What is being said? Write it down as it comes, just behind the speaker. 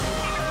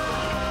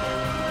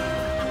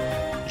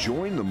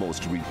Join the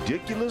most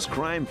ridiculous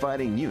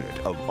crime-fighting unit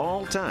of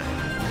all time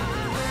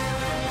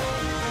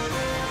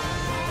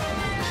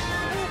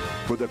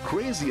for the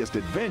craziest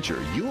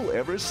adventure you'll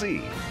ever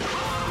see.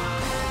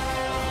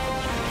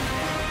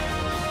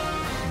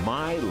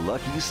 My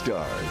Lucky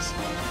Stars.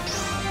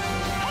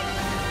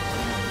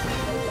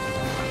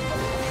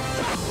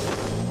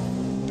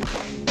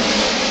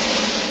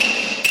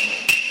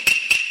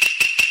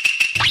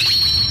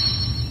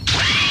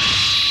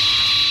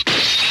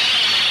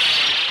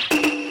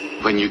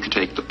 When you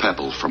take the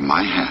pebble from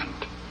my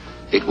hand,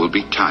 it will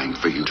be time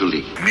for you to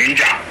leave.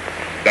 Ninja,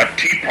 the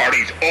tea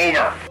party's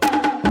over.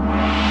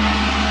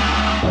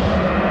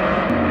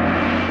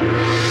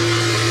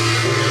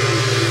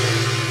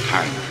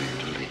 Time for you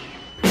to leave.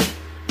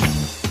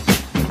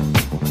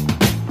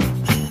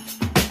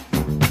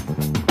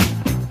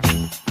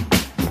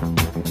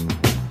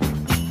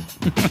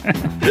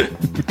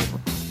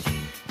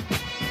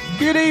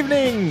 Good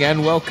evening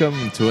and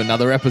welcome to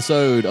another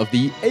episode of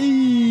the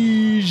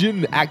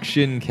Asian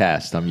Action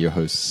Cast. I'm your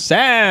host,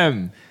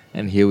 Sam,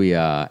 and here we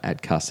are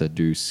at Casa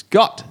do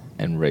Scott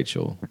and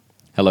Rachel.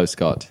 Hello,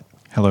 Scott.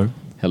 Hello.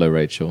 Hello,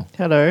 Rachel.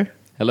 Hello.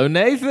 Hello,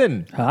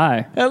 Nathan.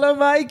 Hi. Hello,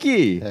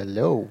 Mikey.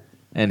 Hello.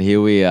 And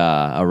here we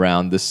are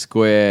around the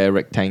square,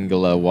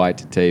 rectangular,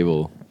 white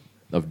table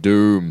of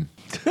doom.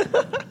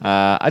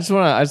 I just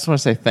want to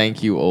say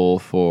thank you all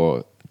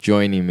for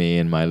joining me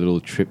in my little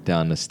trip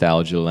down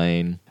nostalgia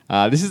lane.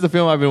 This is the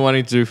film I've been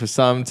wanting to do for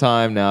some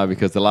time now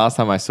because the last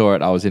time I saw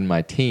it, I was in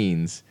my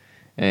teens,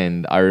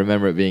 and I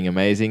remember it being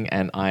amazing,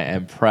 and I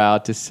am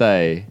proud to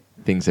say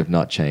things have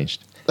not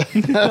changed.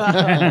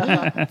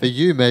 For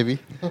you, maybe.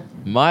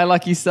 My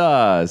Lucky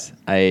Stars,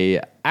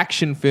 a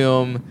action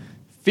film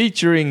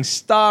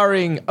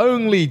starring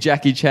only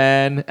Jackie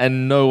Chan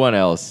and no one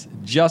else.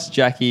 Just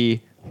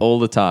Jackie all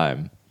the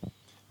time.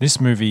 This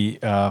movie,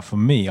 for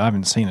me, I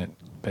haven't seen it,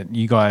 but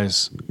you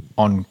guys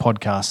on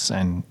podcasts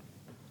and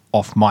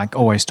off mic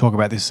always talk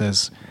about this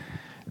as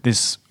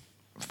this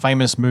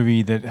famous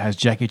movie that has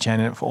Jackie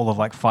Chan in it for all of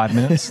like 5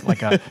 minutes.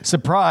 Like a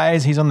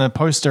surprise, he's on the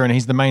poster and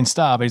he's the main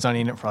star, but he's only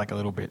in it for like a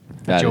little bit.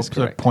 That That's your is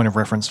correct. point of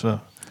reference for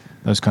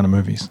those kind of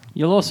movies.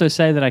 You'll also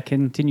say that I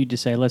continued to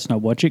say, let's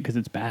not watch it because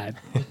it's bad.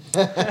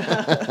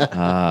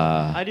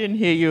 I didn't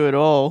hear you at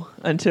all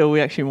until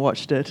we actually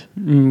watched it.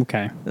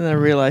 Okay. And I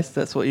realized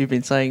that's what you've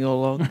been saying all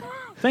along.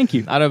 Thank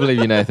you. I don't believe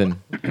you,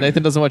 Nathan.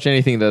 Nathan doesn't watch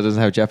anything that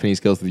doesn't have Japanese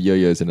girls with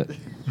yo-yos in it.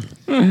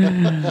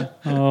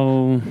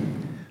 Oh,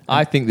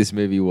 I think this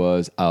movie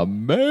was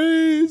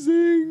amazing.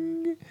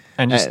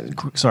 And just,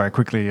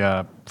 quickly,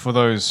 for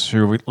those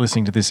who are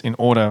listening to this in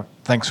order,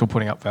 thanks for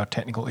putting up our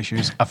technical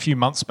issues a few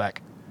months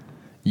back.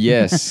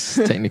 Yes,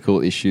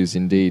 technical issues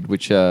indeed,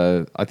 which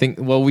I think,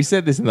 well, we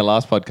said this in the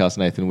last podcast,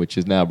 Nathan, which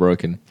is now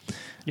broken.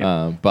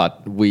 Yep.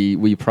 But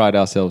we pride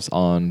ourselves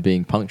on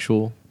being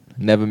punctual,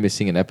 never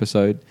missing an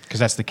episode. Because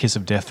that's the kiss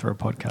of death for a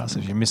podcast.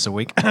 If you miss a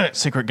week,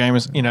 Secret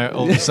Gamers,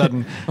 all of a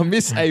sudden. I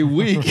miss a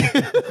week.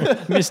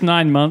 missed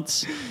 9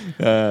 months.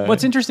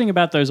 What's interesting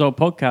about those old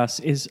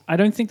podcasts is I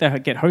don't think they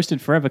get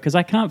hosted forever because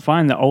I can't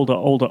find the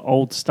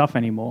old stuff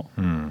anymore.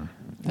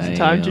 It's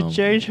time to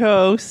change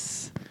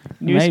hosts.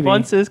 New Maybe.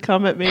 sponsors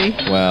come at me.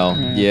 Well,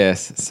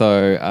 yes.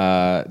 So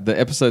the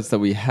episodes that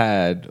we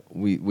had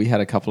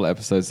a couple of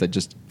episodes that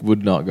just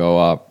would not go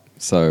up.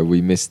 So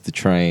we missed the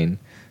train.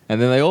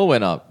 And then they all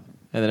went up.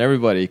 And then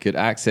everybody could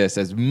access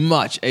as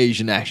much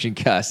Asian Action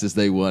Cast as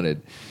they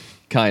wanted.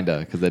 Kinda.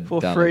 Because they're For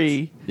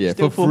free. Yeah,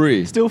 Still for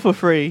free. Still for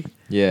free.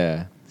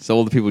 Yeah. So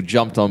all the people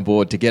jumped on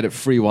board to get it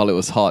free while it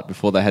was hot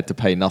before they had to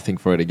pay nothing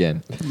for it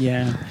again.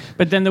 Yeah.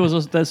 But then there was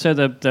also, so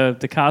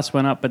the cast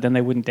went up, but then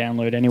they wouldn't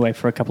download anyway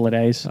for a couple of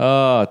days.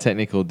 Oh,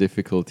 technical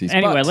difficulties.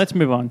 Anyway, But let's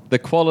move on. the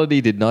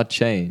quality did not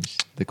change.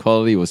 The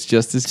quality was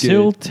just as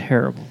Still good.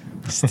 terrible.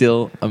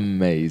 Still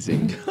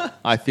amazing.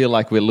 I feel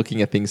like we're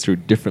looking at things through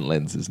different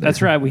lenses now.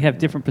 That's right. We have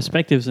different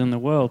perspectives in the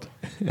world.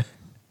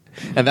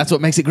 And that's what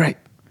makes it great.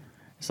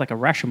 It's like a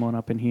Rashomon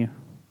up in here.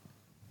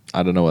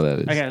 I don't know what that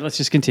is. Okay, let's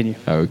just continue.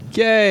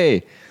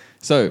 Okay.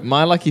 So,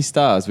 My Lucky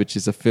Stars, which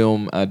is a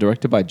film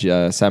directed by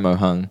Sammo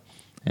Hung.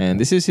 And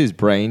this is his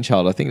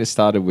brainchild. I think it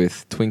started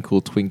with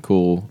Twinkle,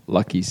 Twinkle,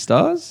 Lucky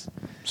Stars.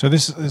 So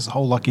this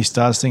whole Lucky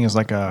Stars thing is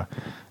like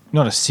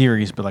not a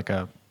series, but like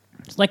a...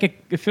 It's like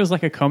it feels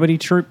like a comedy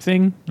troupe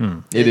thing.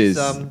 It is.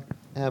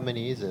 How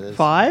many is it? There's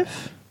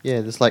 5?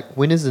 Yeah, there's like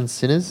Winners and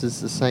Sinners is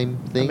the same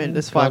thing. I mean,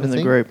 there's 5 in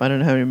the group. I don't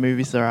know how many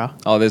movies there are.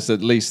 Oh, there's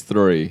at least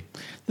 3.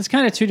 There's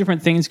kind of two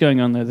different things going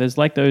on there. There's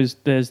like there's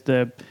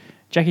the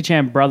Jackie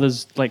Chan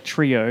brothers like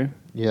trio,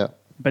 Yeah.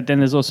 but then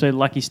there's also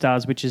Lucky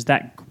Stars, which is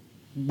that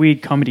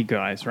weird comedy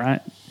guys,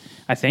 right?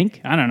 I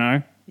think. I don't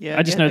know. Yeah,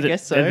 I just know I that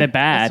guess so. they're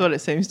bad. That's what it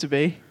seems to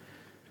be.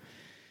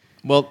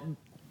 Well,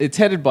 it's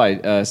headed by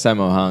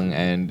Sammo Hung,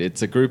 and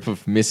it's a group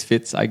of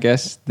misfits, I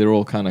guess. They're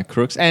all kind of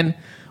crooks. And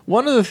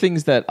one of the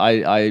things that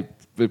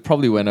it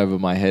probably went over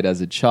my head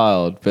as a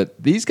child,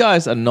 but these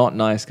guys are not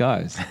nice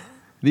guys.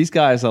 These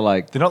guys are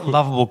like... They're not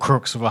lovable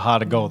crooks with a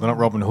heart of gold. They're not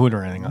Robin Hood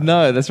or anything like that.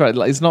 No, that's right.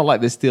 Like, it's not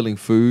like they're stealing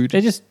food. They're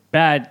just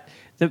bad.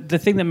 The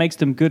thing that makes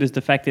them good is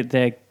the fact that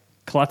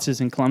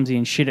klutzes and clumsy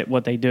and shit at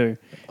what they do.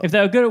 If they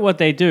were good at what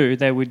they do,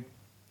 they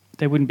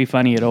wouldn't be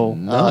funny at all.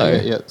 No.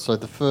 Yeah. So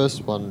the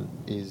first one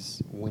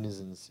is Winners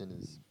and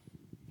Sinners.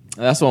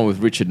 That's the one with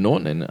Richard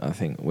Norton in it, I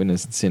think,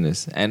 Winners and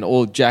Sinners. And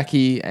all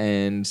Jackie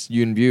and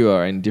Yuen Bu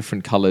are in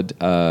different coloured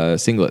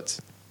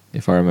singlets,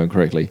 if I remember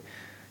correctly.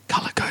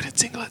 Colour-coded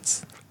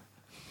singlets.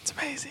 It's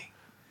amazing.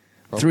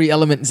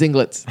 3-element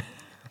singlets.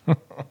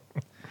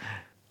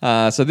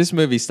 So this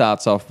movie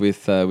starts off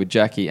with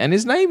Jackie. And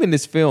his name in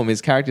this film,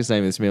 his character's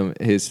name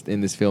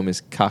in this film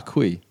is Ka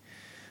Kui,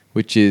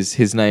 which is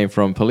his name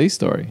from Police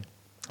Story.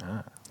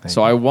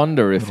 So I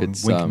wonder if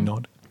it's... winking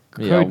nod.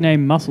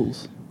 Codename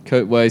Muscles.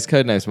 Well, his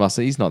codename's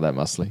Muscle. He's not that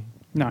muscly.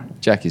 No.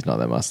 Jackie's not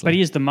that muscly. But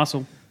he is the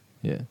muscle.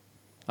 Yeah.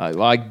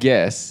 I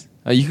guess.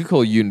 You could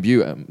call Yuen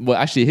Bu... well,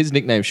 actually, his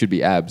nickname should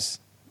be Abs.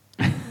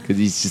 Because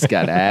he's just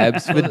got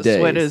abs for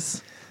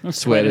days.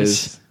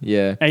 Sweaters.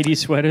 Yeah. 80s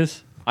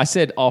sweaters. I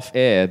said off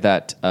air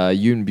that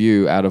Yuen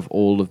Bu, out of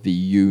all of the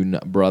Yuen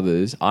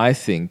brothers, I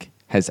think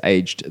has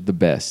aged the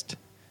best.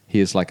 He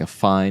is like a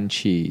fine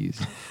cheese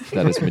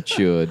that has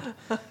matured.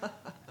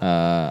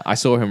 I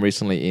saw him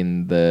recently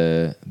in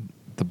the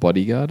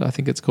Bodyguard, I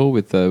think it's called,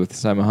 with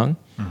Sammo Hung.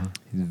 Mm-hmm.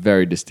 He's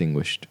very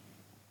distinguished.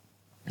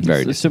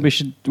 Very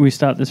distinguished. So we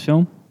start this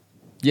film?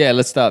 Yeah,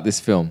 let's start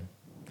this film.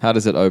 How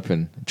does it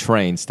open?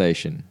 Train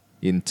station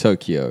in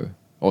Tokyo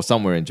or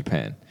somewhere in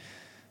Japan.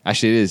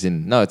 Actually, it's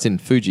in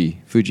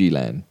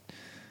Fujiland.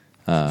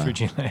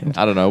 Fujiland.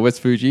 I don't know. Where's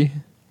Fuji?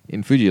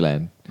 In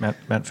Fujiland.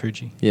 Mount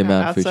Fuji. Yeah,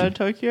 Mount Fuji. Outside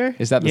Tokyo?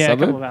 Is that the Yeah,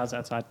 suburb? a couple of hours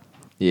outside.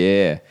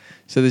 Yeah.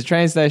 So there's a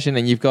train station,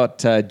 and you've got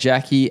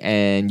Jackie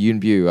and Yuen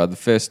Bu are the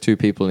first two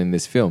people in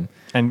this film.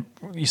 And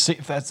you see,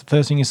 if that's the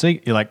first thing you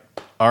see, you're like,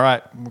 all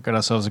right, we've got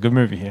ourselves a good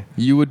movie here.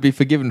 You would be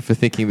forgiven for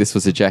thinking this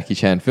was a Jackie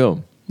Chan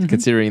film,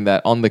 considering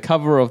that on the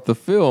cover of the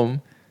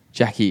film,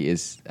 Jackie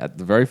is at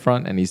the very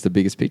front, and he's the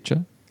biggest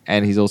picture.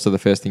 And he's also the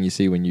first thing you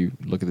see when you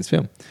look at this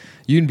film.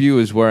 Yuen Bu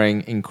is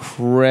wearing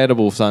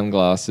incredible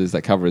sunglasses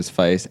that cover his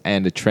face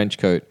and a trench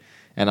coat.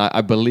 And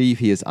I believe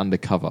he is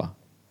undercover.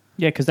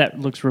 Yeah, because that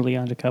looks really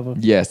undercover.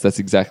 Yes, that's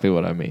exactly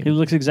what I mean. He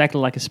looks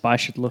exactly like a spy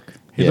should look.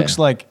 He Yeah. looks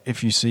like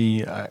if you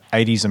see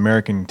 80s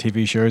American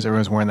TV shows,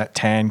 everyone's wearing that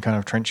tan kind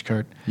of trench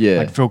coat. Yeah.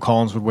 Like Phil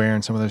Collins would wear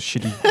in some of those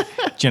shitty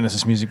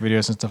Genesis music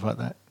videos and stuff like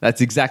that.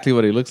 That's exactly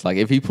what he looks like.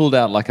 If he pulled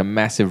out like a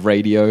massive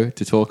radio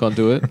to talk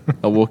onto it,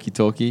 a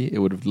walkie-talkie, it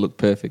would have looked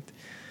perfect.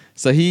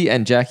 So he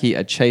and Jackie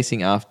are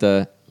chasing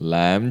after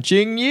Lam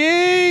Ching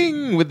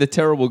Ying with the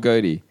terrible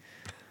goatee.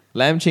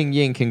 Lam Ching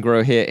Ying can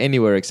grow hair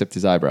anywhere except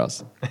his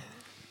eyebrows.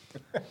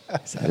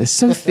 So they're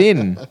so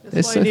thin. They're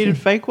That's why so you needed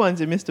thin. fake ones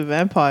in Mr.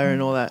 Vampire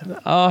and all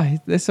that. Oh,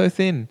 they're so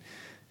thin.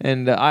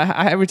 And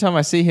I every time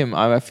I see him,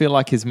 I feel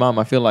like his mum.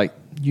 I feel like,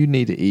 you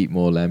need to eat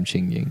more Lam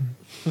Ching Ying.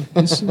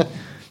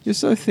 You're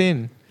so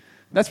thin.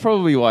 That's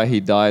probably why he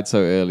died so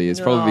early.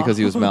 It's probably because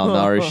he was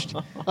malnourished.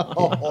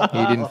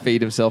 He didn't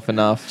feed himself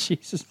enough.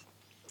 Jesus.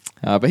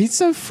 But he's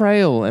so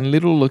frail and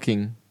little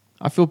looking.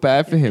 I feel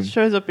bad for him. It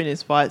shows up in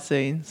his fight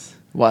scenes.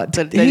 What?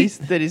 That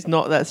he's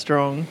not that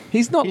strong.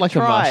 He's not He like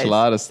tries. a martial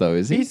artist, though,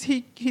 is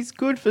he? He's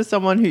good for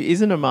someone who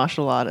isn't a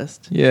martial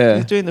artist. Yeah.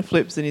 He's doing the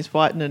flips and he's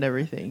fighting and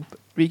everything.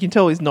 But you can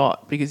tell he's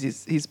not because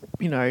he's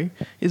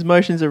his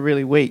motions are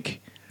really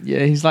weak.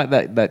 Yeah, he's like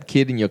that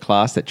kid in your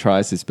class that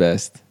tries his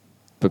best,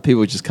 but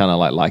people just kind of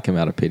like him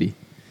out of pity.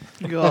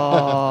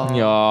 Oh,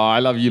 Oh, I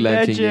love you,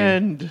 Lam Ching Ying.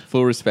 legend.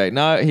 Full respect.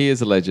 No, he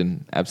is a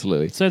legend.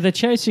 Absolutely. So they're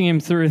chasing him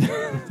through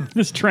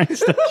this train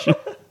station.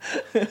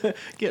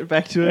 Get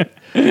back to it.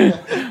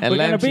 And We're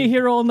going to be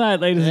here all night,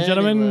 ladies and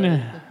gentlemen.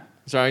 Anyway.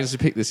 Sorry, I just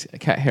picked this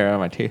cat hair out of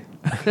my teeth.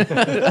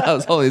 I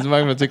was holding this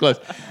moment too close.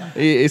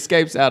 He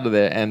escapes out of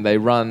there, and they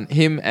run.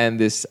 Him and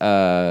this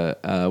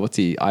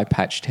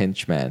eye-patched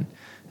henchman.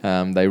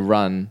 They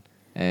run,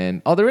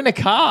 and they're in a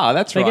car.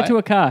 That's They right. get to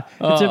a car.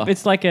 Oh.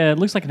 It's like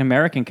looks like an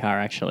American car,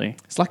 actually.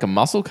 It's like a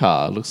muscle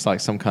car. It looks like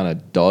some kind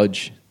of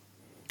Dodge.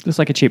 Looks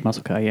like a cheap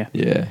muscle car, yeah.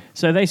 Yeah,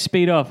 So they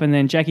speed off, and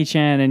then Jackie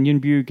Chan and Yuen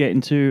Bu get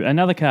into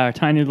another car, a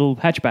tiny little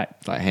hatchback.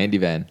 it's like a handy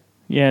van.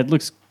 Yeah,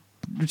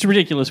 it's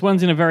ridiculous.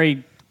 One's in a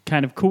very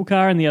kind of cool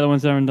car, and the other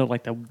one's in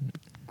like the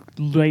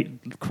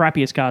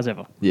crappiest cars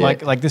ever. Yeah,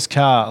 Like this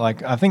car,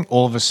 like I think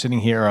all of us sitting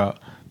here are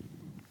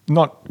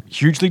not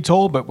hugely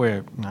tall, but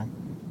we're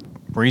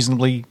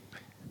reasonably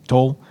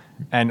tall.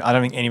 And I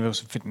don't think any of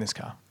us would fit in this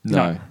car.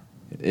 no.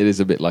 It is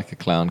a bit like a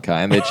clown car,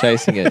 and they're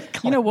chasing it.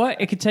 You know what?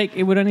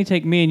 It would only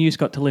take me and you,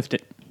 Scott, to lift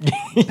it.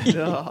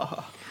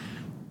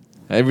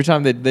 Every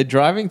time they're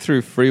driving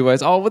through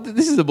freeways. Oh,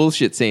 this is a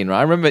bullshit scene, right?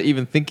 I remember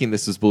even thinking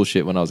this was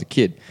bullshit when I was a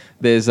kid.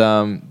 There's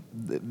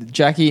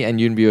Jackie and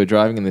Yuen Bu are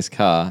driving in this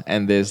car,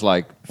 and there's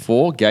like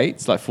 4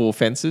 gates, like 4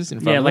 fences in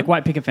front Yeah, of like them.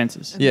 white picket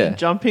fences. Yeah.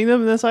 Jumping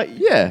them. That's like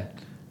Yeah.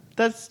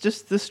 that's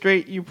just the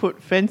street you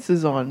put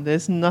fences on.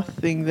 There's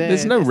nothing there.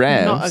 There's no It's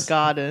ramps. Not a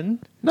garden.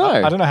 No.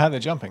 I don't know how they're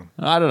jumping.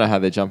 I don't know how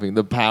they're jumping.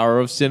 The power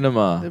of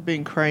cinema. They're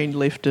being craned,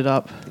 lifted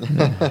up.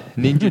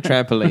 Ninja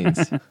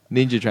trampolines.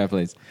 Ninja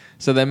trampolines.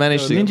 So they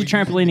managed to... Ninja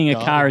trampolining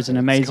a car is an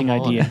amazing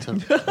Come on, idea.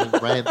 to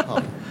ramp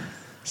up.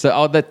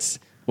 So, that's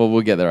Well,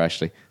 we'll get there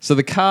actually. So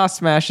the car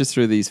smashes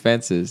through these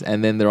fences,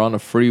 and then they're on a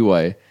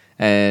freeway,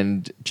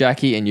 and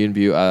Jackie and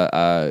Yunbu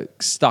are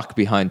stuck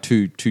behind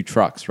two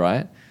trucks,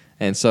 right?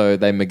 And so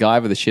they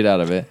MacGyver the shit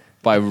out of it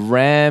by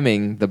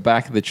ramming the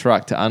back of the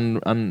truck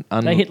to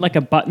They hit like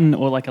a button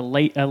or like a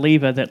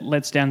lever that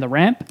lets down the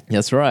ramp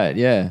That's right,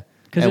 yeah.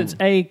 because And- it's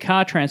a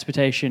car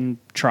transportation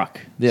truck.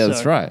 Yeah, So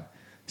that's right.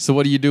 So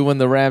what do you do when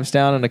the ramp's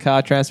down in a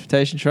car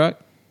transportation truck?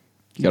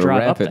 You got to drive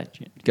ramp up it. that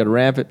shit. You got to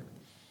ramp it.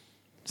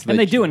 So And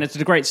they do, and it's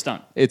a great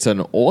stunt. It's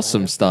an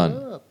awesome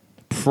stunt,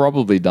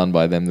 probably done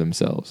by them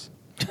themselves.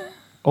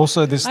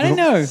 Also, this I don't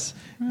know.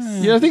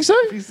 You don't think so?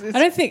 I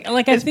don't think I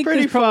It's think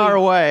pretty there's probably, far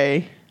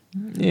away.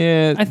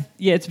 Yeah,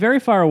 yeah, it's very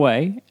far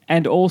away,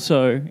 and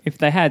also if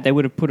they had, they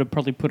would have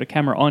probably put a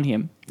camera on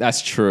him.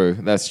 that's true.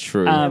 That's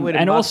true. Would have And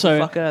marked the also-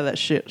 fuck out of that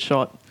shit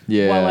shot.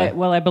 yeah.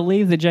 While I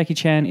believe that Jackie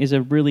Chan is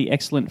a really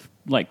excellent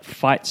like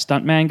fight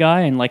stuntman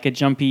guy and like a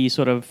jumpy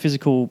sort of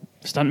physical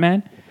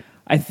stuntman,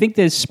 I think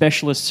there's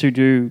specialists who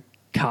do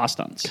car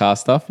stunts. Car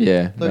stuff?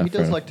 Yeah. Though no, he fair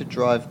does enough. like to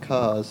drive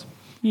cars.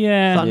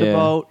 Yeah,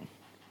 Thunderbolt.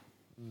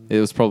 It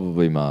was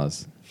probably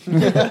Mars.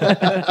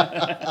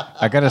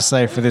 I gotta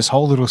say, for this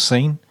whole little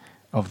scene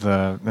of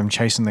them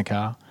chasing the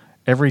car,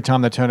 every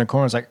time they turn a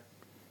corner, it's like,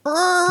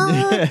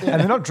 and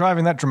they're not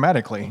driving that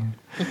dramatically.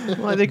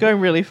 Well, they're going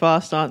really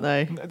fast, aren't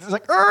they? It's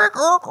like,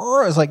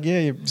 it's like,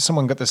 yeah,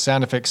 someone got the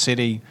sound effect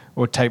CD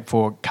or tape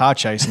for car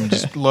chase and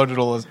just loaded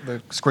all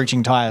the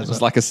screeching tires.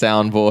 It's like a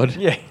soundboard.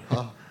 yeah,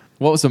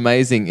 What was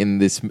amazing in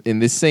this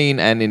scene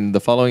and in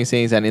the following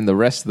scenes and in the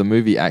rest of the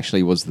movie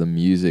actually was the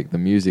music. The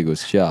music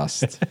was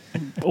just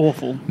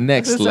awful.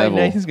 next Looks like level.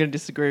 Nathan's going to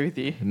disagree with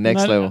you.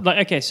 Next No, level.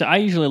 Like, okay, so I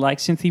usually like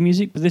synthy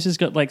music, but this has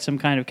got like some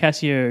kind of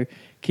Casio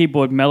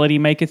keyboard melody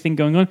maker thing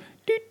going on.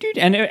 Doot, doot,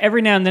 and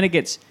every now and then it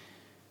gets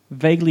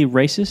vaguely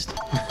racist.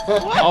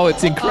 Oh,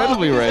 it's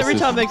incredibly racist. Every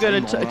time they go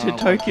to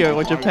Tokyo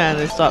or Japan,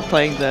 they start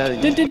playing Dun,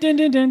 the. dun, dun,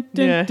 dun, dun,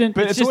 dun, Yeah. dun.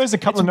 But it's always a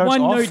couple it's of notes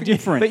one off. note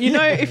different. But you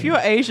know, if you're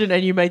Asian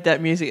and you made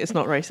that music, it's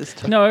not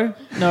racist.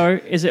 no,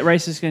 is it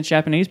racist against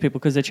Japanese people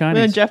because they're And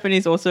Chinese?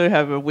 Japanese also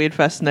have a weird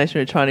fascination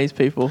with Chinese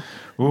people.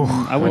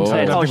 I wouldn't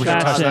say it's Oh. a I don't think we should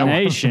touch that one.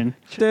 fascination.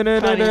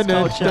 Chinese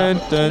culture.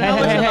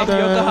 Hey,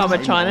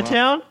 Yokohama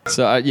Chinatown.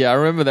 So I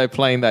remember they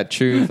playing that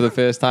tune for the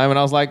first time, and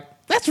I was like,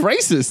 "That's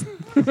racist."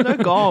 No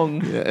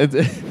gong. Yeah,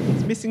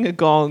 It's missing a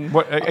gong.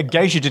 What a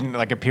geisha didn't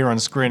like appear on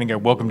screen and go,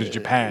 "Welcome to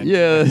Japan."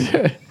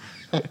 yeah.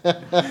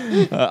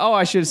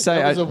 I should say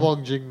That was a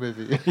Wong Jing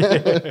movie.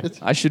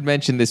 I should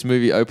mention this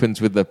movie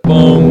opens with the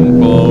boom,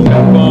 boom,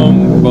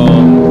 boom,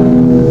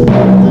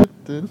 boom.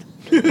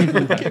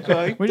 Keep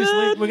going. We're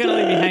gonna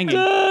leave you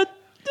hanging.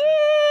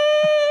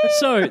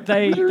 So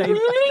they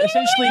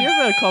essentially You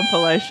have a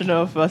compilation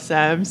of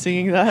Sam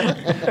singing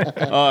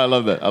that. Oh, I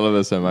love that. I love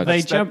that so much.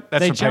 they jump a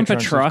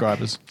truck.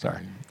 Subscribers.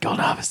 Sorry. Gold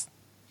Harvest.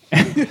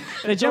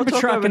 They jump a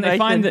talk truck over and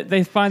Nathan.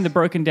 they find the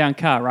broken down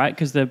car, right?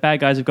 Because the bad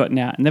guys have gotten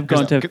out and they've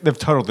gone to They've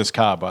totaled this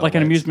car, by like the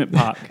an way. amusement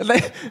park.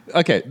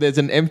 Okay, there's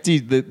an empty.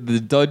 The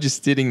Dodge is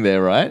sitting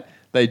there, right?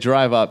 They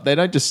drive up. They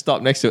don't just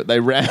stop next to it.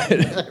 They ram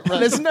it.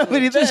 There's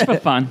nobody there. Just for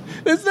fun.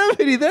 There's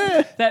nobody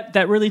there.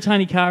 That really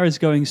tiny car is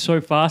going so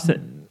fast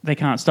that they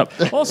can't stop.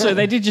 Also,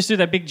 they did just do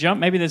that big jump.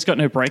 Maybe there's got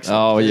no brakes.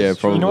 Oh yeah,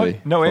 probably. You know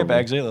what? No Probably.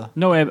 airbags either.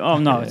 No air. Oh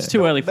no, it's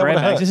too early for That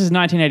would've airbags. hurt. This is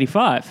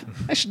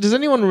 1985. Actually, does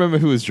anyone remember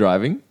who was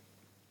driving?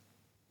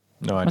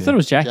 No I idea. thought it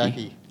was Jackie.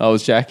 Jackie. Oh, it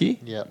was Jackie.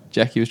 Yeah.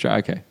 Jackie was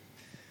driving. Okay.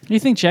 You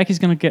think Jackie's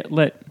going to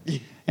let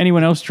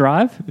anyone else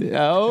drive?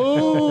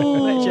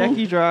 Oh. Let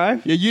Jackie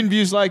drive. Yeah,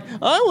 Yunbu's like,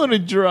 I want to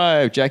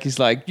drive. Jackie's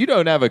like, you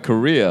don't have a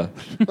career.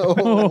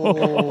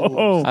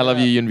 Oh, I love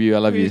you, Yunbu. I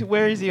love you.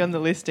 Where is he on the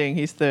listing?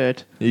 He's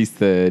third. He's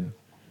third.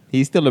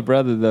 He's still a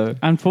brother, though.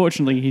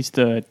 unfortunately, he's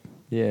third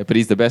Yeah, but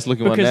he's the best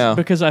looking one now.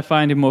 because I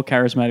find him more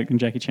charismatic than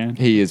Jackie Chan.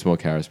 He is more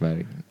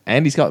charismatic.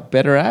 And he's got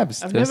better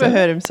abs. I've Did I never say?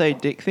 heard him say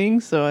dick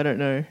things, so I don't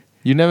know.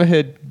 You never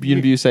heard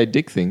Yunbu say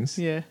dick things?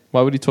 Yeah.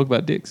 Why would he talk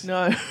about dicks?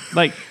 No.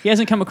 Like he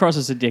hasn't come across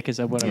as a dick,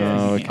 is what I'm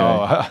Oh, thinking. okay.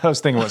 Oh, I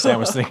was thinking what Sam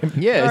was thinking.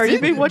 Yeah. Sorry, it's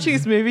you've been watching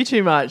this movie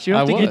too much. You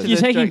have I to was. get to You're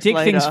those taking jokes dick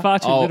later. things far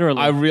too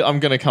literally. I'm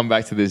going to come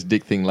back to this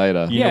dick thing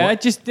later. You know yeah, what?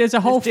 just there's a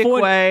whole There's dick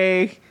 40.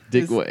 way. Dick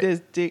There's- way. There's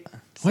dick.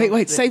 Wait,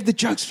 something. save the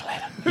jokes for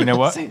later. You know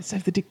what?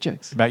 Save the dick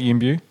jokes. About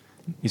Yunbu,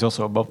 he's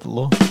also above the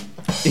law.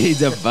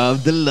 He's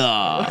above the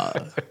law.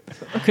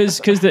 Because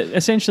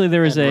essentially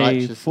there is And a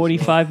righteous as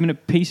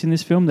 45-minute piece in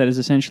this film that is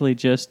essentially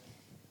just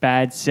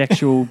bad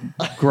sexual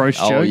gross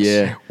jokes. Oh,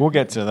 yeah. We'll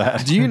get to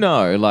that. Do you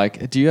know,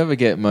 like, do you ever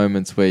get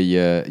moments where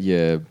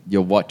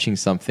you're watching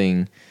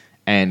something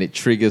and it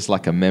triggers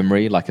like a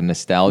memory, like a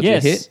nostalgia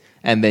Yes. hit,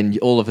 and then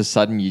all of a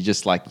sudden you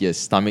just like your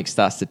stomach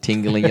starts to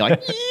tingle and you're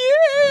like,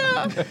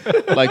 yeah!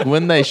 Like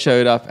when they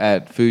showed up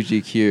at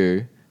Fuji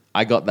Q,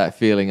 I got that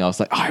feeling. I was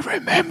like, I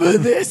remember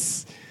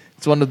this.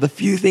 It's one of the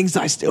few things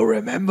I still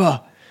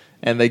remember.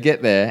 And they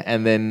get there,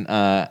 and then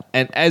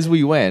and as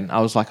we went,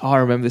 I was like, oh, I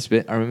remember this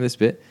bit. I remember this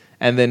bit.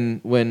 And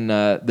then when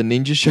the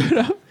ninjas showed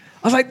up,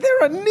 I was like,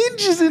 there are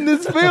ninjas in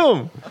this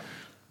film.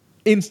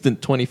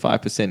 Instant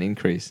 25%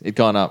 increase. It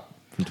gone up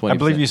from 20%. I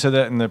believe you said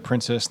that in the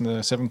Princess and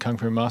the Seven Kung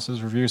Fu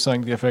Masters review,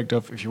 saying the effect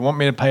of, if you want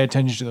me to pay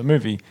attention to the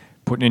movie,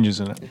 put ninjas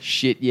in it.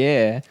 Shit,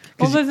 yeah.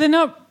 Although they're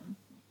not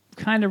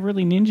kind of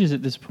really ninjas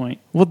at this point.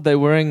 Well, they're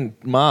wearing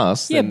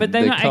masks. Yeah, and but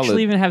they they're don't coloured.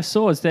 actually even have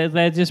swords.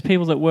 They're just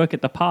people that work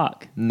at the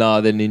park.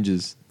 No, they're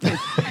ninjas.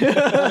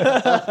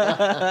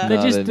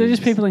 They're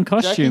just people in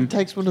costume. Jackie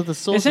takes one of the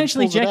swords.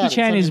 Essentially, and pulls it Jackie out.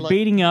 Chan It's is only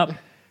beating up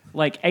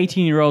like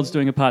 18-year-olds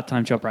doing a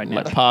part-time job right now.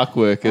 Like park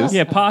workers.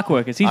 Yeah, park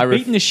workers. He's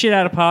beating the shit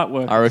out of park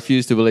workers. I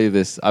refuse to believe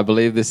this. I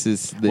believe this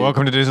is the...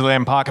 Welcome to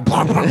Disneyland Park.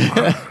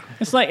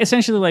 It's like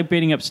essentially like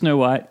beating up Snow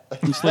White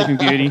from Sleeping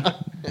Beauty.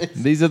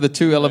 These are the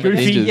two element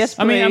Goofy. ninjas. Yes,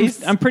 I mean,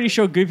 please. I'm pretty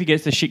sure Goofy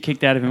gets the shit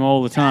kicked out of him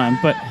all the time,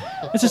 but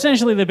it's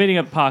essentially they're beating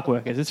up park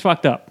workers. It's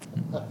fucked up.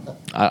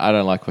 I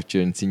don't like what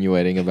you're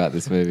insinuating about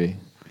this movie.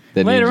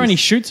 They're Later ninjas. on, he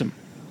shoots him.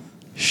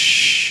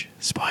 Shh.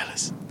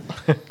 Spoilers.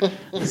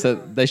 So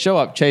they show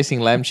up chasing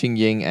Lam Ching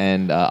Ying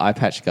and Eye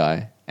Patch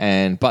Guy,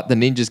 but the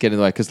ninjas get in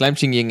the way because Lam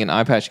Ching Ying and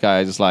Eye Patch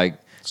Guy are just like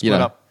Split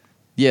up.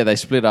 Yeah, they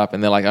split up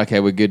and they're like, okay,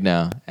 we're good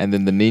now. And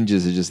then the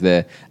ninjas are just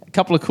there. A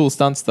couple of cool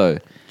stunts though.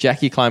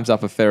 Jackie climbs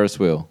up a Ferris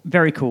wheel.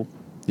 Very cool.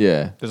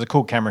 Yeah, There's a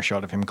cool camera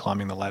shot of him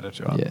climbing the ladder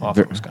too. Yeah. I thought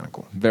it was kind of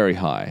cool. very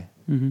high.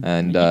 Mm-hmm.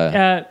 And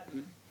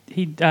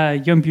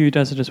Yuen Biao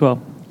does it as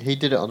well. He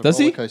did it on a Does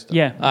he? roller coaster.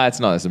 Yeah. it's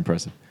not as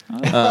impressive.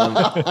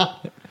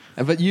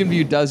 But Yuen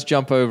Biao does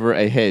jump over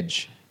a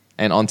hedge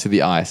and onto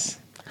the ice.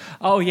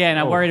 Oh yeah, and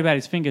I'm worried about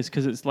his fingers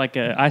because it's like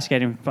ice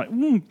skating. Like,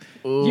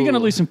 you're gonna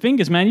lose some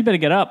fingers, man. You better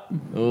get up.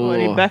 When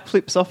he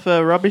backflips off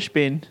a rubbish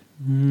bin.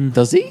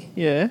 Does he?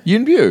 Yeah.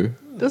 Yuen Biao?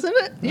 Doesn't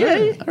it? Yeah. I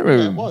don't Yeah,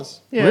 remember. it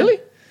was. Yeah. Really?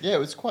 Yeah, it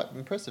was quite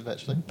impressive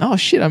actually. Oh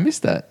shit, I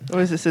missed that.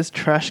 Or is it says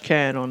trash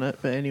can on it?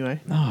 But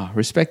anyway. Oh,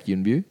 respect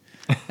Yuen Biao.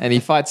 And he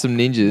fights some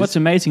ninjas. What's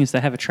amazing is they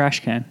have a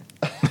trash can.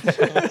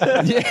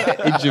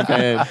 yeah, in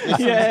Japan.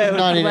 Yeah, it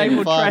was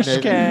labeled 1985. trash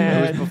David.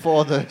 can. It was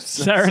before the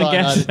Sarin cyanide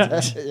gas.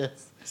 attack.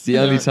 Yes. It's the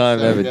only time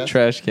There we ever go.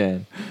 trash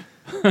can.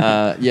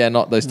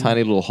 Not those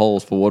tiny little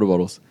holes for water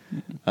bottles.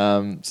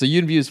 So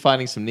Yuen Biao is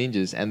fighting some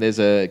ninjas, and there's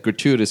a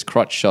gratuitous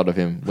crotch shot of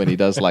him when he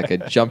does like a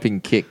jumping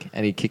kick,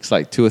 and he kicks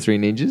like 2 or 3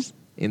 ninjas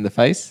in the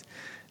face,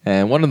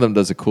 and one of them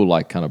does a cool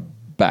like kind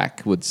of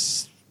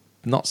backwards,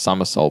 not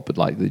somersault, but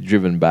like they're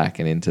driven back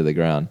and into the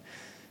ground.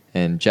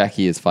 And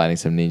Jackie is fighting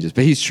some ninjas,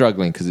 but he's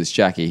struggling because it's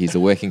Jackie. He's a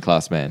working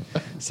class man,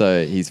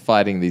 so he's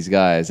fighting these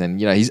guys, and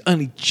he's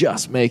only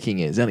just making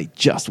it. He's only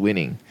just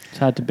winning. It's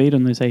hard to beat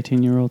on those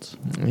 18-year-olds.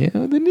 Yeah,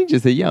 well, the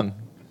ninjas, they're young.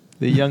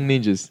 They're young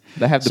ninjas.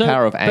 They have the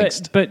power of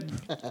angst.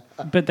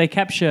 But they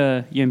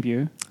capture Yuen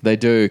Biao. They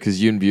do,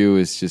 because Yuen Biao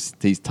is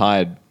he's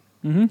tired.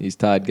 Mm-hmm. He's a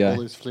tired guy. All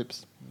those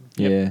flips.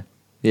 Yeah.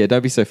 Yeah,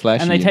 don't be so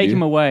flashy. And they Yuen take Biao.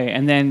 him away,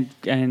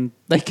 and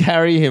They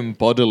carry him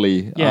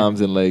bodily, Yeah.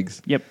 arms and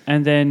legs.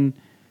 and then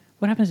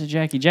what happens to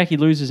Jackie? Jackie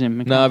loses him.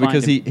 And No, can't find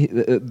because him. He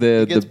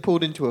gets the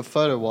pulled into a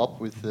photo op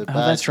with the bad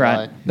that's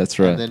right. guy. That's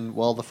right. And then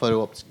while the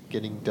photo op's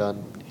getting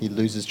done, he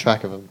loses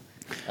track of him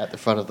at the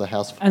front of the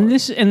house. And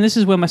this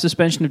is where my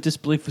suspension of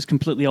disbelief was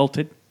completely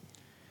altered,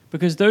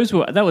 because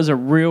that was a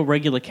real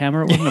regular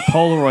camera. It wasn't a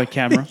Polaroid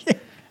camera.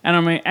 And I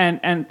mean,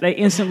 and they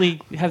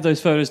instantly have those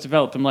photos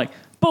developed. I'm like,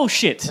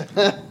 bullshit.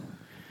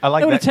 I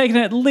like It would have that. taken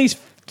at least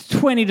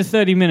 20 to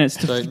 30 minutes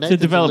So to Nathan's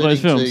develop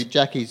those alluding films. to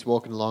Jackie's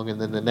walking along, and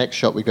then the next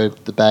shot we go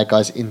the bad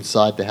guy's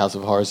inside the House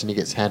of Horrors, and he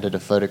gets handed a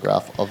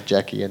photograph of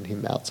Jackie and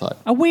him outside.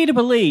 Are we to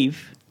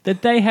believe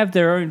that they have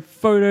their own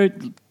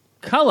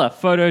color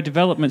photo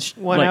development?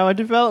 1 hour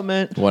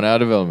development. 1 hour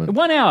development.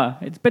 1 hour.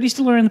 But he's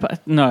still around the...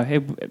 No,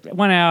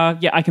 1 hour,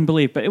 yeah, I can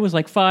believe. But it was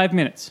like 5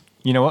 minutes.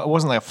 You know what? It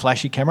wasn't like a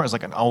flashy camera. It was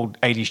like an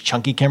old 80s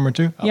chunky camera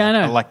too. Yeah, I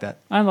know. I like that.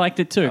 I liked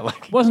it too. like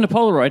it. It wasn't a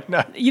Polaroid.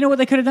 No. You know what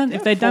they could have done?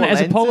 If they'd done it 4 as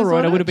a lenses Polaroid,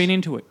 on I would have it. been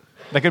into it.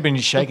 They could have been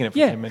just shaking it for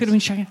Yeah, 10 could have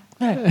minutes. been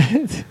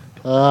shaking.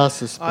 Yeah. I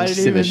Suspicious.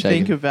 didn't even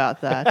shaking. think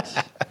about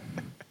that.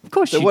 Of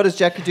course So you... what does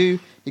Jackie do?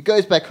 He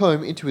goes back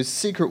home into his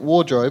secret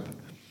wardrobe.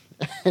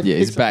 And Yeah,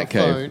 his picks up the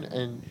Batcave.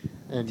 phone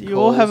and Do you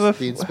all have a calls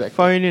the inspector.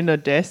 phone in a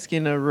desk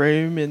in a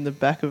room in the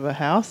back of a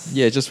house?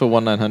 Yeah, just for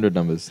 1-900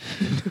 numbers.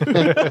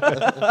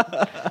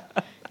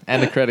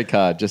 And a credit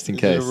card, just in Is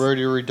it case. a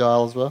rotary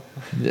dial as well?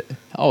 Yeah.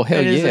 Oh, hell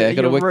And is yeah. it I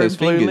got to your work room those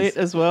blue fingers. lit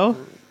as well?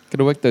 Got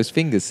to work those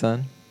fingers,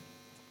 son.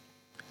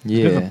 There's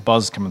a bit of Yeah. a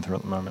buzz coming through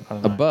at the moment. I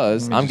don't A know.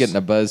 buzz? Let me I'm getting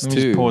a buzz let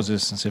me too. Just pause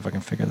this and see if I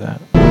can figure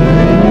that.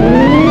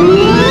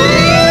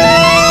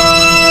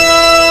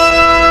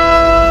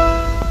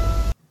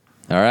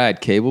 All right,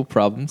 cable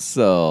problem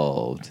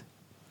solved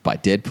by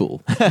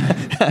Deadpool.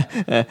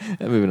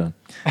 Moving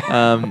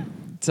on.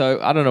 So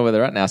I don't know where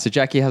they're at now. So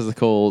Jackie has to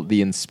call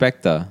the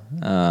inspector.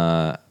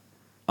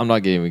 I'm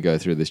not going to even go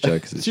through this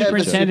joke because it's Yeah, but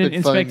Superintendent,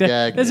 stupid phone inspector.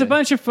 gag, There's a yeah.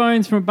 bunch of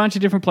phones from a bunch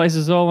of different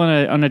places, all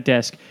on a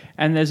desk.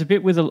 And there's a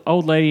bit with an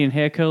old lady in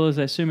hair curlers.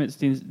 I assume it's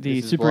the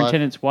his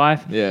superintendent's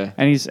wife. Yeah.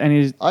 And he's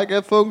I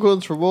get phone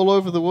calls from all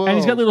over the world. and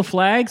he's got little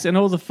flags, and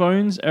all the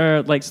phones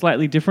are like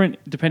slightly different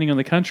depending on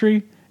the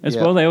country as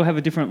Yeah. well. They all have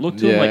a different look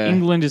to them. Like Yeah.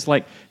 England is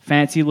like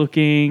fancy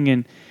looking,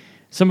 and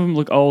Some of them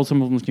look old,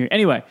 some of them look new.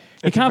 Anyway, you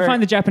It's a can't very-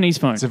 find the Japanese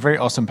phone. It's a very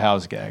Austin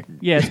Powers gag.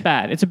 Yeah, it's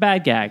bad. It's a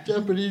bad gag.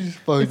 Japanese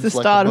phone's It's the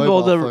like start a of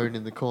all mobile the- phone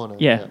in the corner.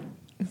 Yeah.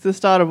 It's the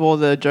start of all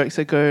the jokes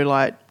that go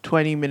like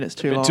 20 minutes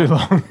too long. Too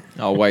long.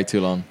 Oh, way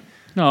too long.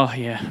 Oh,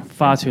 yeah.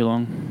 Far too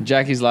long.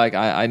 Jackie's like,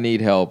 I need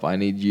help. I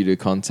need you to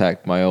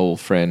contact my old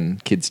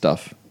friend Kid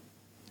Stuff.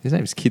 His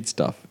name's Kid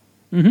Stuff.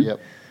 Yep.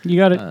 You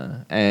got it.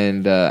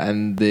 And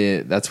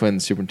that's when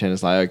the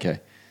superintendent's like, okay.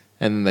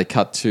 And then they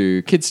cut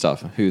to Kid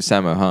Stuff, who's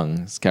Sammo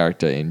Hung's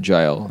character in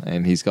jail,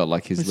 and he's got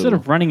like his We're little. sort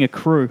of running a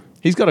crew.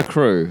 He's got a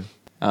crew.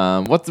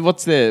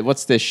 What's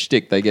their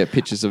shtick? They get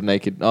pictures of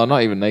naked. Oh,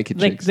 not even naked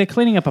chicks. They're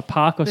cleaning up a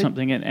park or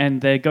something, and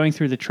they're going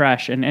through the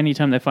trash. And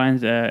anytime they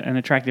find an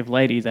attractive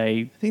lady,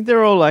 they I think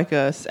they're all like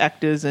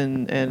actors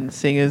and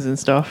singers and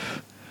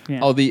stuff. yeah.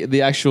 Oh,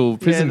 the actual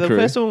prison yeah, the crew.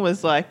 first one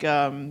was like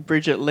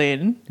Bridget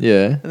Lin,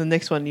 Yeah. and the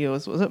next one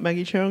was it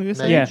Maggie Cheung? You were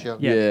saying? Yeah. Sure.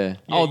 Yeah.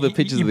 Oh, the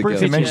pictures you of the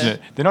briefly girls. mentioned Yeah.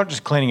 it. They're not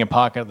just cleaning a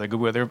park out of their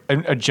goodwill. They're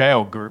a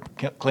jail group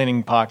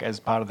cleaning park as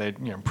part of their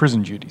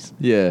prison duties.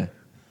 Yeah.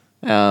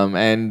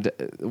 And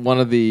one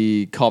of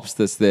the cops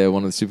that's there,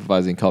 one of the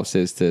supervising cops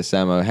says to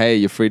Sammo, hey,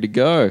 you're free to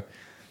go.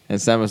 And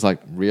Sammo's like,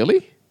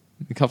 really?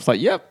 The cop's like,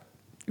 yep,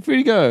 you're free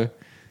to go.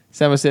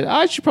 Sammo said,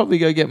 I should probably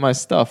go get my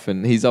stuff.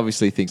 And he's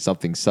obviously thinks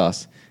something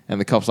sus. And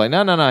the cop's like,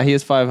 no,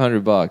 here's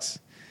 $500.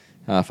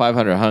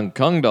 500 Hong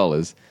Kong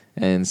dollars.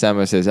 And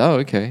Sammo says, oh,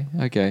 okay.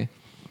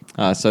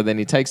 So then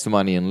he takes the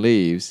money and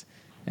leaves.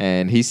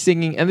 And he's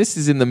singing. And this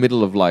is in the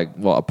middle of like,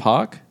 what, a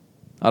park?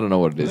 I don't know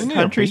what it is. Isn't it?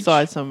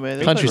 Countryside somewhere.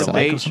 There's Countryside.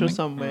 like a Or beach or something?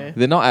 somewhere.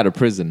 They're not out of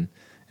prison.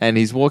 And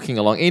he's walking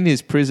along in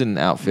his prison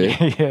outfit.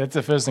 Yeah, that's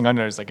the first thing I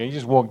noticed. Like, you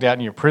just walked out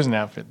in your prison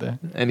outfit there.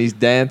 And he's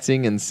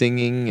dancing and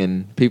singing,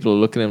 and people are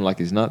looking at him like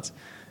he's nuts.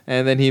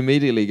 And then he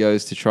immediately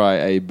goes to try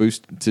a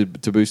boost to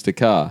boost the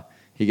car.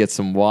 He gets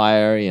some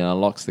wire, he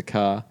unlocks the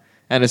car,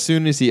 and as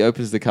soon as he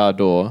opens the car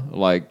door,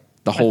 like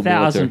the whole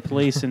 1,000 military,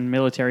 police and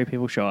military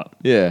people show up.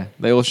 yeah,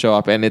 they all show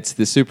up, and it's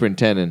the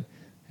superintendent,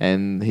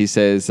 and he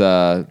says,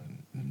 "No,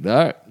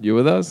 you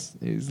with us?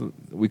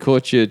 We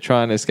caught you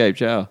trying to escape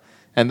jail."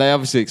 And they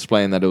obviously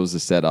explain that it was a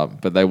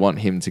setup, but they want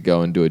him to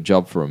go and do a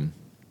job for him.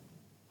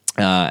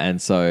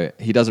 And so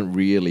he doesn't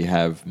really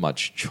have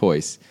much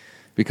choice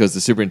because the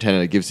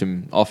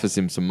superintendent offers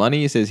him some money.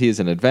 He says, here's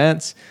an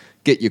advance,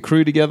 get your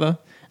crew together.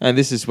 And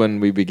this is when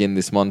we begin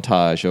this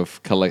montage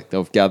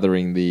of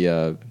gathering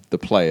the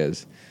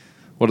players.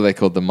 What are they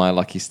called? The My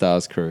Lucky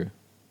Stars crew.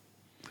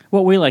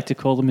 What we like to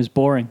call them is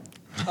boring.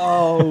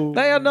 Oh,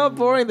 They are not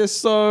boring. They're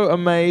so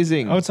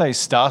amazing. I would say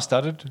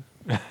star-studded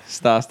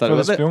Star-studded.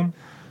 for this film.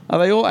 Are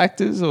they all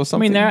actors or I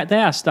something? mean,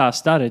 they are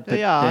star-studded. but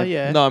they are, they're-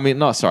 yeah. No, I mean,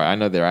 no. Sorry, I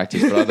know they're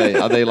actors, but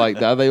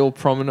are they all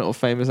prominent or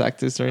famous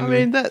actors or I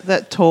anything? mean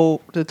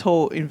the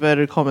tall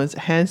inverted commas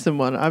handsome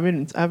one. I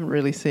haven't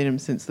really seen him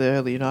since the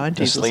early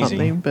 90s or sleazy.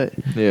 something. But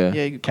Yeah.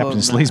 you could call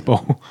Captain him that.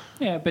 Sleazeball.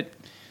 Yeah, but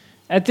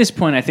at this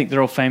point, I think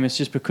they're all famous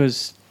just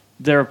because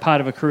they're a part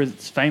of a crew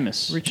that's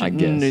famous. Richard I Ng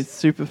guess. is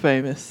super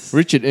famous.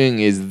 Richard Ng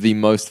is the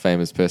most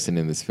famous person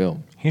in this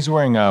film. He's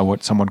wearing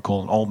what some would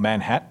call an old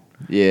man hat.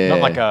 Yeah. Not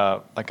like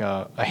a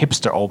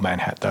hipster old man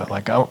hat though.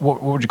 Like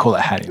what would you call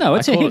that hat? No,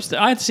 it's I a call it- hipster.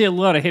 I see a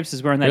lot of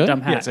hipsters wearing that Really? dumb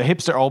Yeah, hat. it's a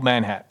hipster old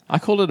man hat. I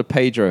call it a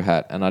Pedro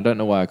hat, and I don't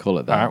know why I call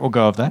it that. All right, we'll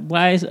go with that.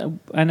 Why is?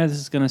 I know this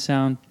is going to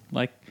sound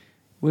like.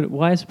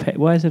 Why is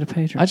it a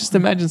Pedro? I just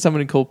imagine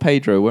somebody called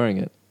Pedro wearing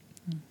it.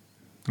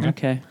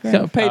 Okay.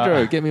 So,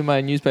 Pedro, get me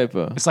my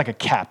newspaper. It's like a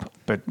cap,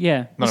 but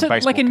Yeah, not It's a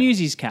baseball like a cap.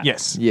 Newsies cap.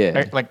 Yes.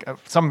 Yeah. Like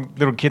some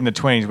little kid in the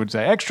 20s would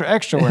say, extra,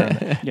 extra wearing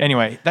it.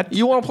 Anyway, that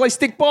You want to play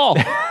stickball?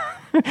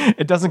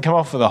 it doesn't come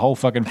off for the whole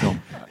fucking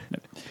film.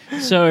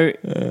 So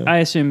I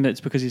assume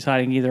that's because he's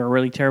hiding either a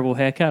really terrible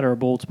haircut or a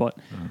bald spot.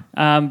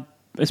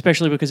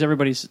 Especially because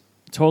everybody's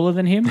taller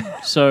than him.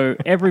 So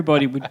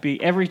everybody would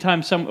be every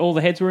time all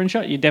the heads were in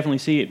shot, you definitely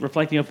see it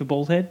reflecting off the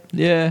bald head.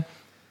 Yeah.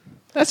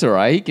 That's all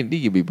right. He can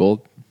be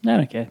bald. I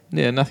don't care.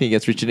 Yeah, nothing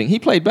against Richard Ng. He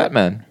played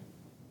Batman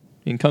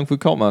in Kung Fu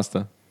Cult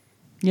Master.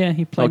 Yeah,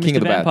 he played King Mr.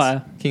 of the Vampire.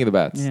 Bats. King of the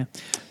Bats. Yeah,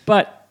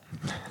 but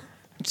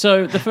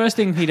so the first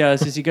thing he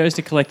does is he goes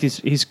to collect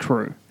his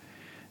crew.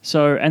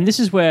 So, and this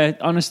is where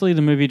honestly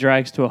the movie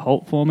drags to a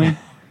halt for me.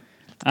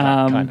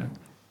 Kind of.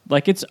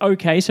 Like it's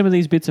okay, some of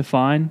these bits are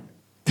fine,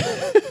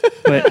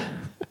 but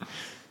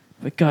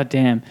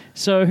goddamn.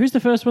 So who's the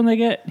first one they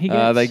get?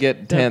 They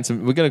get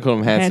Handsome. We're going to call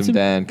him Handsome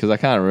Dan because I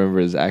can't remember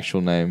his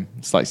actual name.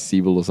 It's like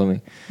Siebel or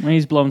something.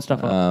 He's blowing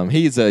stuff up.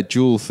 He's a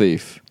jewel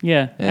thief.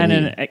 Yeah, and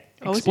and he- an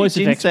Oh, is he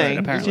explosive expert ginseng?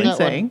 apparently. Is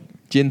Ginseng.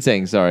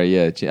 Ginseng, sorry.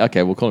 Yeah.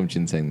 Okay, we'll call him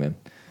Ginseng then.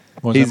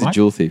 What was He's that, a Mike?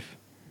 jewel thief.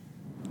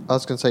 I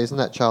was going to say, isn't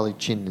that Charlie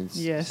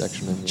Chin's Yes.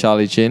 section? In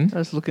Charlie Chin. I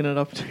was looking it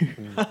up too.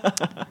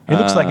 He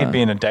looks like he'd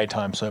be in a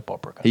daytime soap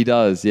opera. He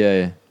does,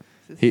 yeah.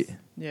 He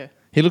Yeah.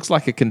 he looks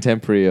like a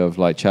contemporary of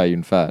like Chow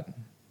Yun Fat.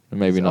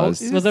 Maybe He's not old. as...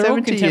 He's Well, they're all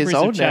 70 years contemporaries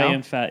of old Chow now.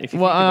 Yun Fat. If you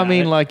Well, think I about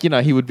mean, it. like, you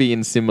know, he would be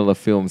in similar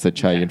films that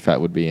Chow Yun Fat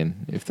would be in,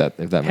 if that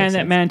makes Hand sense.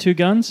 that man two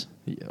guns.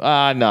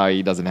 No,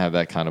 he doesn't have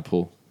that kind of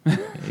pull.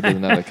 He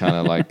doesn't have that kind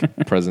of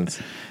like presence.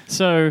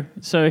 So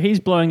he's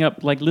blowing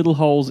up like little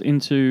holes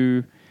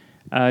into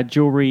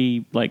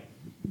jewelry like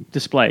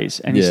displays,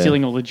 and he's Yeah.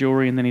 stealing all the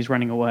jewelry, and then he's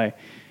running away.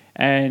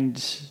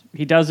 And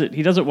he does it.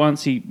 He does it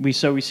once. We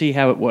see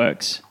how it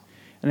works,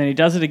 and then he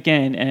does it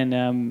again.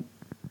 And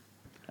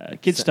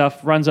Kid Stuff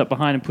runs up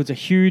behind and puts a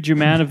huge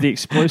amount of the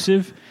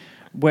explosive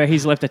where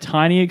he's left a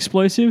tiny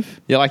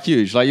explosive. Yeah, like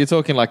huge. Like you're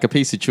talking like a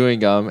piece of chewing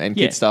gum, and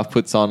Yeah. Kid Stuff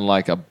puts on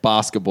like a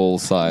basketball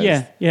size.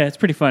 Yeah, it's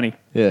pretty funny.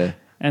 Yeah.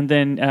 And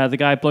then the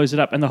guy blows it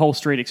up, and the whole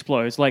street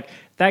explodes. Like,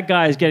 that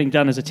guy is getting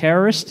done as a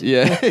terrorist,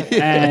 Yeah.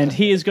 and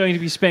he is going to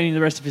be spending the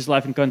rest of his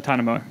life in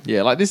Guantanamo.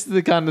 Yeah, like this is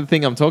the kind of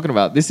thing I'm talking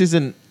about. This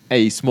isn't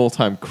a small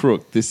time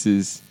crook. This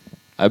is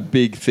a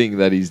big thing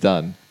that he's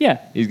done. Yeah,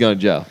 He's going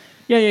to jail.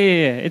 yeah.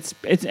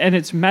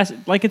 It's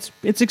massive. Like, it's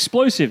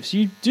explosives.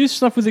 You do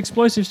stuff with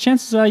explosives,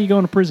 chances are you're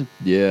going to prison.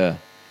 Yeah.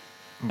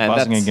 And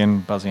Buzzing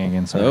that's-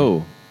 again. Sorry.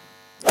 Oh.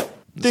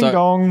 Ding So-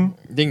 dong.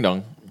 Ding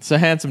dong. So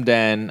Handsome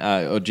Dan,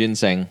 or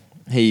Ginseng,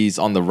 he's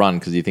on the run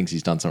because he thinks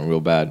he's done something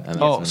real bad. And that's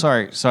Oh,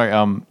 when- sorry.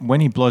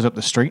 When he blows up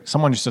the street,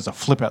 someone just does a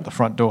flip out the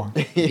front door.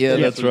 Yeah,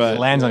 that's right.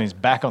 Lands on his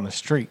back on the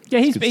street. Yeah,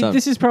 good stuff.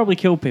 this has probably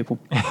killed people.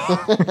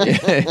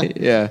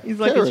 Yeah. He's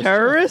like a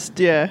terrorist.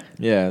 Yeah.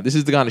 Yeah. This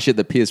is the kind of shit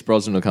that Pierce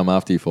Brosnan will come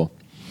after you for.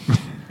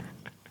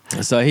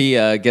 So he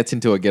gets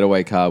into a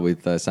getaway car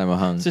with Sammo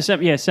Hung. So,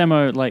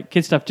 Samo, like,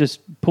 Kid Stuff just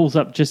pulls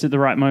up just at the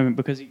right moment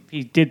because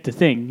he did the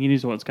thing. He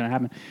knows what's going to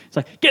happen. It's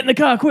like, get in the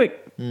car, quick!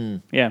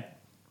 Yeah.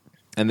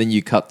 And then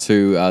you cut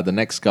to the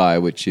next guy,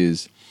 which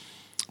is,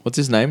 what's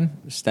his name?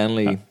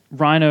 Stanley.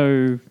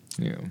 Rhino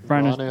Yeah.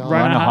 Rhino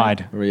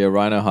Hyde. Yeah,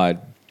 Rhino Hyde.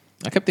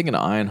 I kept thinking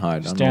of Ironhide. I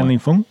don't know Stanley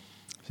why. Fung.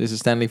 This is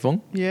Stanley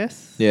Fung?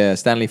 Yes. Yeah,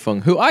 Stanley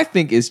Fung, who I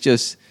think is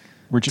just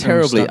Richard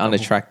terribly Stunt double.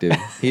 unattractive.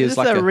 He Is is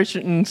like that a...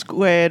 Richard and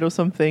squared or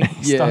something?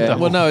 Stunt Yeah,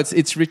 double. well, no,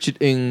 it's Richard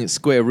Ng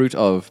square root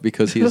of,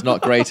 because he is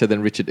not greater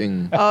than Richard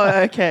Ng.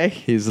 Oh, okay.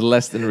 He's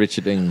less than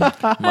Richard Ng.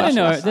 I don't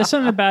know. There's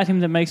something about him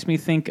that makes me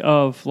think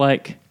of,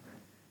 like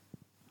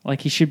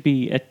he should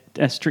be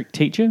a strict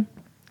teacher.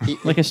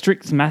 Like a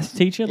strict math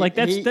teacher. Like,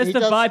 that's the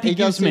vibe he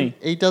gives me.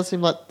 He does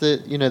seem like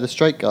the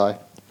straight guy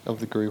of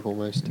the group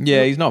almost.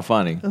 Yeah, he's not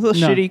funny. There's a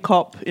No. shitty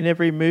cop in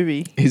every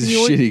movie. He's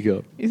a shitty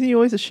guy. Isn't he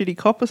always a shitty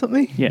cop or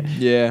something? Yeah.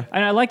 Yeah.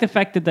 And I like the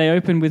fact that they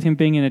open with him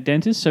being in a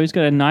dentist. So he's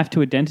got a knife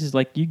to a dentist,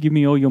 like, you give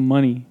me all your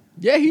money.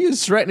 Yeah, he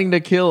is threatening to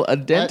kill a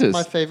dentist.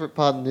 My favorite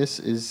part in this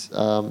is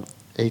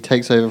he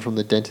takes over from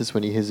the dentist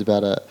when he hears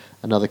about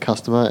another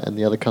customer, and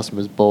the other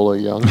customer is Bolo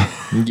Young.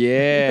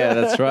 Yeah,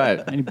 that's right.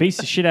 And he beats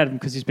the shit out of him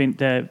because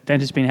the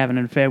dentist's been having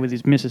an affair with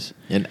his missus.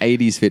 An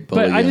 80s fit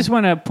bolo. But I just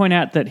want to point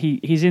out that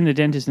he's in the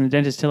dentist, and the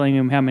dentist's telling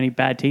him how many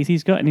bad teeth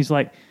he's got, and he's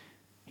like,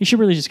 he should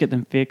really just get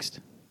them fixed.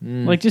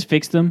 Like, just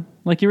fix them.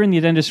 Like, you're in the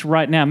dentist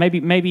right now.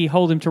 Maybe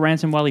hold him to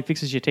ransom while he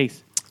fixes your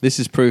teeth. This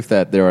is proof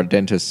that there are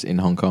dentists in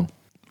Hong Kong.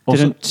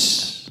 Also,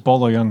 Didn't-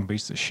 Bolo Young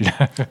beats the shit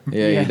out of him.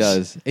 Yeah, Yes. he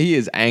does. He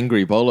is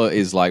angry. Bolo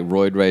is like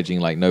roid raging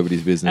like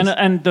nobody's business.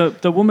 And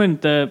the woman,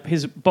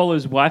 his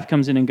Bolo's wife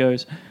comes in and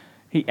goes,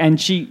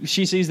 she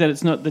sees that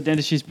it's not the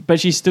dentist, but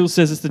she still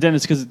says it's the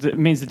dentist because it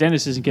means the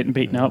dentist isn't getting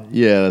beaten up.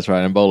 yeah, that's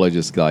right. And Bolo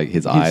just like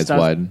his He eyes starts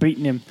widen.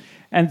 beating him,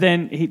 and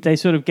then they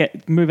sort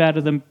of move out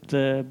of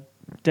the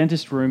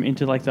dentist room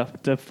into like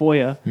the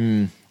foyer,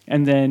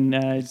 and then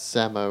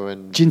Sammo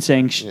and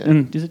Ginseng.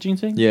 Yeah. Is it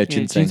Ginseng? Yeah,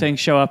 Ginseng. Ginseng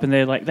show up and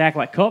they act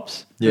like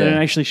cops. Yeah. They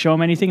don't actually show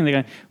him anything, and they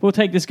go, "We'll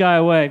take this guy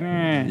away."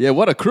 Meh. Yeah,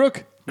 what a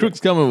crook. Crook's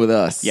coming with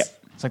us. Yep.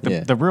 It's like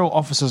Yeah. the real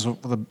officers,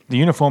 the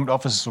uniformed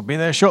officers will be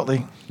there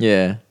shortly.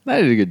 Yeah,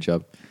 they did a good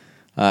job.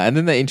 And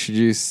then they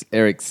introduce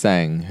Eric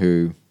Sang,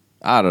 who,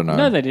 I don't know.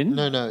 No, they didn't.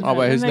 no. Oh,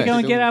 wait, And who's they go next?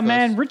 and get our First.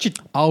 man Richard.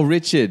 Oh,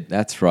 Richard.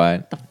 That's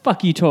right.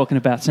 Fuck you talking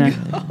about, Sam?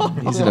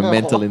 He's in a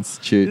mental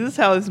institute. Is this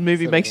how this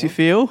movie makes you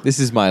feel? This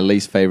is my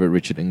least favorite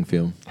Richard Ng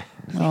film.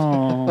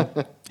 Oh,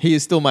 He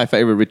is still my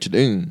favorite Richard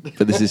Ng,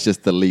 but this is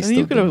just the I least think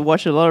you've of got to them.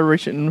 watch a lot of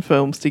Richard Ng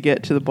films to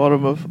get to the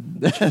bottom of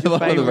Bottom of the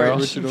favourite. barrel.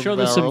 Richard I'm sure of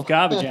there's some Barrel.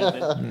 garbage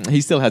out there.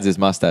 He still has his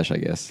mustache, I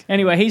guess.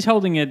 Anyway, he's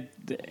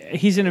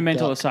in a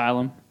mental Duck.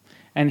 asylum,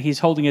 and he's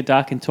holding a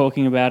duck and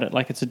talking about it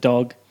like it's a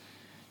dog.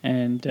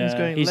 And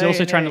going, he's "Lay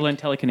also an trying to egg." learn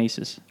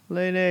telekinesis.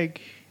 lay an egg,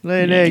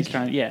 lay an Yeah, he's egg.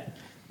 trying- yeah.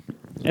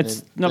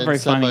 It's And not then very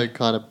Sammo funny.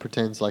 kind of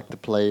pretends like the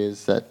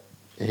players that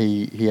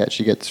he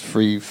actually gets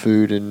free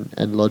food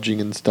and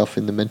lodging and stuff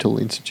in the mental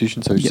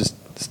institution, so he's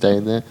just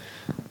staying there.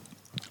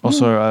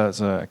 Also, there's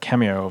a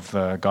cameo of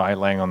the guy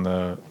laying on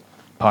the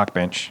park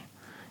bench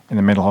in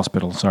the mental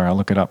hospital. Sorry, I'll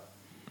look it up.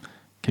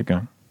 Keep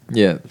going.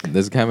 Yeah,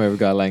 there's a cameo of a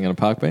guy laying on a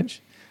park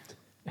bench.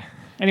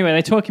 Anyway,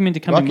 they talk him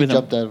into coming Rocky with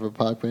jumped them. out of a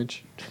park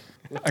bench.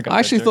 I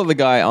actually thought the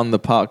guy on the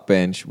park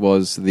bench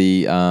was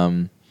the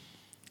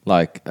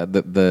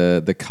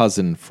the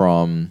cousin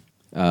from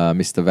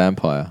Mr.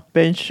 Vampire.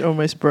 Bench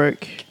almost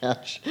broke.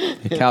 Couch.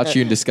 A couch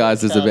you in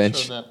disguise as a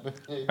bench.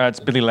 It's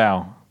Billy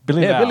Lau.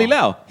 Billy Yeah, Lau. Billy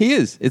Lau. He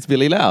is. It's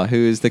Billy Lau, who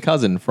is the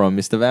cousin from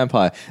Mr.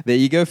 Vampire. There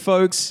you go,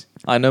 folks.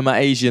 I know my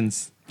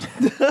Asians.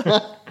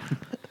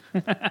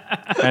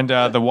 And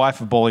the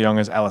wife of Bolo Young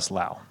is Alice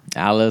Lau.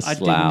 Alice I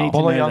didn't Lau. need to-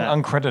 Bolo know Young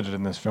that. uncredited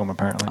in this film,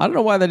 apparently. I don't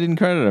know why they didn't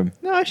credit him.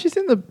 No, she's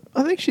in the.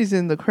 I think she's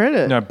in the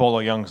credit. No, Bolo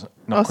Young's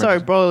not Oh, sorry,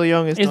 credited. Bolo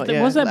Young is Is not. the-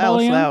 Yeah, was that Bolo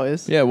Alice Young? Lau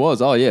is. Yeah, it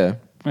was. Oh, yeah.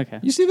 Okay.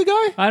 You see the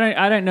guy?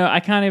 I don't know. I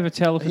can't ever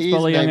tell if it's He is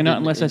Bolo Young or named not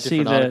in- unless in I see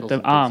different articles the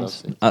and things I've arms.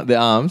 seen. The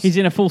arms. He's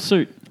in a full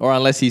suit. Or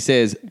unless he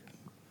says,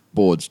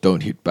 boards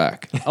don't hit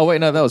back. Oh, wait,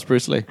 no, that was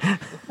Bruce Lee.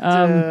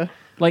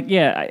 Like,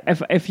 yeah,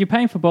 if you're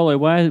paying for Bolo,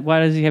 why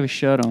does he have his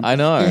shirt on? I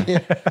know.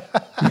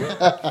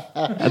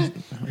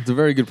 It's a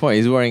very good point.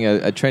 He's wearing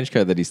a trench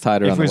coat that he's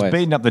tied If around he was the waist.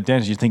 beating up the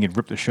dentist, you'd think he'd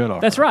rip the shirt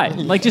off. That's right.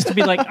 Like, just to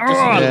be like,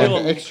 Yeah.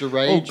 all Extra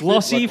rage.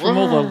 glossy like, from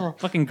all the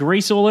fucking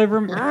grease all over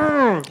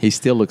him. He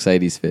still looks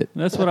 80s fit.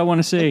 That's what I want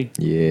to see.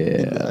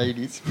 Yeah.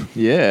 80s.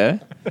 Yeah.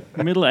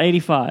 Middle of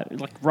 85.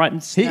 Like, right in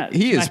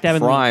He is smack dab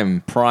in the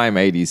middle. prime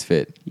 80s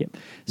fit. Yep.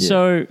 Yeah.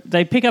 So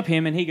they pick up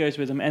him and he goes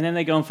with them, and then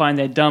they go and find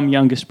their dumb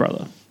youngest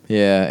brother.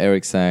 Yeah,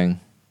 Eric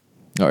Sang.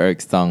 Or Eric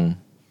Stung.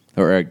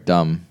 Or Eric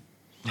Dumb.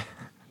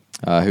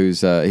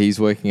 He's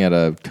working at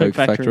a Coke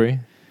factory.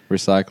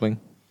 Recycling.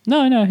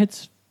 No,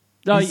 it's.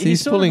 No,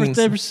 He's sort pulling- of,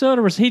 they're sort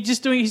of, he's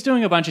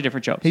doing a bunch of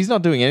different jobs. He's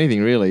not doing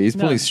anything really. He's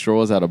No. pulling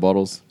straws out of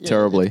bottles. Yeah,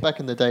 Terribly. it's back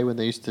in the day when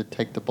they used to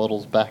take the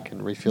bottles back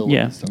and refill Yeah.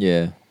 them and stuff.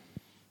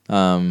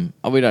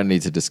 Yeah. We don't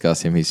need to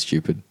discuss him. He's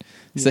stupid.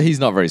 So he's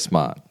not very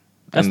smart.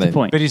 That's And the then-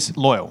 point. But he's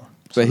loyal.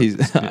 But he's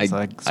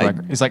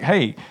It's like,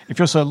 hey, if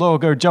you're so loyal,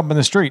 go jump in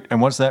the street.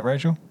 And what's that,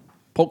 Rachel?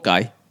 pork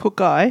guy. Poor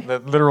guy. The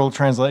literal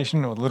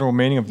translation or literal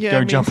meaning of Yeah,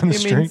 go it jump in the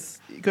means- it street? means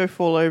go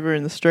fall over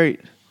in the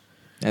street.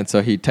 And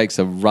so he takes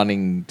a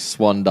running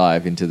swan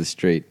dive into the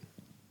street,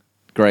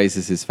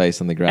 grazes his face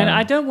on the ground. And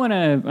I don't want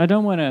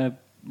to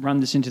run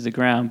this into the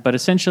ground, but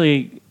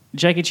essentially,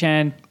 Jackie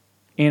Chan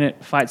in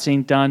it, fight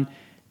scene done,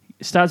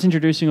 starts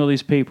introducing all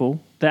these people.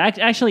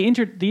 Actually,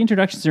 the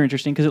introductions are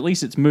interesting because at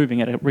least it's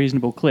moving at a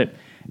reasonable clip.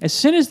 As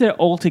soon as they're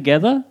all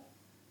together,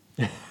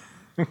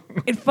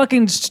 it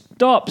fucking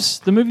stops.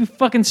 The movie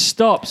fucking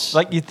stops.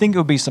 Like, you'd think it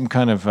would be some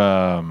kind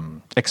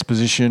of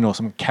exposition or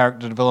some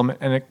character development,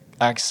 and it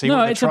actually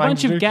No, it's a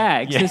bunch of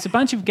gags. Yeah. There's a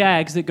bunch of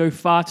gags that go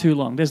far too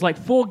long. There's like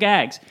 4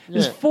 gags.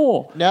 There's Yeah.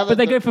 4, Now that but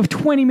they the- go for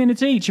 20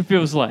 minutes each, it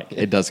feels like.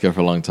 it does go for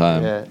a long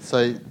time. Yeah,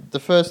 so the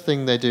first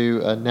thing they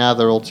do, now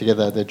they're all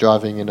together, they're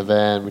driving in a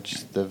van,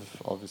 which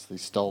they've obviously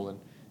stolen,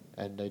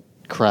 and they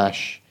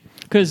crash.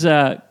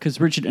 Because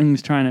Richard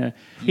Ng's trying to...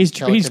 He's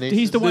the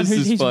one This who's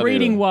is he's funny,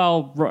 reading though.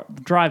 while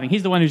driving.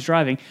 He's the one who's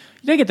driving.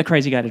 You don't get the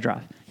crazy guy to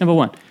drive, number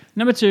 1.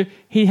 Number 2,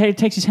 he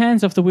takes his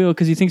hands off the wheel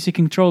because he thinks he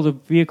can control the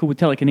vehicle with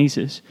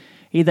telekinesis.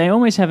 They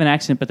almost have an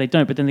accident, but they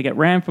don't. But then they get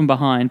rammed from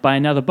behind by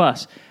another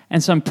bus,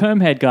 and some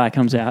perm-head guy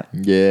comes out.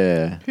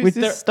 Yeah. Who's With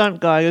this their- stunt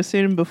guy? I've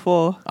seen him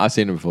before. I've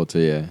seen him before too,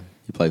 yeah.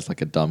 He plays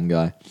like a dumb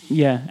guy.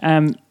 Yeah,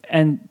 and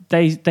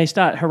they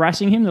start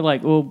harassing him. They're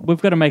like, "Well,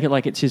 we've got to make it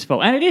like it's his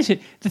fault." And it is.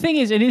 The thing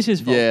is, it is his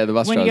fault. Yeah, the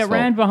bus when you driver's get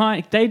rammed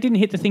behind, they didn't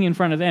hit the thing in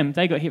front of them.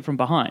 They got hit from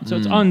behind. So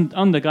it's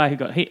on the guy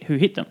who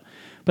hit them.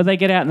 But they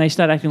get out and they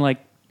start acting like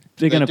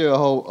they're They going to do a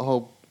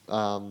whole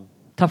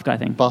tough guy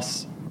thing.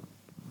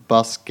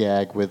 bus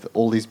gag with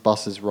all these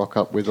buses rock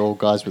up with all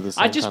guys with the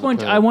same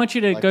I want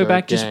you to like go a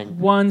back just gang.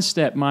 one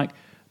step, Mike,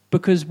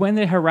 because when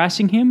they're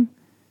harassing him,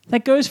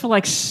 that goes for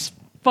like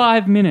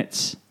 5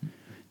 minutes.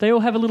 They all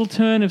have a little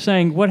turn of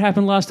saying, "What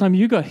happened last time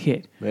you got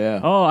hit?" Yeah.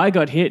 Oh, I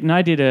got hit and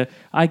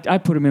I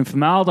put him in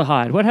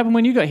formaldehyde. What happened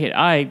when you got hit?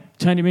 I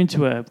turned him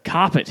into a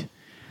carpet.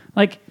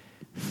 Like,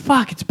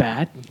 fuck, it's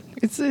bad.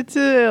 It's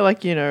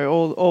like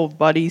all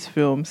buddies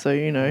film, so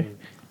the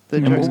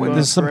And jokes go on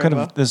there's some kind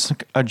forever. of there's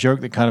a joke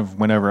that kind of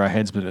went over our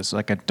heads, but it's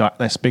like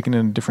they're speaking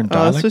in a different Oh,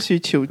 it's dialect. supposed to be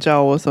Chiu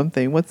Zhao or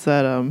something. What's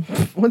that?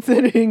 What's that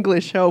in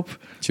English? Help!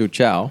 Chiu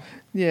Chow.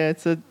 Yeah,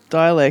 it's a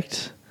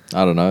dialect.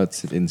 I don't know.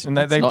 It's and it's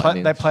they not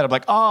in played up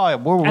like, oh,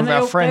 we're with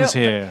our friends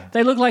here.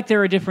 They look like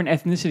they're a different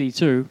ethnicity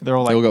too. They're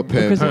all They all like, got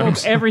perm. Because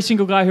Perms. every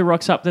single guy who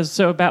rocks up, there's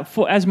so about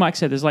 4, as Mike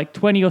said, there's like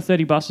 20 or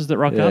 30 buses that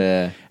rock up,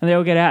 Yeah. and they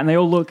all get out and they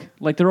all look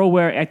like they're all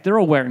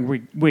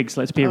wearing wigs.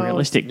 Let's be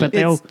realistic, but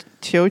they all It's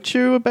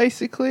Teochew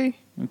basically,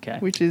 okay.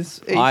 which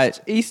is I-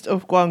 east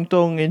of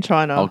Guangdong in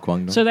China. Oh,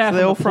 Guangdong. So they're, So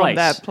they're all from, from a place.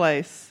 that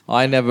place.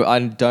 I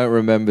don't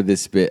remember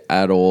this bit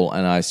at all,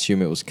 and I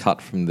assume it was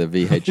cut from the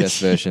VHS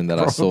version that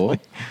I saw.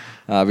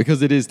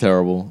 Because it is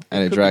terrible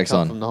and it Could be drags cut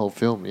on. from the whole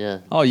film. Yeah.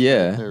 Oh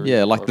yeah, Very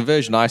yeah. Like the horrible.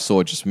 version I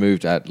saw just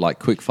moved at like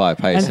quick fire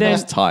pace, and, it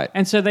was tight.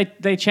 And so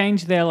they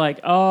changed their like,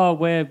 oh,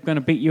 we're going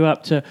to beat you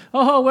up to,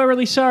 oh, we're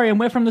really sorry,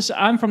 and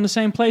I'm from the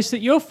same place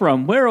that you're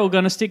from. We're all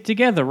going to stick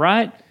together,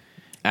 right?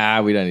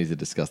 We don't need to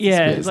discuss this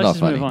Yeah, bit. It's let's not just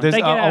funny. move on. There's,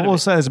 They get out I of will it.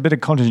 say there's a bit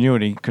of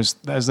continuity because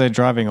as they're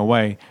driving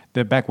away,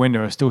 their back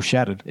window is still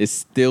shattered. It's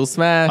still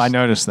smashed. I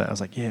noticed that. I was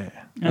like, yeah.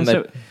 And they-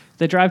 so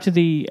they drive to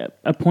the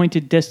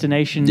appointed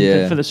destination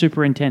Yeah. for the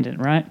superintendent,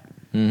 right?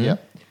 Yeah.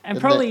 And Then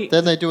probably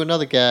then they do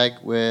another gag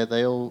where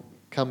they all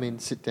come in,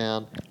 sit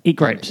down, Eat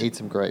grapes. and eat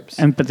some grapes.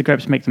 but the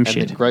grapes make them And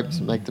shit. the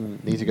grapes make them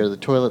need to go to the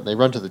toilet. They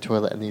run to the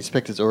toilet, and the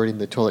inspector's already in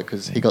the toilet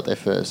because he got there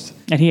first.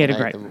 And he ate a ate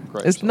grape. them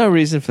grapes. There's no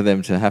reason for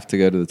them to have to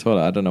go to the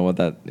toilet. I don't know what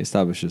that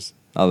establishes,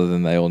 other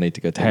than they all need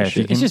to go take Hey, a if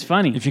you shit. It's just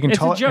funny. If you can it's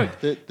tol- a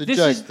joke. The This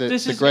joke, is-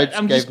 this the is- grapes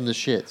I'm gave just- them the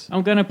shits.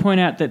 I'm going to point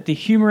out that the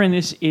humor in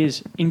this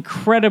is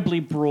incredibly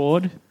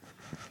broad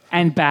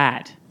and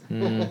bad.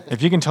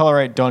 If you can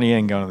tolerate Donnie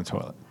Yen going to the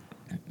toilet.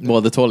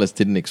 Well, the toilets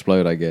didn't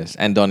explode, I guess,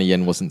 and Donnie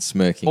Yen wasn't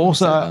smirking. when he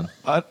sat Also,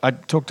 down. I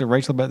talked to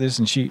Rachel about this,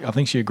 and I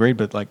think she agreed.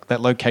 But like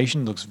that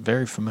location looks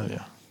very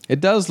familiar. It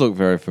does look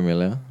very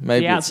familiar.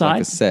 Maybe The it's like a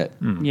outside? set.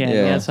 Yeah, Yeah.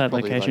 the outside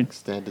Probably location. like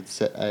standard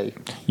set A.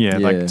 Yeah,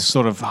 Yeah. like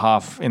sort of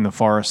half in the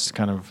forest,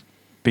 kind of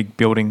big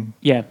building,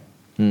 Yeah.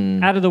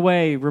 Hmm. Out of the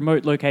way,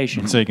 remote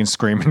location. so you can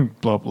scream and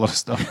blow up a lot of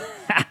stuff.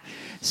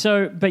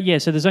 So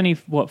there's only,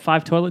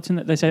 5 toilets in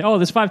it? They say,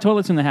 there's 5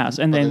 toilets in the house.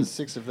 And But then, there's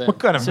 6 of them. What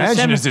kind of So mansion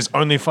Sam- is this?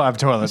 Only 5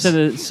 toilets. so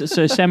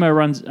Samo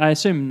runs, I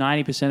assume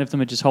 90% of them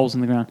are just holes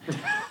in the ground.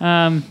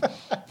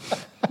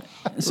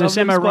 So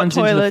Lovely Samo spot runs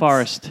into the toilets.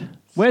 forest.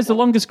 Where's the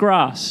longest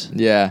grass?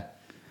 Yeah.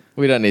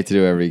 We don't need to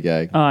do every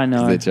gag. Oh, I know.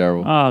 'cause they're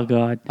terrible. Oh,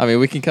 God. I mean,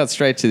 we can cut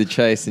straight to the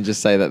chase and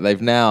just say that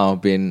they've now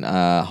been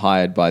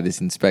hired by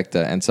this inspector.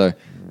 And so,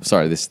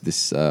 sorry, this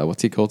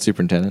what's he called?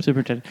 Superintendent.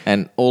 Superintendent.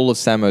 And all of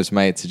Samo's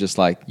mates are just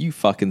like, you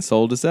fucking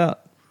sold us out.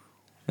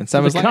 And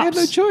Samo's the like, I had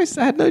no cops. choice.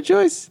 I had no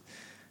choice.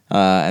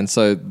 And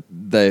so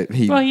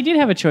he Well, he did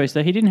have a choice,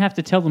 though. He didn't have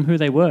to tell them who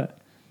they were.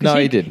 'Cause No,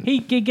 he didn't. He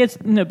gets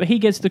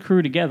the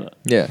crew together.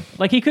 yeah.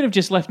 Like, he could have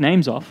just left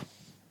names off.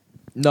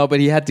 No, but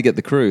he had to get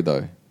the crew,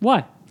 though.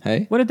 Why?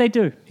 Hey? What did they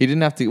do? He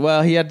didn't have to,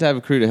 well, he had to have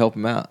a crew to help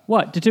him out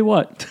What? To do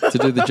what? to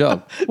do the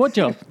job. What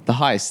job? The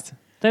heist.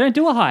 They don't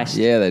do a heist.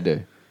 Yeah, they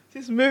do.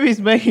 This movie's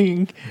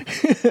making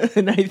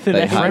Nathan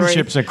They angry.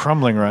 Friendships are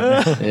crumbling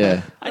right now.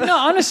 Yeah. No,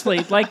 honestly,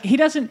 like he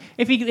doesn't.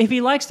 If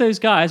he likes those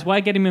guys, why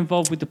get him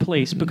involved with the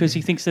police? Because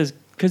he thinks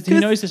because he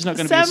knows there's not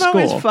going to be a Samo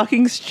score. is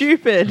fucking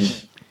stupid.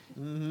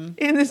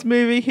 In this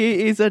movie,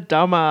 he is a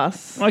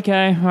dumbass.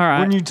 Okay, all right.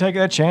 Wouldn't you take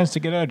that chance to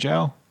get out of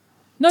jail?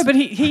 No, but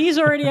he is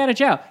already out of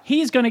jail.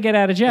 He is going to get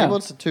out of He jail.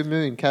 wants a $2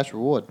 million cash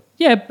reward.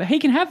 Yeah, but he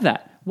can have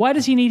that. Why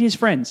does he need his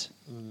friends?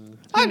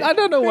 I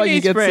don't know Who why you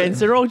needs get friends?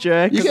 They're all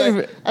jerks. You can't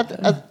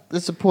even,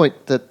 There's a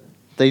point that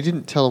they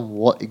didn't tell him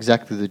what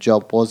exactly the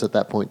job was at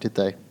that point, did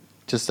they?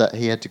 Just that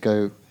he had to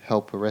go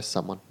help arrest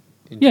someone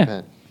in Yeah.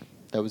 Japan.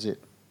 That was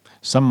it.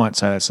 Some might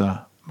say that's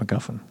a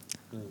MacGuffin.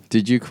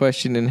 Did you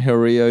question in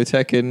Hirio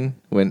Tekken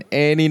when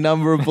any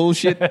number of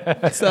bullshit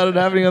started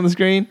happening on the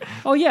screen?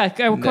 Oh yeah, I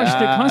questioned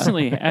it Nah.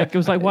 constantly. It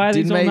was like, why are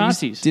these all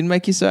Nazis? Didn't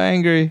make you so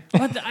angry.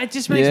 But it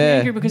just makes me Yeah.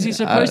 angry because he's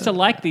supposed to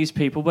like these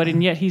people, but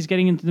yet he's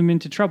getting them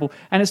into trouble.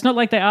 And it's not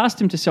like they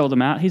asked him to sell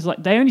them out. He's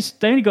like they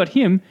only got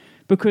him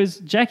because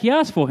Jackie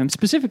asked for him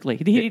specifically.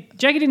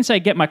 Jackie didn't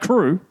say get my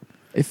crew.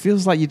 It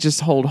feels like you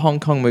just hold Hong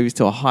Kong movies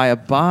to a higher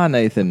bar,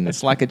 Nathan.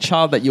 It's like a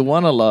child that you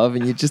want to love,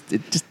 and it just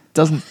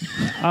doesn't.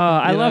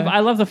 I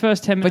love the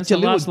first 10 minutes. your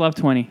The last little- love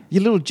 20.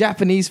 Your little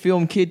Japanese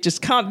film kid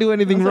just can't do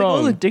anything It's like all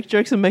wrong. the dick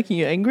jokes are making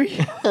you angry.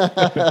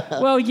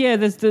 Well, yeah,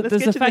 there's Let's the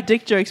get to fact. the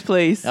dick jokes,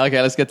 please.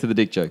 Okay, let's get to the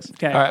dick jokes.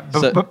 Okay. All right,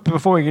 So- but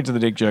before we get to the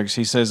dick jokes,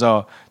 he says,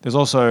 "Oh, there's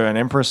also an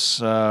Empress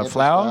flower,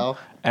 flower.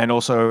 and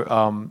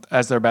also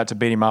as they're about to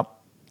beat him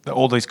up,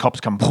 all these cops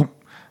come, boom,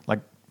 like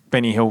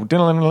Benny Hill.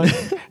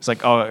 It's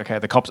like, oh, okay,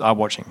 the cops are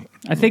watching.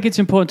 I think it's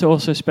important to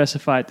also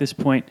specify at this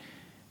point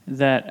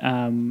that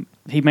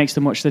he makes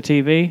them watch the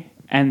TV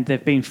and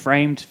they've been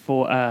framed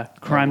for a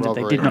crime that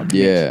they did not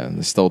commit. Yeah,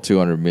 they stole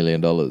 $200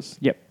 million.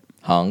 Yep,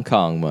 Hong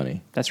Kong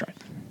money. that's right.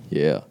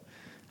 Yeah.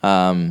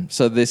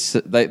 So they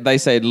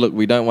say, look,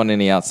 we don't want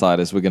any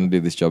outsiders. We're going to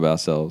do this job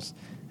ourselves.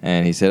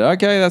 And he said,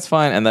 okay, that's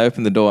fine. And they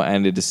open the door,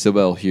 and it is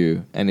Sibel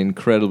Hugh, an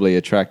incredibly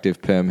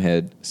attractive perm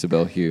head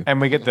Sibel Hugh. And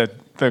we get the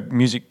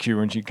music cue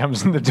when she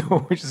comes in the door,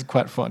 which is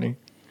quite funny.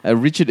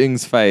 Richard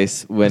Ng's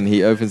face when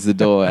he opens the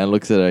door and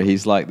looks at her,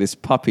 he's like this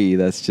puppy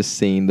that's just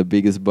seen the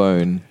biggest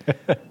bone.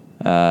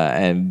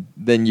 And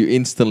then you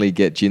instantly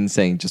get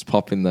Ginseng just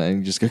pop in there and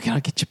you just go, can I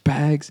get your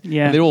bags?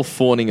 Yeah. And they're all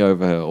fawning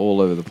over her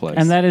all over the place.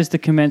 And that is the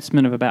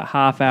commencement of about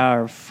half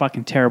hour of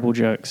fucking terrible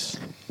jokes.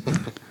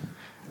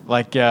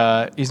 Like,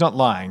 he's not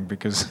lying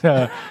because,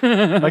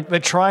 like, they're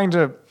trying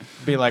to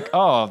be like,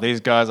 oh, these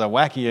guys are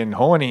wacky and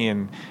horny,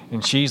 and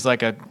she's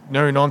like a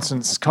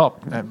no-nonsense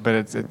cop, but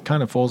it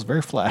kind of falls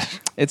very flat.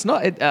 It's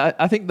not.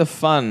 I think the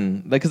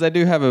fun, because they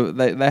do have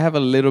they have a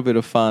little bit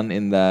of fun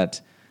in that.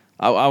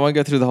 I won't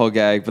go through the whole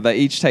gag, but they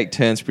each take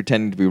turns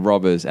pretending to be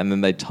robbers, and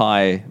then they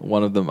tie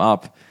one of them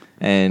up,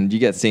 and you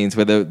get scenes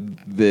where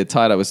they're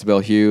tied up with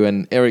Sibel Hugh,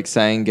 and Eric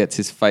Sang gets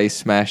his face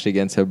smashed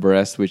against her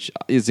breast, which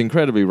is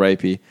incredibly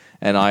rapey,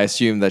 and I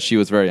assume that she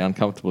was very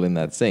uncomfortable in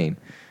that scene.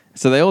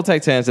 So they all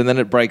take turns, and then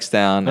it breaks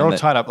down. They're and all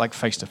tied up like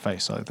face to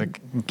face, like the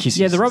kisses.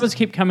 Yeah, the robbers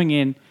keep coming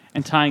in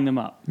and tying them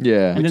up.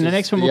 Yeah. And then the Which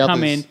next is one the will come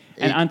others. in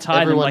and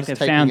untie them like Everyone's they've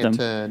taking found a them.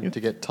 turn to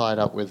get tied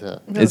up with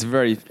her. It's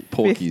very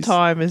porky. Fifth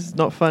time is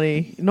not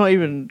funny. Not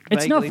even.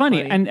 It's not vaguely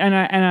funny. And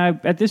I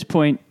at this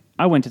point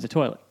I went to the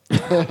toilet.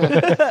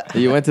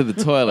 You went to the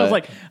toilet. I was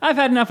like, I've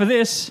had enough of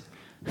this.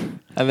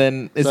 and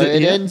then is So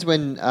it? it ends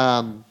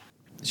when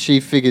she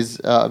figures.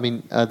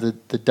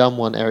 The dumb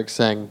one, Eric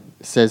Sang,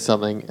 says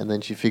something, and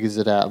then she figures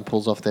it out and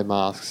pulls off their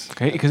masks.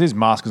 because his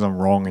mask is on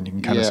wrong, and you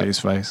can kind of see his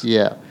face.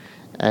 Yeah,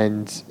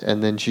 and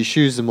then she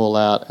shoos them all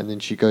out, and then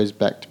she goes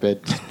back to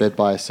bed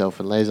by herself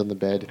and lays on the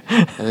bed,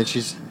 and then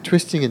she's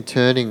twisting and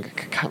turning,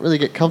 can't really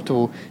get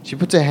comfortable. She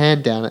puts her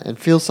hand down and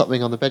feels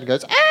something on the bed and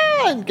goes,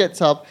 "Ah!" and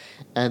gets up,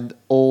 and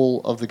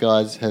all of the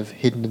guys have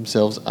hidden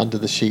themselves under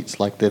the sheets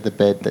like they're the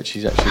bed that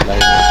she's actually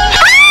laying on.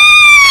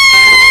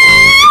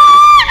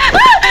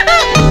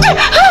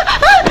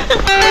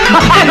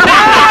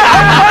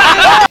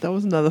 That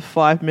was another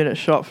 5-minute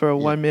shot for a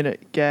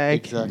 1-minute gag.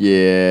 Exactly.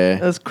 Yeah.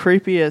 That's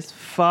creepy as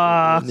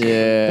fuck.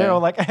 Yeah. They're all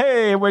like,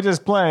 "Hey, we're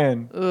just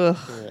playing." Ugh.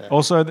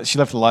 Also, that she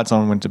left the lights on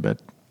and went to bed.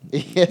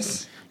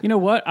 Yes. You know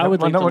what? I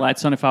would Well, leave no the one-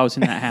 lights on if I was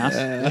in that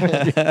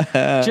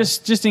house.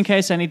 just in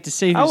case I need to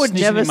see who's I would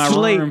sneaking never in my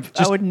sleep. room.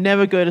 I would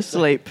never go to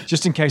sleep.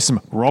 Just in case some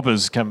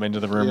robbers come into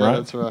the room, Yeah, right?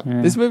 that's right.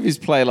 This movie's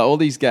played, like all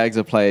these gags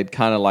are played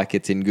kind of like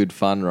it's in good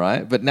fun,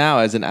 right? But now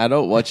as an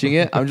adult watching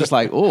it, I'm just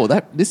like, oh,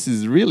 this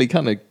is really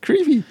kind of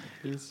creepy.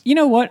 You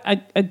know what?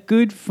 A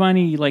good,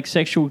 funny, like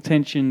sexual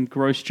tension,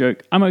 gross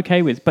joke, I'm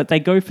okay with, but they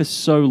go for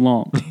so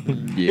long.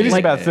 Yeah. It is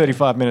about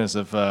 35 minutes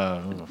of.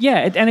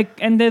 Yeah,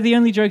 and they're the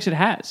only jokes it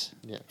has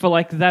Yeah. for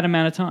like that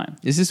amount of time.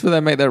 Is this where they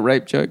make that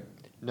rape joke?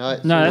 No,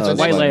 No, that's the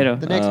way next- later.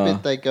 The next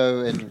bit, they go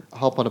and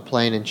hop on a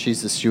plane, and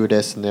she's the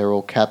stewardess, and they're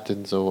all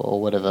captains or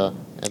whatever.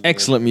 And they're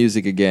Excellent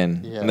music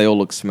again. Yeah. And they all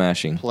look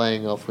smashing.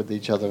 Playing off with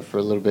each other for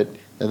a little bit.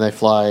 Then they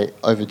fly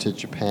over to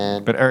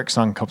Japan. But Eric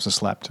Sung cops a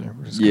slap too.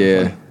 Which is kinda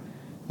Yeah. funny.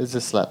 There's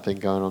a slap thing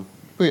going on.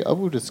 I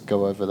will just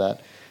go over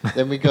that.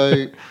 Then we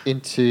go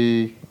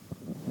into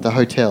the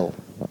hotel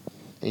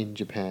in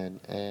Japan,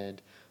 and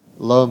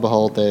lo and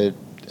behold, there's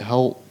a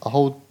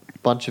whole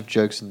bunch of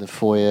jokes in the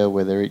foyer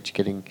where they're each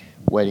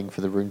waiting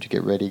for the room to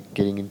get ready,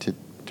 getting into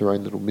their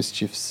own little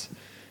mischiefs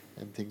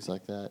and things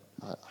like that.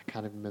 I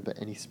can't even remember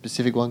any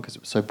specific one because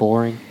it was so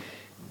boring.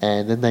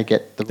 And then they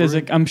get the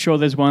room. I'm sure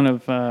there's one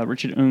of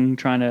Richard Ng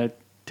trying to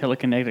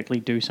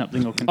telekinetically do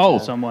something or control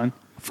someone.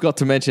 Forgot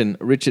to mention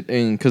Richard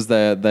Ng because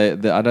they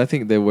I don't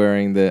think they're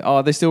wearing the. Oh,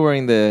 are they still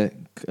wearing the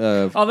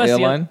that's the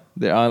airline?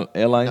 Their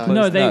airline No. clothes?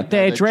 No, they're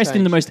they dressed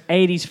in the changed. most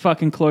 80s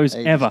fucking clothes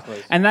 80s ever.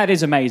 clothes. And that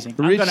is amazing.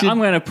 Richard- I'm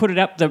gonna put it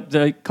up.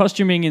 The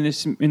costuming in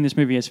this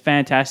movie is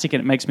fantastic,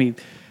 and it makes me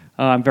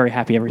I'm very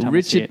happy every time I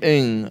see Richard it.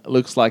 Ng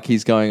looks like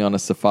he's going on a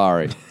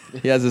safari.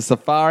 He has a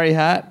safari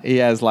hat. He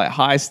has like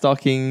high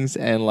stockings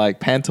and like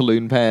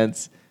pantaloon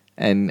pants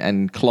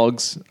and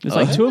clogs. There's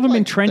like two of them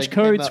in trench They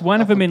came coats, up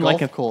one of off them in like a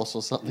golf course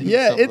or something.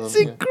 Yeah, Some of it's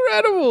them, yeah.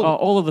 incredible.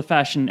 all of the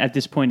fashion at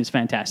this point is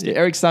fantastic.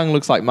 Eric Sung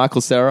looks like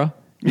Michael Cera.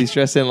 He's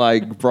dressed in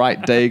like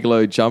bright day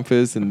glow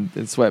jumpers and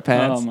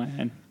sweatpants. Oh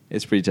man,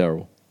 It's pretty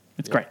terrible.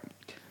 it's great.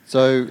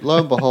 So lo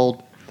and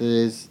behold,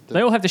 there's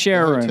They all have to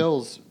share the a room.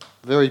 hotel's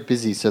very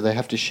busy, so they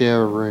have to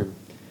share a room.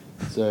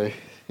 So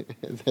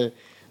they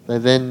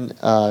then.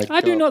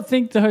 I do not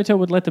think the hotel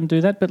would let them do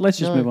that, but let's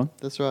just move on.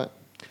 That's right.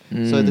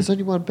 So there's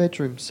only one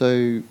bedroom.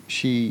 So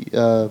she,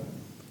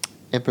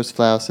 Empress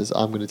Flower says,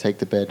 "I'm going to take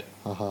the bed."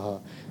 Ha ha ha.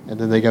 And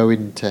then they go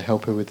in to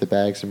help her with the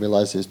bags and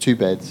realize there's two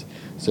beds.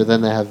 So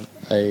then they have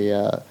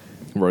a.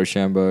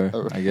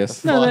 Rochambeau, I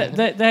guess. No,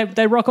 Fine.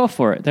 they rock off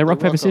for it. They rock,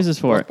 paper, scissors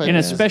for rock, it paper, in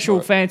a scissors special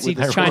for it. fancy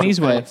With a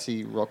Chinese way.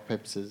 Fancy rock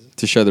paper scissors,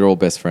 To show they're all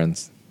best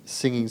friends.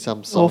 singing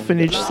some song.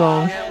 Orphanage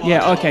song.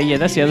 Yeah, okay, yeah,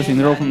 that's the other thing.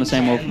 They're all from the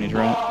same orphanage,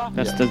 right?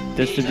 That's the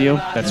deal.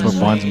 That's what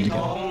binds them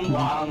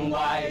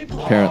together.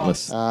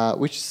 Parentless.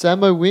 Which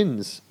Samo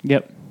wins,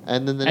 Yep.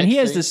 and then the And next he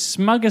has scene- the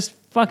smuggest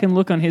fucking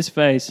look on his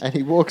face. And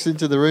he walks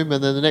into the room,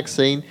 and then the next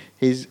scene,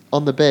 he's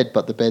on the bed,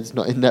 but the bed's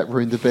not in that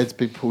room. The bed's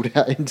been pulled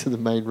out into the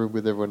main room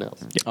with everyone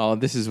else. Oh,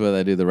 this is where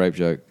they do the rape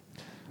joke.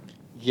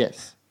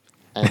 Yes.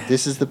 And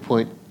this is the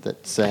point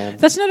that Sam...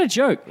 That's not a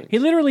joke. He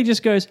literally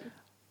just goes,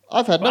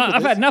 I've had enough of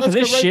I've this. had enough of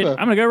Let's this go rape shit. her."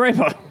 I'm going to go rape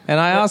her. And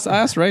I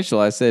asked Rachel,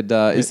 I said,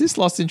 is this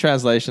lost in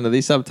translation? Are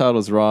these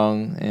subtitles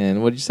wrong?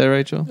 And what did you say,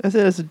 Rachel? I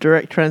said it's a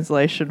direct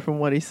translation from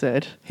what he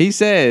said. He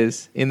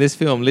says in this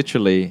film,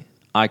 literally,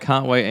 I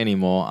can't wait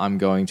anymore. I'm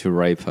going to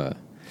rape her.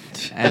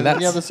 And then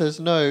the other that's, says,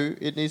 no,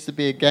 it needs to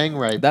be a gang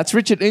rape. that's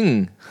Richard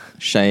Ng.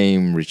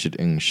 Shame, Richard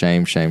Ng.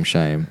 Shame, shame,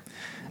 shame.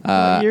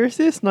 What year is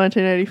this?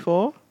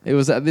 1984? It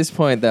was at this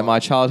point that my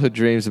childhood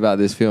dreams about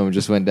this film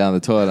just went down the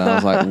toilet. And I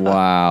was like,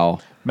 wow.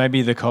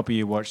 Maybe the copy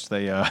you watched,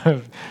 they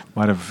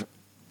might have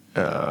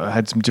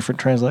had some different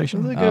Let's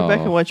translation. go back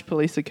Oh. and watch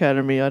Police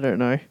Academy. I don't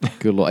know.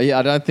 Good lord. Yeah,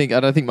 I don't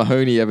think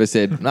Mahoney ever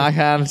said, I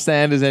can't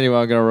stand us anymore.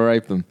 I'm going to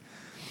rape them.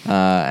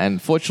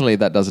 And fortunately,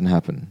 that doesn't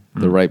happen.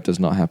 The rape does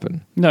not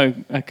happen. No,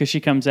 because she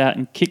comes out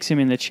and kicks him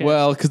in the chest.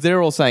 Well, because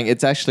they're all saying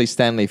it's actually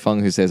Stanley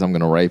Fung who says, I'm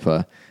going to rape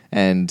her.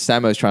 And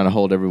Samo's trying to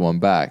hold everyone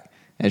back.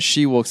 And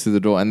she walks through the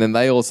door. And then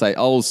they all say,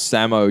 oh,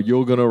 Samo,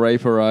 you're going to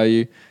rape her, are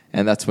you?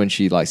 And that's when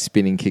she, like,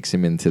 spinning kicks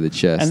him into the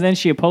chest. and then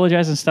she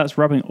apologizes and starts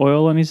rubbing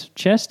oil on his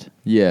chest.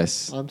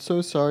 Yes. I'm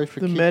so sorry for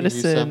The kicking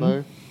medicine. you,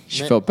 Samo.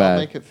 She felt bad. I'll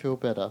make it feel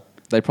better.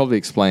 They probably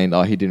explained,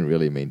 oh, he didn't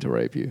really mean to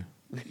rape you.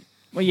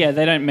 Well, yeah,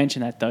 they don't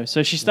mention that, though.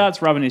 So she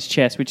starts rubbing his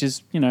chest, which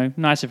is,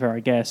 nice of her,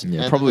 I guess.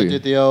 Yeah, And probably. then they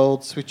did the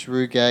old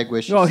switcheroo gag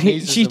where she Oh,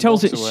 sneezes she and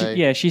tells walks it.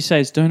 away. She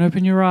says, "Don't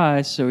open your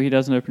eyes." So he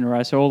doesn't open her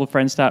eyes. So all the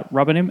friends start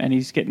rubbing him, and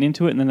he's getting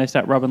into it. And then they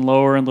start rubbing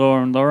lower and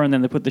lower and lower. And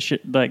then they put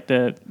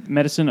the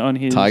medicine on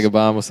his Tiger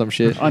balm or some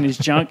shit. on his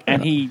junk,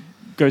 and he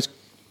goes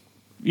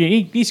Yeah,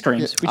 he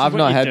screams. Which I've is what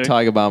not you had do.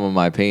 Tiger Balm on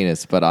my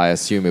penis, but I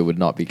assume it would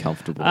not be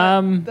comfortable.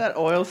 That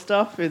oil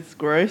stuff, it's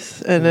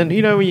gross. And then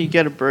you know when you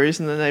get a bruise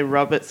and then they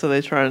rub it so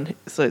they try and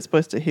so it's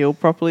supposed to heal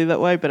properly that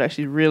way, but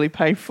actually really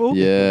painful.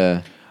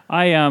 yeah.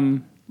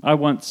 I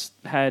once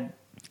had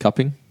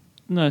Cupping?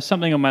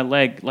 something on my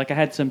leg. Like I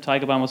had some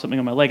Tiger Balm or something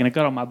on my leg, and it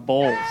got on my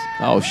balls.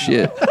 Oh,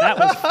 shit.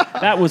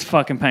 That was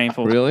fucking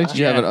painful. Really? Did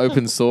you have an Yeah.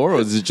 open sore,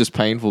 or is it just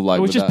painful? Like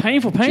It was with just that?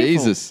 painful.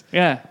 Jesus.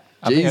 Yeah.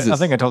 Jesus. I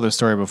think I told this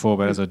story before,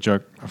 but as a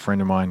joke, a friend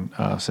of mine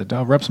said,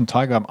 rub some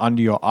Tiger Balm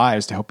under your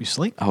eyes to help you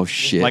sleep. Oh,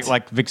 shit.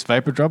 Like Vicks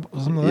Vapor Drop or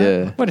something like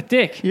that. yeah. What a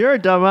dick. You're a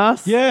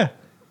dumbass. Yeah.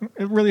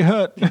 It really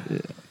hurt.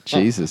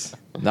 Jesus.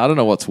 I don't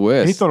know what's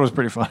worse. He thought it was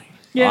pretty funny.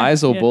 Yeah,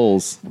 Eyes or yeah.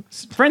 balls?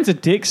 Friends are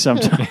dicks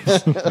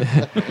sometimes.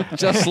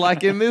 Just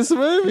like in this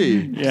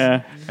movie.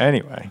 Yeah.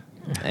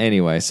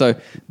 Anyway, so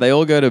they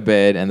all go to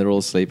bed and they're all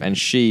asleep, and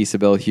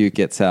Sibel Hugh,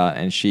 gets out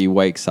and she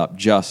wakes up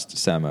just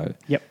Samo.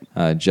 Yep.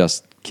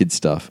 Just Kid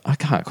Stuff. I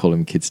can't call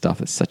him Kid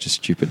Stuff. It's such a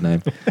stupid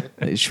name.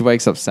 She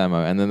wakes up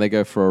Samo, and then they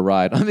go for a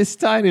ride on this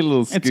tiny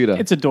little scooter.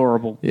 It's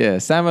adorable. Yeah,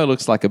 Samo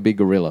looks like a big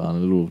gorilla on a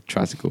little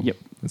tricycle. Yep.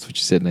 That's what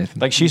you said,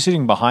 Nathan. Like she's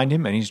sitting behind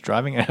him and he's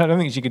driving. And I don't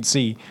think she could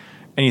see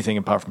anything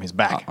apart from his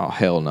back. Oh,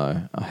 hell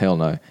no. Oh, hell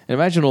no. And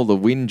imagine all the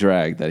wind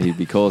drag that he'd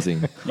be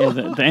causing. Yeah,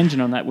 the engine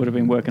on that would have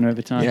been working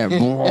overtime. Yeah. They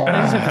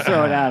just have to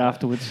throw it out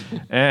afterwards.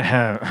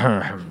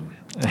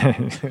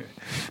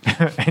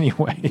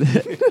 Anyway.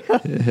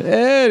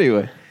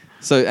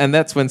 So, and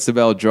that's when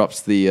Sibel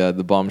drops the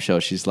bombshell.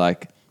 She's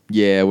like,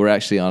 yeah, we're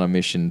actually on a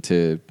mission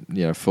to,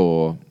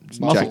 for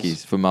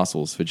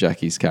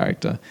Jackie's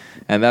character.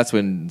 And that's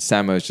when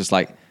Samo's just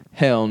like,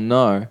 hell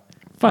no.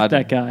 Fuck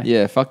that guy.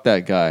 Yeah, fuck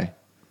that guy.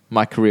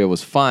 My career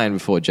was fine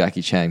before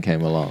Jackie Chan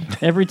came along.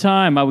 Every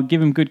time I would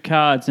give him good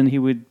cards and he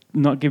would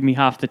not give me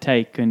half the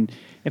take. And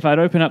if I'd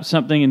open up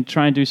something and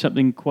try and do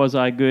something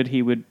quasi good,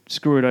 he would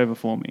screw it over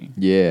for me.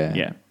 Yeah.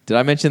 Yeah. Did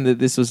I mention that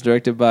this was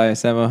directed by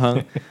Sammo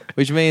Hung?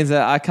 Which means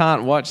that I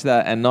can't watch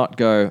that and not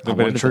go... A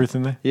bit of truth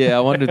in there? Yeah, I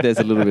wonder if there's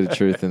a little bit of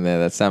truth in there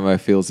that Sammo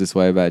feels this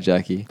way about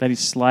Jackie. That he's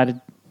slighted.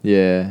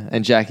 Yeah,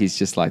 and Jackie's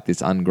just like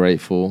this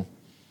ungrateful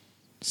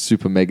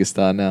super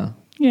megastar now.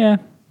 Yeah.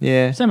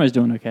 Yeah. Samo's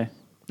doing okay.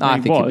 I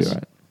think he'll be was.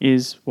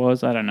 right.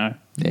 Was, I don't know.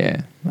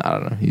 Yeah, I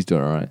don't know. He's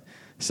doing all right.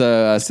 So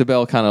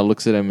Sibel kind of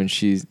looks at him and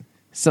she's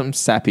some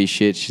sappy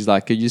shit. She's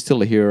like, are you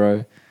still a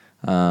hero?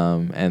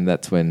 And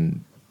that's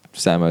when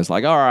Samo's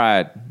like, all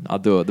right, I'll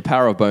do it. The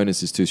power of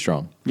bonus is too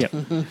strong. Yep.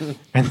 And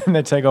then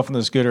they take off on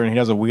the scooter and he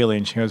does a wheelie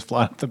and she goes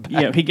flying up the back.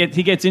 Yeah, he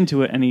gets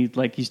into it and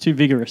he's too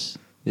vigorous.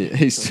 Yeah,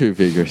 he's too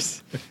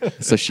vigorous.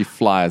 So she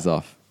flies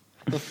off.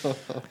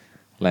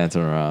 Lands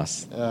on her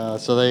ass.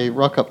 So they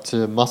rock up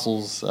to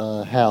Muscle's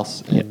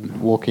house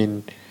and walk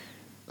in,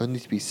 only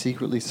to be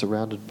secretly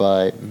surrounded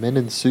by men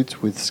in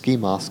suits with ski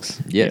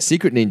masks. Yeah,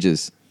 secret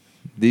ninjas.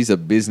 These are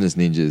business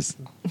ninjas.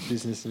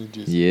 Business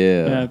ninjas.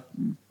 Yeah.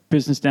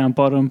 Business down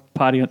bottom,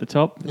 party at the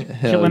top,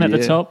 killing at the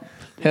yeah. top.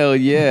 Hell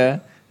yeah.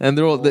 And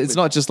they're all, it's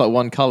not just like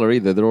one color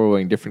either. They're all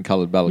wearing different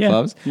colored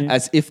balaclavas. Yeah.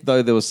 As if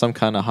though there was some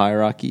kind of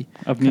hierarchy.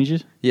 Of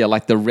ninjas? Yeah,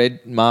 like the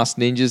red masked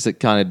ninjas that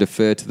kind of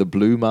defer to the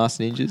blue masked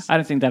ninjas. I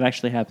don't think that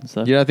actually happens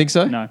though. You don't think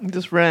so? No.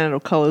 Just ran out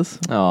of colours.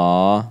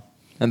 Aww.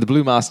 And the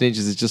blue masked ninjas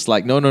is just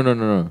like, no.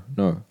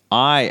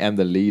 I am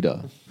the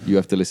leader. You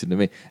have to listen to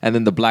me. And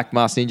then the black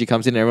masked ninja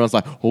comes in and everyone's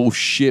like, oh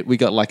shit, we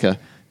got like a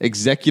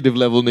executive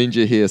level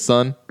ninja here,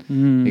 son.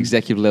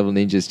 Executive level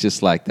ninja is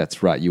just like,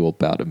 that's right, you all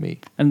bow to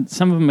me. And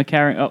some of them are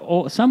carrying,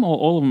 some or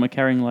all of them are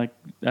carrying like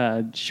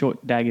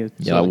short daggers.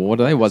 Yeah, like, what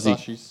are they?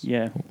 Sashis.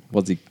 Yeah.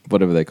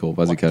 Whatever they call,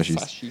 Wazikashis.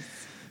 Sashis.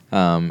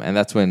 And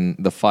that's when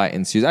the fight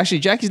ensues. Actually,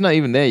 Jackie's not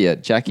even there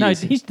yet. No,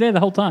 he's there the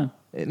whole time.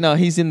 No,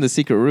 he's in the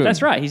secret room.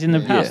 That's right. He's in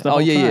the house the whole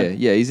time.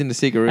 Yeah. He's in the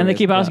secret room. And they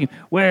keep asking,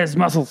 "Where's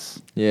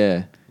Muscles?"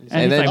 Yeah.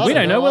 And he's like, "We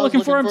don't know. We're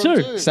looking for him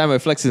too." Samo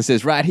flexes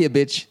says, right here,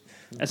 bitch.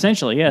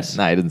 Essentially, yes.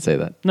 Nah, he didn't say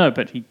that. No,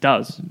 but he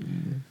does,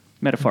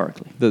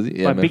 metaphorically, Does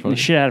he? Yeah, by beating the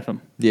shit out of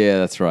him. Yeah,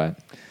 that's right.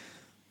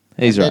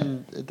 He's right.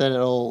 Then it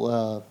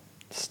all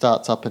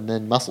starts up, and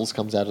then Muscles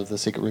comes out of the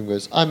secret room and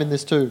goes, I'm in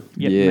this too.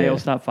 Yep, Yeah. They all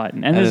start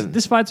fighting, and And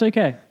this fight's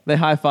okay. They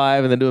high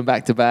five and they're doing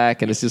back to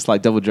back, and it's just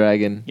like double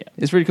dragon. Yeah.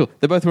 It's pretty cool.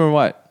 They're both wearing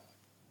white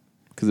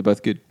because they're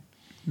both good.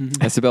 And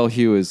Sibel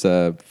Hugh is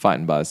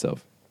fighting by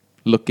herself,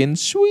 looking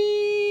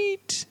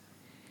sweet.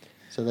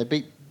 So they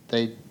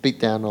beat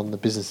down on the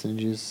business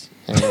ninjas,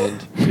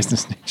 and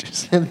Business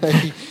ninjas. and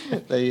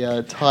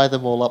they tie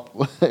them all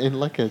up in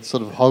like a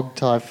sort of hog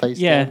tie face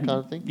Yeah, down kind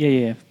of thing.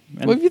 yeah.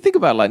 And Well, if you think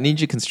about like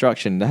ninja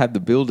construction, they have the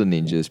builder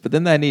ninjas, but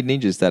then they need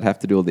ninjas that have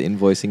to do all the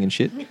invoicing and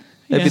shit.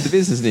 They'd Yeah. be the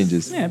business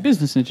ninjas. yeah,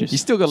 business ninjas. You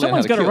still gotta learn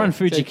Someone's how to got to kill. run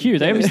Fuji Q.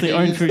 They obviously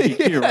own Fuji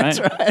Q, right? That's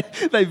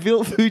right. They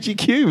built Fuji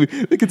Q.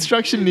 The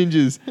construction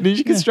ninjas.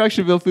 Ninja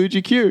Construction built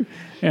Fuji Q.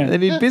 Yeah. They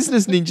need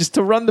business ninjas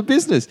to run the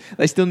business.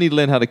 They still need to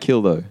learn how to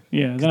kill, though.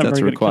 Yeah, they're not That's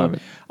a very good at killing.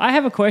 requirement. I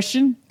have a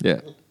question.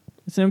 Yeah.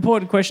 It's an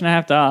important question I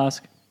have to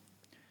ask.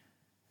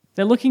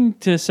 They're looking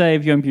to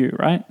save Yongbyu,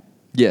 right?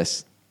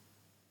 Yes.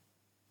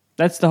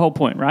 That's the whole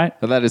point, right?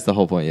 But that is the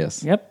whole point,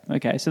 yes. Yep.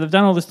 Okay. So they've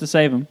done all this to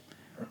save him.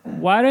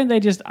 Why don't they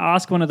just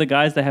ask one of the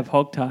guys they have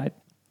hogtied?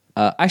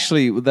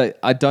 Actually,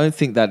 I don't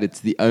think that it's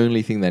the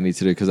only thing they need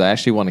to do because I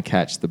actually want to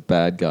catch the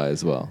bad guy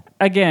as well.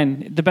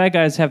 Again, the bad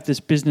guys have this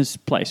business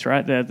place,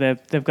 right?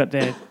 They've got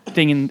their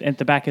thing at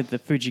the back of the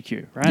Fuji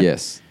Q, right?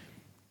 Yes.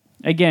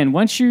 Again,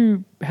 once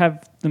you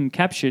have them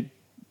captured,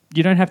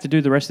 you don't have to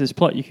do the rest of this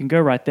plot. You can go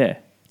right there.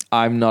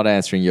 I'm not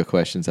answering your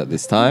questions at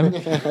this time.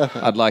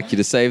 I'd like you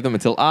to save them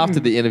until after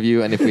the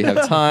interview, and if we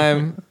have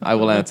time, I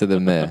will answer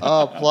them there.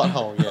 Oh, plot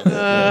hole.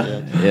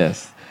 Yeah.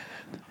 Yes.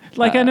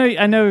 Like I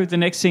know the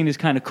next scene is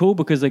kind of cool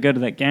because they go to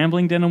that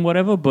gambling den and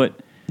whatever, but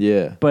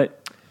Yeah.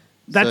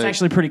 that's So-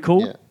 actually pretty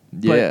cool. yeah.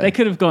 But Yeah. they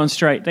could have gone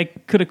straight. They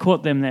could have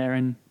caught them there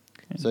and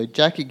So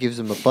Jackie gives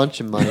them a bunch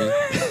of money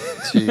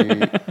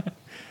to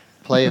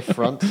play a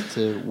front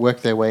to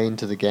work their way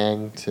into the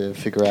gang to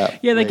figure out.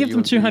 yeah, they where give you them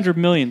and 200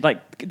 million.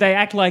 Like they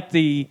act like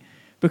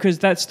because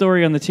that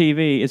story on the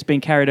TV is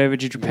being carried over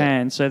to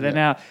Japan, so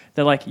they're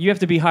like you have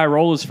to be high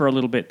rollers for a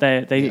little bit.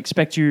 They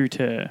expect you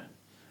to.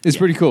 It's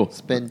pretty cool.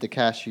 spend the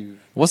cash you.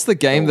 What's the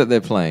game that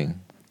they're playing?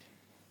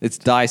 It's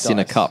dice in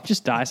a Dice. cup.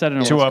 Just dice. I don't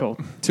know Two what up.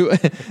 it's called.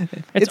 Two,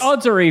 It's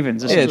odds or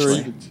evens, yeah,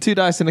 essentially. it's 2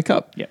 dice in a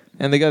cup. Yep.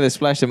 And they go, they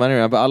splash their money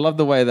around. But I love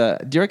the way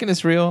that. Do you reckon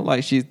it's real?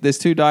 Like there's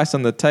 2 dice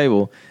on the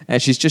table,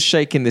 and she's just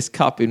shaking this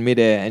cup in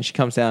midair, and she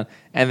comes down,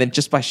 and then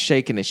just by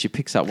shaking it, she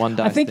picks up 1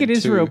 dice. I think it then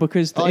is 2. real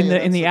because Oh, in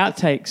yeah, the that's-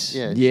 outtakes,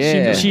 Yeah.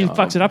 Yeah. she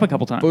fucks it up a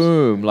couple times.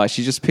 Boom! Like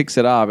she just picks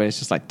it up, and it's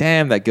just like,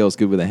 damn, that girl's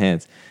good with her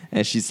hands.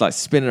 And she's like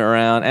spinning it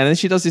around, and then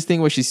she does this thing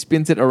where she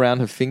spins it around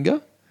her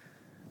finger,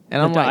 and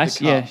The I'm like,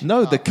 dice, yeah.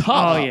 no, the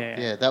cup. Oh yeah.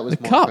 Yeah, that was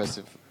The more cup.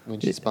 impressive when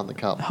she spun the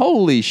cup.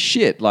 Holy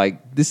shit!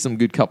 Like this is some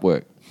good cup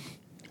work.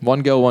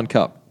 1 girl, 1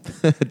 cup.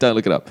 Don't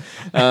look it up.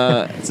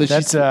 So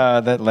That's she's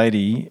that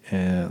lady.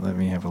 Let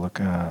me have a look.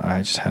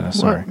 I just had her.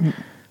 Sorry.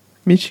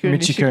 Michiko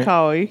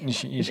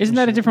Nishikawa. Isn't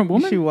that a different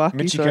woman? Nishiwaki,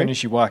 Michiko sorry.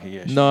 Nishiwaki?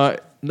 Yeah.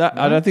 no,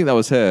 I don't think that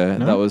was her.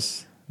 No? That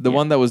was the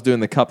one that was doing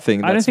the cup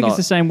thing. I don't That's think not, it's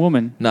the same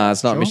woman. Nah,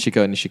 it's not Sure?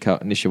 Michiko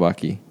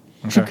Nishiwaki.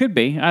 She could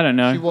be. I don't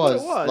know. She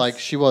was, It was. like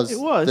she was, It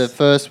was. the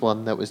first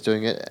one that was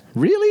doing it.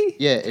 Really?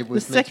 Yeah, it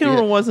was. The meant to second be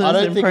her. one wasn't I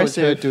as don't think it was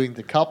her impressive. doing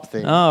the cup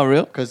thing. Oh,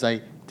 real? Because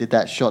they did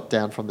that shot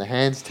down from the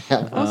hands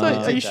down. I was like,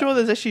 are you sure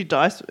there's actually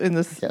dice in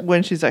this Yeah.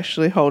 when she's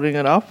actually holding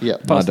it up? Yeah,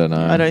 I don't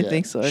know. I don't Yeah.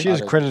 think so. She is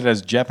don't- credited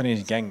as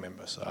Japanese gang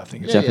member, so I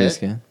think it's Yeah. Japanese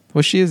gang.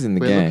 Well, she is in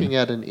the We're gang looking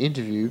at an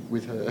interview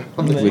with her.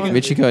 On the with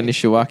Michiko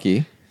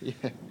Nishiwaki, Yeah.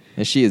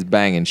 and she is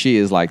banging. She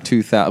is like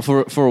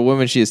 2000 for a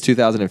woman. She is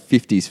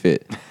 2050s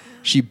fit.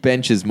 She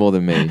benches more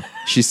than me.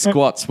 She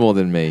squats more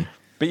than me.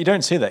 But you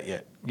don't see that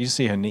yet. You just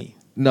see her knee.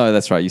 No,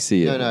 that's right. You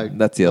see it. No,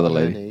 That's the other not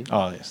her lady. knee.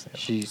 Oh yes.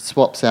 She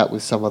swaps out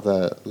with some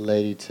other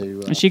lady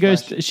to. And she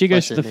goes. flash- She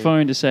goes flash to her the knee.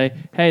 phone to say,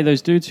 "Hey,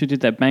 those dudes who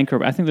did that bank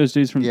robbery. I think those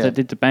dudes from Yeah. that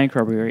did the bank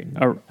robbery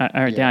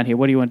are down here.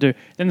 What do you want to do?"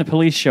 Then the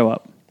police show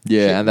up.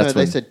 Yeah, She- and that's no,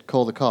 when they said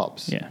call the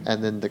cops. Yeah.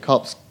 And then the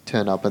cops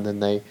turn up, and then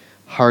they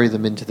hurry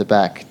them into the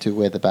back to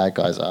where the bad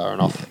guys are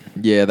and off.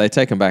 yeah, they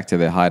take them back to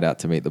their hideout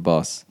to meet the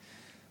boss.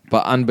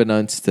 But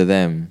unbeknownst to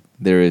them,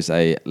 there is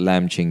a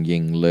Lam Ching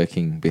Ying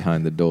lurking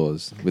behind the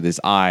doors with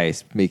his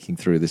eyes peeking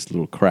through this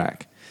little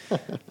crack.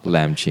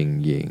 Lam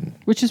Ching Ying.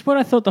 Which is what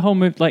I thought the whole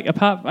movie. Like,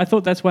 I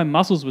thought that's why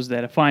Muscles was there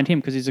to find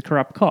him because he's a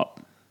corrupt cop.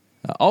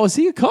 Oh, is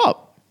he a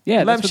cop? Yeah,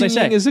 Lam that's what they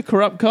Ching Ying say. is a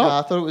corrupt No, I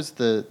cop. thought it was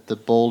the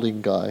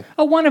balding guy.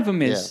 Oh, one of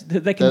them is. Yeah.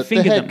 They can the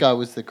finger head them. guy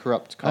was the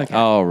corrupt cop. Okay.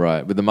 Oh,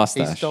 right, with the He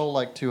mustache. stole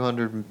like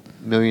 $200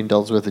 million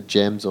worth of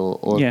gems or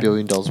Yeah. $1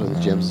 billion worth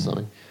of gems or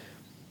something.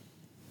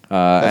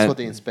 That's and- what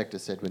the inspector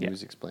said when Yeah. he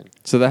was explaining.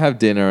 So they have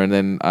dinner, and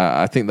then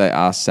I think they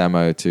ask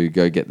Samo to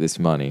go get this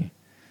money.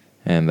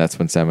 And that's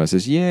when Samo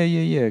says,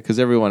 yeah, because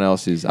everyone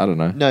else is, I don't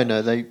know.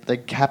 No, they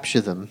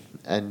capture them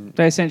and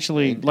They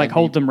essentially and- like and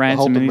hold them ransom.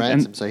 Hold them and-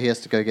 ransom, so he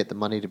has to go get the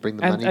money to bring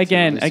the And money.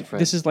 again, to release the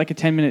friend. this is like a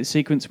 10-minute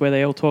sequence where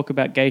they all talk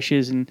about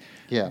geishas and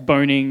Yeah.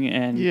 boning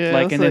and Yeah,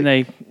 like, it's and then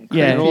like they,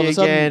 yeah, and all of a Creepy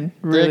sudden again,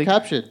 they're really-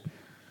 captured,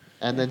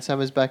 and then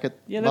Samu's back at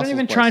yeah. They don't Muscle's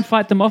even place. try and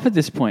fight them off at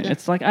this point.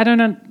 It's like I don't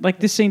know. Like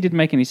this scene didn't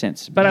make any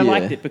sense, but I Yeah.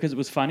 liked it because it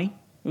was funny.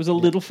 It was a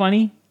little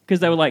funny because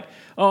they were like,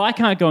 "Oh, I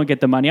can't go and get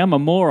the money. I'm a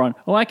moron.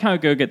 Oh, I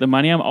can't go get the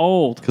money. I'm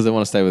old." Because they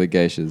want to stay with the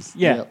geishas.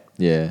 Yeah, Yep.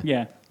 Yeah.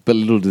 yeah. But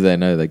little do they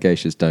know that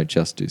geishas don't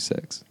just do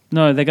sex.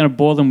 No, they're going to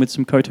bore them with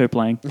some koto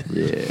playing.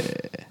 Yeah.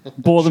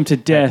 Bore them to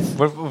death.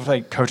 What if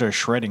they Koto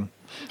shredding?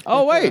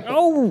 Oh, wait.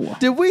 Oh,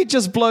 Did we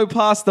just blow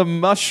past the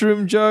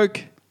mushroom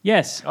joke?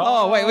 yes.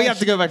 Oh, wait. We have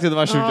to go back to the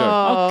mushroom joke.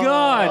 Oh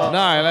God.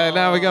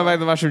 No, we go back to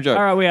the mushroom joke.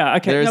 All right, we are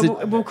okay. There is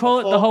No, we'll call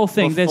it the whole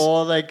thing. There's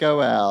Before they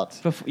go out,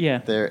 yeah.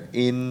 they're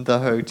in the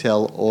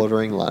hotel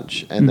ordering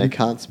lunch, and they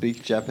can't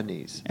speak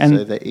Japanese, And-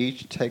 so they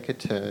each take a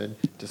turn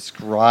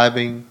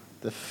describing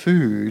the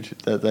food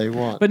that they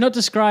want. But not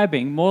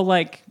describing, more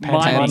like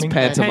Pantomiming? miming.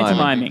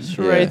 Pantomiming.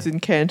 Charades in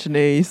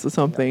Cantonese or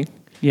something.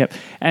 Yep.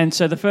 And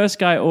so the first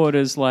guy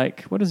orders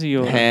like, what does he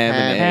order? Ham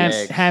and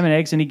eggs. Ham and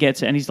eggs, and he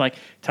gets it, and he's like,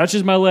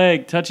 touches my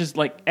leg, touches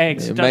like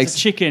eggs, It does makes- the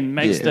chicken,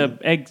 makes yeah. the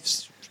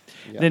eggs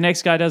The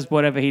next guy does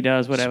whatever he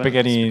does, whatever.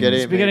 Spaghetti.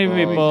 Spaghetti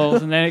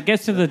meatballs, and then it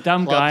gets to the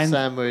dumb Club guy and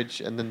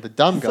sandwich, and then the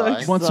dumb So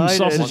guy wants some excited.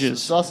 wants some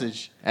sausages.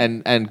 sausage.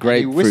 and He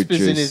grapefruit whispers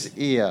juice. in his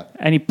ear.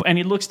 and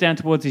he looks down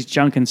towards his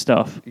junk and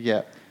stuff.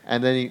 Yeah.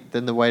 And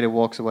then the waiter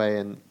walks away,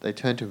 and they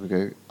turn to him and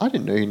go, "I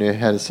didn't know you know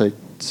how to say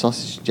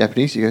sausage in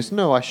Japanese." He goes,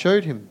 "No, I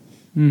showed him."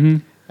 Mm-hmm.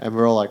 And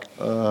we're all like,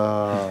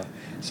 "Ugh."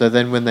 So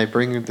then when they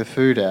bring the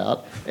food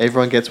out,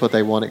 everyone gets what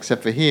they want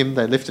except for him.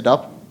 They lift it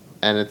up,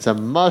 and it's a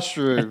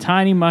mushroom. A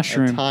tiny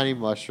mushroom. A tiny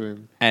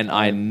mushroom. And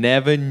I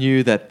never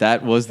knew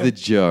that was the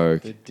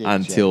joke The dick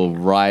until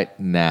right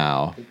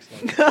now.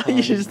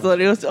 You just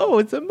thought it was,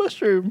 it's a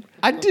mushroom.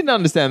 I didn't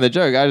understand the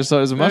joke. I just thought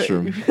it was a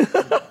mushroom.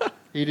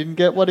 He didn't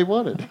get what he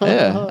wanted.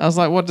 Yeah. I was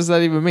like, what does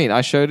that even mean?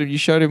 You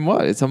showed him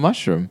what? It's a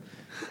mushroom.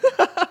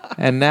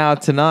 And now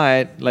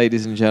tonight,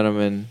 ladies and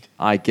gentlemen,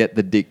 I get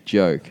the dick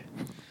joke.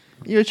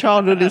 Your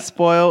childhood is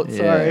spoiled. Yeah.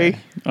 Sorry.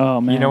 Oh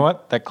man! You know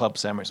what? That club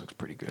sandwich looks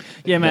pretty good.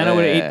 Yeah, man.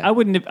 Yeah. I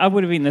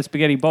would have eaten the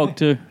spaghetti bog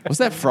too. Was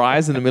that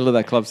fries in the middle of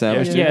that club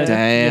sandwich? Yeah. dude?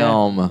 Yeah.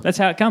 Damn. That's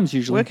how it comes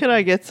usually. Where can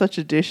I get such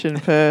a dish in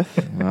Perth?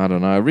 I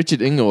don't know.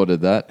 Richard Ing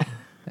ordered that.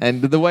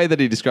 And the way that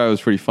he described it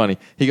was pretty funny.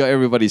 He got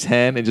everybody's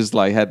hand and just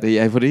like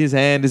he put his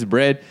hand, his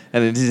bread,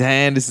 and then his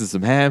hand, this is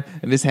some ham,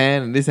 and this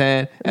hand, and this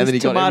hand. And then he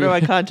got tomato.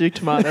 I can't do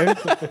tomato.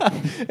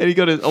 and he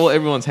got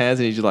everyone's hands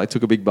and he just like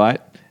took a big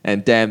bite.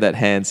 And damn, that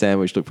hand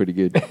sandwich looked pretty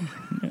good.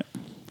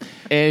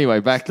 Anyway,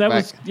 back. So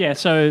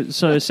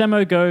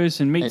Sammo goes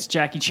and meets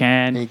Jackie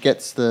Chan. And he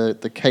gets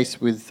the case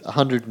with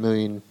 100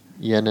 million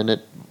yen in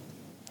it,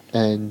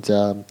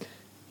 and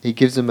he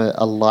gives him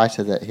a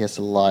lighter that he has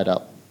to light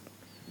up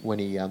when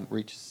he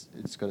reaches.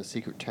 It's got a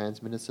secret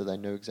transmitter, so they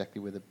know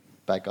exactly where the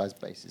bad guy's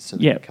base is, so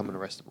they Yeah. can come and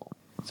arrest them all.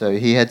 So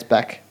he heads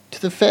back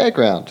to the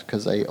fairground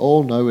because they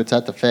all know it's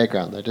at the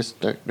fairground. They just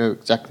don't know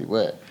exactly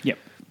where. Yep.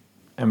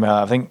 And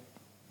I think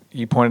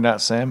you pointed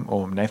out, Sam,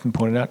 or Nathan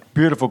pointed out,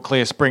 beautiful,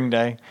 clear spring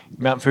day.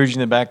 Mount Fuji in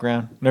the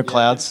background, no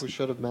clouds.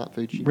 Beautiful shot of Mount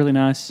Fuji. Really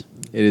nice.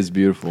 It is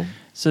beautiful.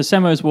 So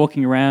Sammo's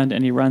walking around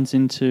and he runs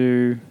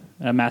into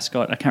a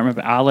mascot. I can't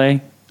remember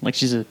Ale. Like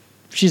she's a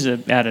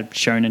out of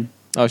Shonen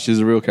Oh, she's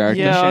a real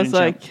character. yeah, I was Shonen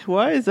like,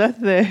 why is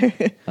that there?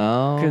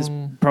 Oh. because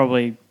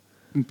probably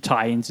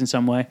tie-ins in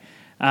some way.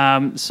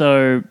 And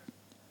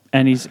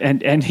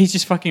he's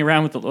just fucking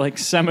around with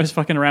Sammo's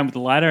fucking around with the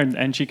lighter,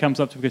 and she comes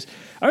up to him and goes,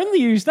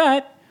 "Only use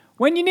that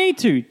when you need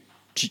to."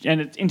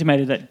 And it's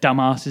intimated that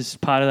dumbass is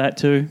part of that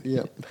too.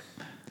 Yep.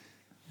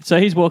 So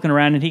he's walking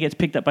around and he gets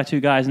picked up by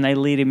two guys and they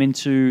lead him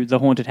into the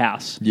haunted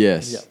house.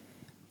 Yes. Yep.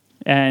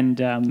 And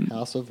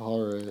House of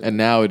Horror. And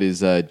now it is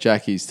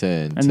Jackie's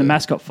turn. the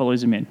mascot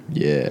follows him in.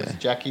 Yeah.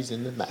 Jackie's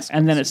in the mask.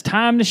 And then it's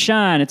time to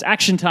shine. It's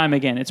action time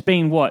again. It's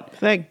been what?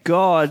 Thank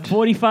God.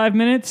 45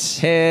 minutes?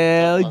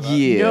 Hell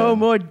yeah. No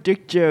more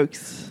dick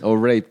jokes. Or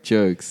rape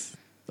jokes.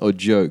 Or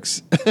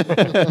jokes.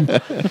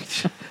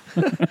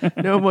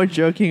 No more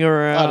joking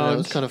around. I don't know. It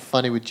was kind of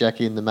funny with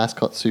Jackie in the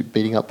mascot suit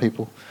beating up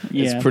people.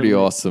 Yeah, It's pretty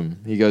awesome.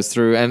 He goes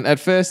through, and at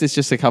first it's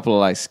just a couple of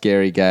like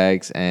scary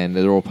gags, and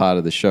they're all part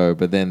of the show.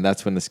 But then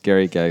that's when the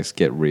scary gags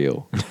get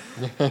real.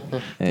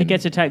 He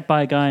gets attacked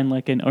by a guy in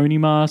like an Oni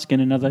mask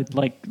and another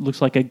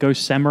looks like a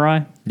ghost samurai.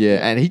 Yeah,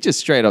 and he just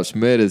straight up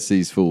murders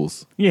these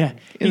fools. Yeah,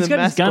 In he's the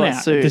got his gun mascot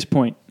out suit. at this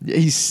point.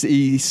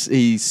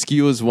 He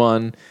skewers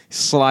one,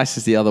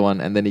 slices the other one,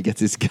 and then he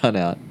gets his gun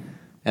out.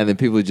 And then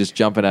people are just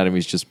jumping at him.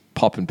 He's just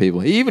popping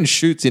people. He even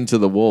shoots into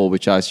the wall,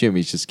 which I assume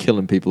he's just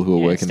killing people who are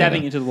Yeah, working there.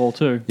 stabbing into the wall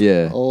too.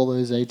 Yeah. All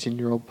those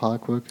 18-year-old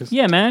park workers.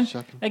 Yeah, man.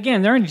 Shocking.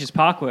 Again, they're only just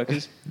park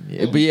workers.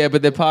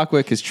 But their park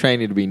workers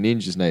training to be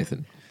ninjas,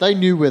 Nathan. They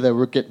knew where they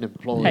were getting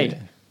employed. Hey,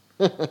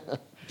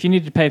 if you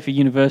needed to pay for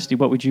university,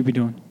 what would you be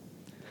doing?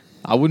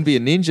 I wouldn't be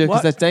a ninja because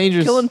What? that's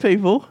dangerous. Killing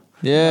people.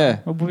 Yeah.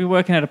 We'll be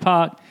working at a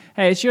park.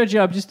 Hey, it's your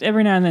job. Just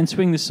every now and then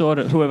swing the sword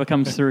at whoever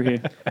comes through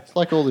here. It's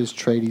like all these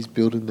tradies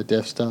building the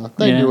Death Star.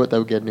 They Yeah. knew what they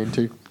were getting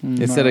into.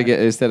 Instead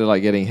of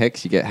like getting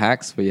hacks, you get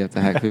hacks where you have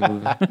to hack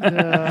people.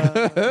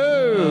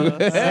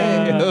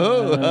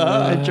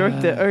 A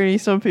joke that only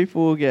some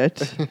people will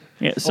get.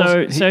 Yeah,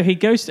 so he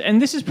goes,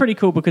 and this is pretty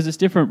cool because it's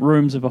different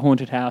rooms of a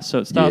haunted house. So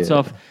it starts Yeah.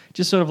 off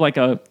just sort of like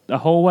a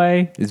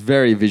hallway. It's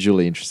very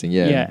visually interesting.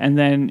 Yeah. Yeah, and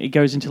then it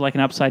goes into like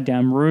an upside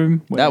down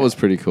room. That was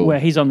pretty cool. Where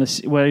he's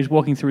where he's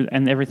walking through,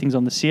 and everything's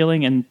on the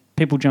ceiling, and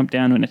people jump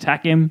down and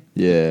attack him.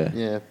 Yeah.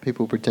 Yeah,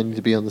 people pretending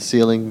to be on the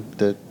ceiling.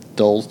 The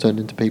dolls turned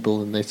into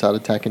people and they start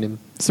attacking him.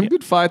 Some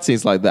good fight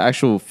scenes. Like the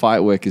actual fight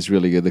work is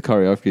really good. The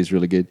choreography is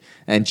really good.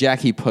 And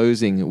Jackie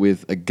posing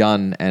with a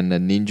gun and a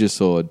ninja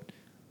sword.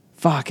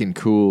 Fucking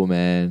cool,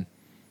 man.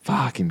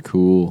 Fucking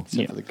cool.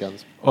 Except Yeah. for the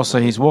guns. Also,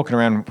 he's walking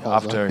around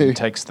after he Puzzle.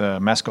 takes the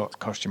mascot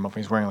costume off.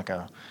 He's wearing like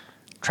a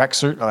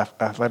tracksuit,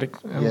 athletic.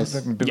 Yes.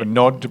 A bit of a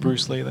nod to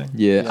Bruce Lee there.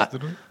 Yeah.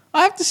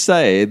 I have to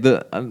say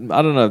that I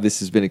don't know if this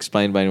has been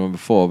explained by anyone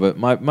before, but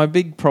my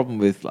big problem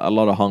with a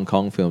lot of Hong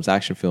Kong films,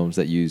 action films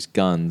that use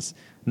guns,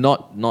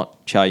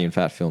 not Chow Yun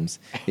Fat films,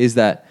 is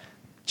that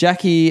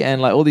Jackie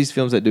and like all these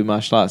films that do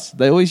martial arts,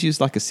 they always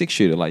use like a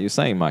 6-shooter, like you're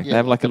saying, Mike. Yeah, they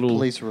have like a the little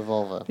police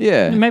revolver.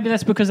 Yeah. Maybe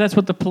that's because that's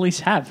what the police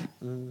have.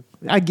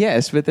 I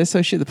guess, but they're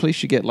so shit. The police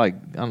should get like,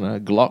 I don't know,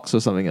 Glocks or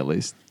something at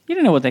least. You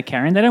don't know what they're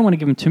carrying. They don't want to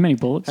give them too many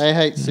bullets.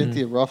 Hey,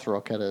 Cynthia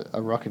Rothrock had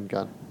a rocking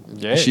gun.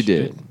 Yeah, she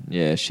did.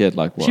 Yeah, she had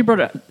like what? She brought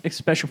a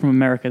special from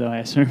America, though, I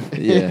assume.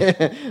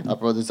 Yeah, I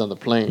brought this on the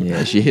plane.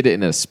 yeah. She hit it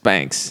in a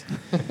Spanx.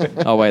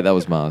 Oh wait, that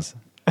was Mars.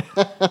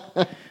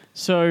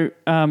 So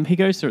he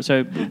goes through it.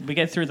 So we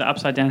get through the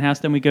upside down house,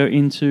 then we go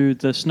into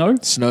the snow,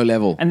 Snow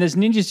level. and there's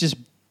ninjas just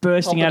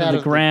bursting Popping out of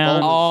the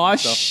ground. boulders. Oh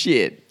Stuff.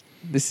 shit!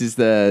 This is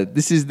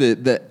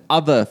the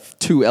other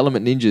two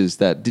element ninjas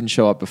that didn't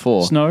show up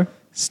before.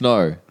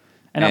 Snow.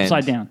 And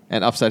upside down.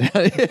 And upside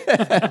down.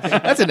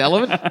 That's an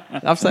element.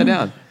 Upside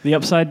down. The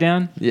upside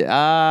down. Yeah,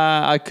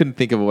 I couldn't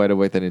think of a way to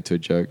work that into a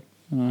joke.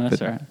 Oh,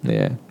 that's all right.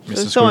 Yeah.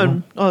 Mr.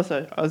 Someone,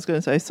 also, I was going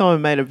to say, someone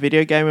made a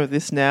video game of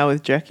this now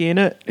with Jackie in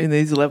it in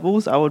these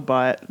levels. I would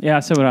buy it. Yeah,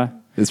 so would I.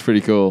 It's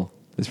pretty cool.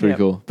 It's pretty Yep.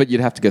 cool. But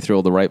you'd have to go through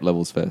all the rape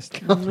levels first.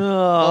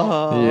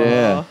 Oh.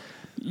 Yeah.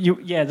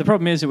 Yeah, the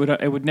problem is it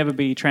would never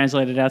be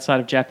translated outside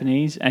of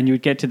Japanese, and you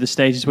would get to the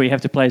stages where you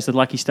have to play as the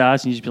lucky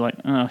stars, and you'd just be like,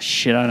 oh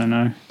shit, I don't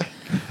know.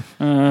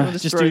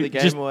 Just throw the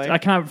game away. I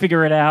can't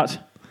figure it out.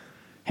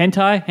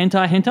 Hentai.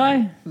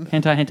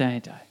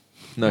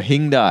 No,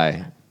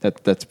 Hingdai.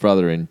 That's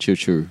brother in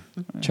Choo-Choo.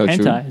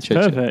 Hentai. It's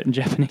Choo-choo. pervert in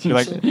Japanese. You're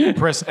like,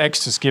 press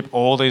X to skip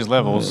all these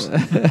levels.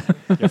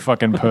 You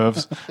fucking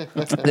pervs.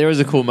 There is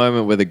a cool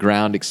moment where the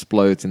ground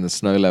explodes in the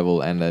snow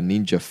level and a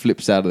ninja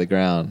flips out of the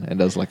ground and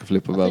does like a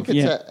flip above. it's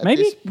Yeah, at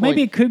maybe this point-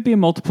 maybe it could be a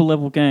multiple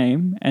level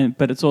game,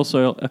 but it's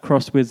also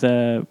across with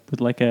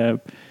like a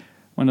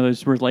one of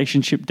those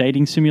relationship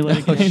dating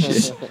simulator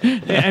games.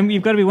 Yeah, and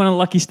you've got to be one of the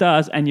lucky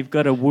stars, and you've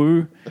got to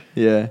woo.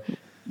 Yeah.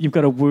 You've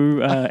got to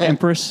woo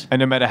Empress. And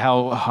no matter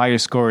how high your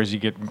score is,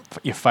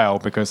 you fail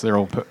because they're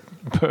all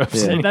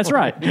pervs. Yeah. That's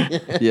right.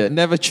 Yeah.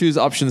 Never choose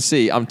option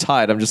C. I'm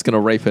tired. I'm just going to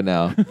rape her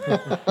now.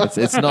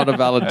 It's not a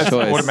valid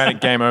choice. Automatic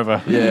game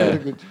over. Yeah.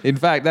 In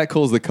fact, that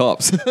calls the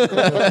cops.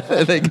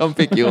 They come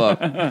pick you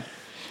up.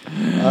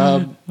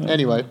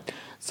 Anyway,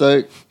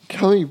 so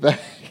coming back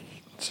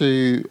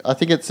to, I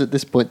think it's at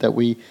this point that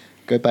we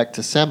go back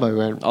to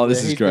Samo and Oh, this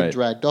where is he's been great.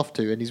 dragged off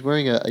to, and he's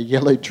wearing a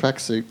yellow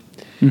tracksuit.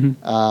 And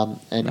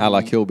A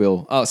la Kill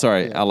Bill. Oh,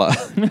 sorry. A la.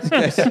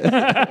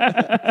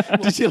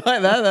 Did you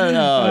like that?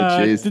 Oh,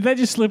 jeez. Did that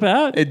just slip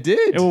out? It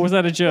did. Or was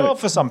that a joke? Well,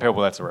 for some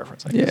people, that's a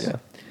reference, I guess. Yeah.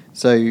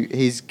 So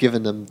he's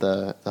given them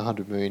the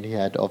 100 million he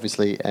had,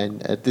 obviously,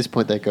 and at this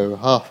point they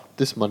go,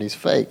 this money's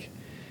fake.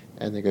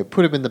 And they go,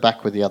 put him in the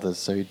back with the others.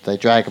 So they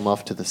drag him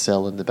off to the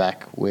cell in the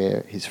back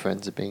where his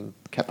friends are being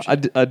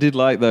captured. I did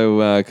like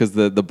though because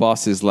the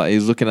boss is like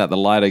he's looking at the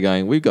lighter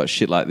going, we've got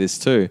shit like this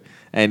too,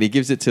 and he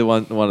gives it to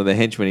one of the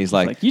henchmen. He's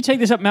like, You take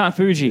this up Mount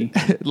Fuji.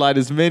 light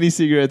as many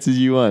cigarettes as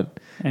you want.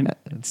 And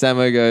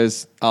Samo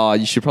goes, oh,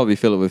 you should probably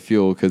fill it with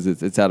fuel because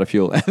it's out of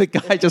fuel. And the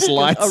guy just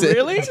lights it.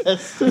 Really?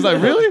 He's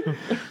like, really?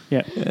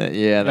 yeah.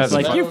 Yeah, that's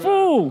That's Like, you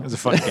fool. It's a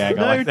fun gag. I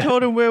No, like that.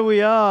 told him where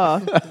we are.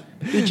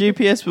 The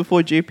GPS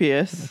before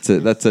GPS.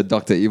 that's a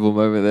Dr. Evil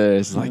moment there.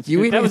 It's like, you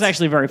That idiot. was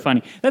actually very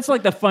funny. That's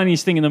like the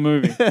funniest thing in the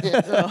movie.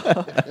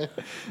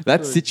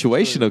 That's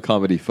situational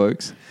comedy,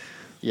 folks.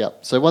 Yep.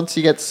 So once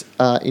he gets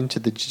into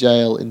the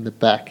jail in the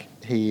back,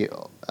 he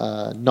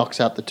knocks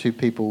out the two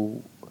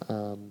people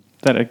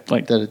That are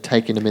like that had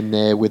taken him in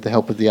there with the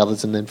help of the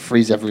others, and then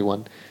frees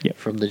everyone Yep.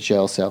 from the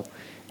jail cell.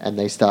 And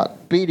they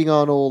start beating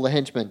on all the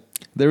henchmen.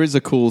 There is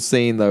a cool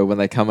scene though when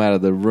they come out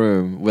of the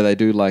room where they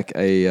do like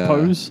a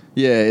Pose?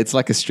 Yeah, it's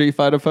like a Street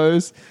Fighter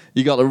pose.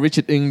 You got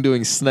Richard Ng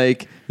doing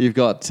Snake. You've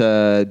got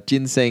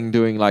Ginseng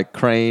doing like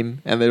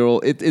Crane, and they're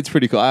all. It's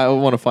pretty cool. I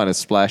want to find a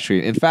splash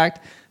screen. In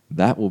fact,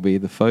 that will be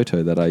the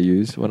photo that I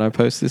use when I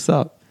post this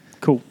up.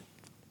 cool.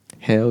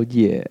 Hell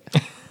yeah!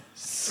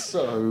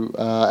 So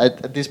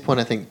at this point,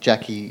 I think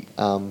Jackie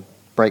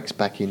breaks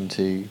back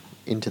into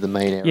the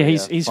main area. Yeah,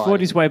 he's fought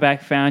his way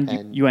back, found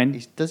And Yuan.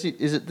 Is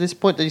it this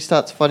point that he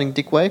starts fighting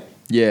Dick Wei?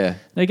 Yeah.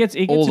 He gets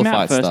all him the out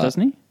fights first, start.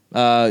 doesn't he?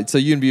 So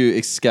Yunbu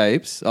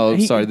escapes. Oh,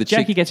 sorry, the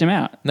Jackie chick. gets him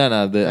out.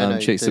 No, the No,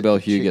 chick the Sibel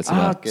Hugh chick- gets him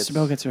Ah, out.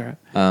 Sibel gets her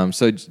out.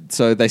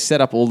 So they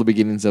set up all the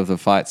beginnings of the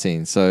fight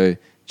scene. So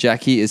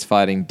Jackie is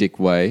fighting Dick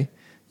Wei.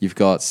 You've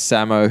got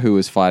Samo who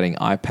is fighting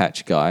Eye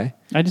Patch Guy.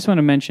 I just want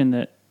to mention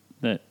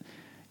that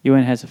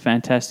Yuan has a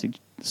fantastic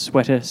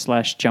sweater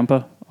 /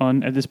 jumper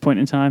on at this point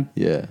in time.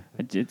 Yeah.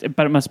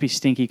 But it must be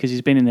stinky because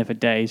he's been in there for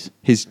days.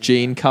 His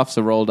jean cuffs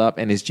are rolled up,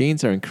 and his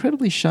jeans are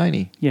incredibly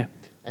shiny. Yeah.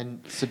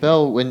 And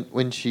Sibel,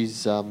 when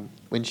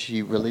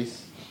she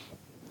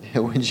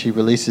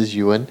releases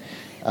Yuan,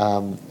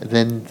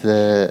 then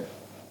the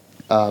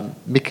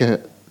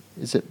Mikako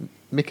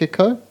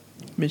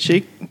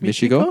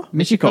Michigo?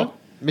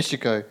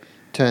 Michiko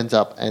turns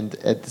up, and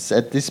at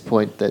this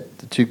point that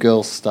the two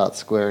girls start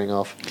squaring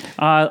off.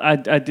 I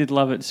did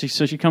love it.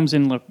 So she comes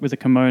in with a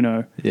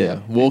kimono. Yeah,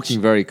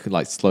 walking very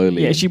like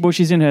slowly. Yeah,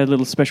 she's in her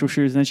little special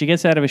shoes, and then she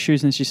gets out of her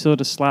shoes, and she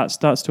sort of starts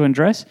to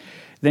undress.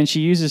 Then she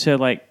uses her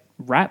like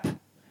wrap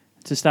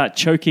to start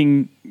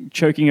choking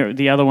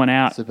the other one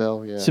out.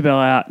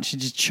 Sibel out.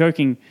 She's just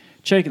choking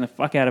the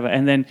fuck out of her,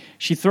 and then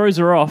she throws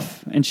her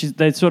off, and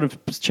they sort of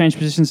change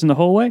positions in the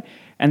hallway,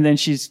 and then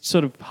she's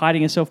sort of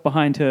hiding herself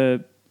behind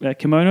her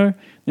kimono.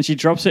 Then she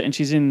drops it, and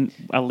she's in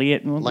a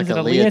leotard. Like Is it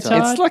a a leotard.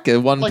 leotard? It's like a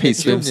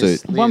one-piece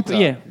swimsuit.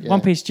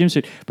 One piece gym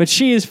but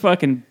she is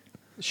fucking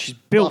She's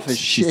built. buff as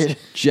She's shit.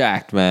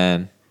 jacked,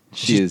 man.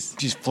 She is.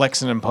 She's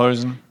flexing and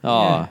posing.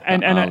 Oh,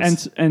 and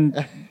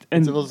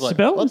Sibel's like,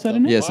 Sibel, what is that the her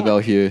name? yeah,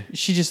 Sibel Hugh.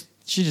 She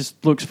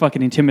just looks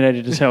fucking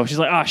intimidated as hell. She's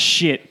like, oh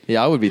shit,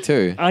 Yeah, I would be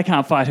too. I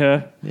can't fight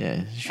her,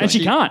 Yeah, and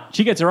she can't.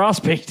 She gets her ass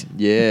beat.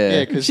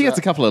 Yeah, 'cause, she gets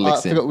a couple of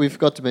licks in. we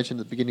forgot to mention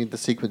at the beginning of the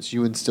sequence,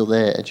 Ewan's still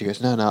there, and she goes,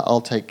 "No,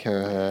 I'll take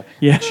care of her."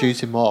 Yeah. And shoos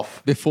him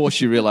off Before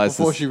she realizes.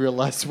 before she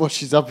realizes what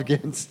she's up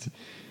against.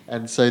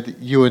 And so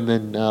Ewan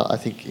then, I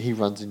think he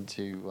runs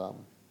into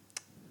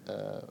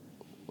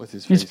what's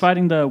his face? He's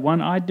fighting the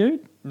one-eyed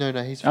dude. No,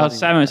 he's Oh, fighting.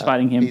 Samu's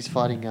fighting him. He's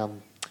fighting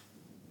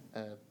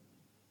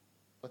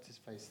what's his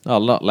face? Oh,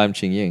 not Lam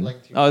Ching Ying. Lam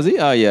Ching Oh, is he?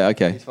 Oh, yeah.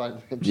 Okay. He's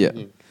fighting. Yeah.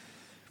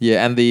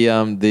 Yeah, and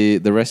the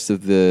rest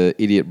of the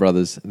idiot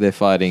brothers, they're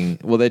fighting.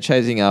 Well, they're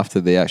chasing after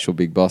the actual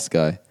big boss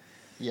guy.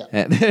 Yeah.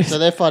 And So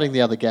they're fighting the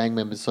other gang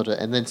members, sort of,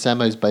 and then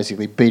Samo's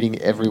basically beating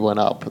everyone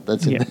up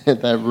that's in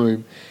that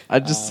room. I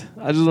just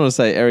want to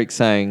say, Eric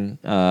Sang,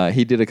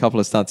 he did a couple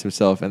of stunts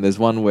himself, and there's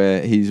one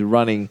where he's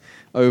running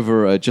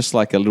over just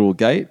like a little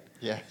gate.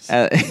 Yes.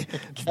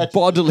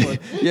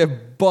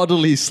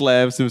 Bodily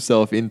slams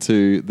himself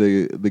into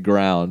the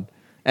ground,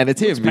 and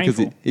it's him Looks because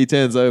painful. he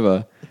turns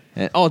over.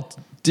 And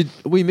did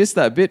we miss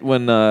that bit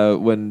when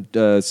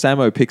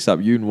Samo picks up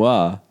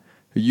Yunhua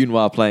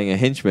playing a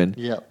henchman,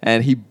 Yep.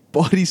 and he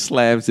body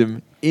slams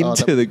him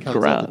into that the comes out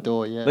ground, the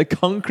door, yeah. the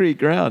concrete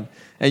ground,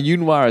 and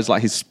Yunhua is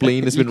like his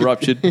spleen has been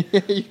ruptured.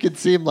 You can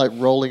see him like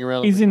rolling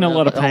around. He's on the in a ground,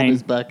 lot of like, on pain.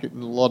 his back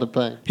in a lot of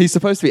pain. He's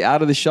supposed to be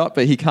out of the shot,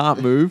 but he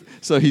can't move,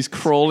 so he's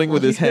crawling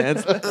with his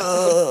hands.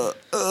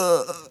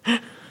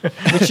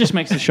 Which just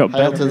makes the shot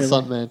Hail better. to the really.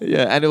 sun, man.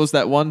 Yeah, and it was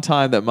that one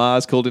time that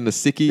Mars called in a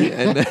sickie,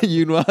 and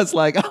Yunhua's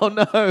like, "Oh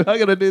no, I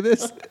gotta do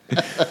this."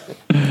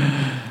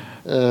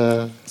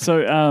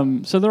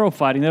 So they're all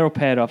fighting. They're all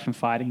paired off and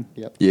fighting.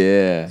 Yep.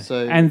 Yeah,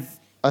 So And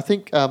I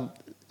think the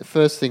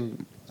first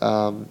thing,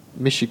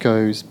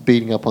 Michiko's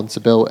beating up on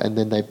Sibel, and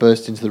then they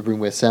burst into the room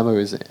where Samo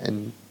is,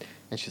 and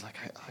she's like,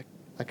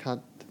 I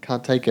can't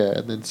take her,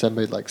 and then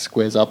Samo like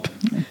squares up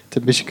to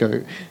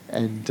Michiko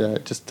and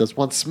just does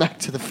one smack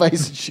to the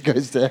face, and she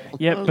goes down.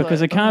 yep, was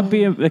because like,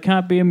 there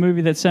can't be a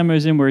movie that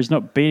Samu's in where he's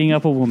not beating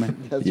up a woman.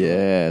 That's right.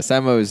 yeah.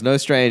 Samo is no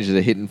stranger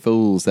to hitting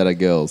fools that are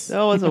girls.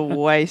 That was a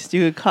waste.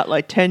 You could cut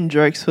like 10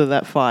 jokes for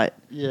that fight.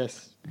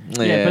 Yes.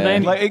 Yeah, but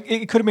then- Like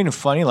it could have been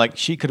funny. Like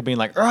she could have been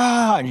like,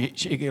 "Ah!" and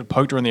she could have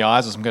poked her in the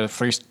eyes or some kind of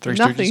three Nothing Stooges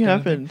kind of thing.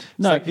 happened.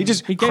 No, He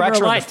just he gave cracks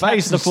her her a in light the tap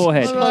face to the and-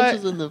 forehead.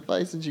 Punches in the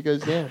face, and she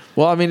goes down.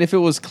 Well, I mean, if it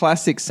was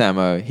classic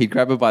Samo, he'd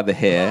grab her by the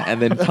hair and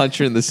then punch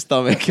her in the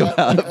stomach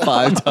about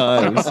 5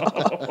 times.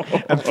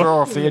 and throw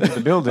her off the edge of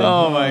the building.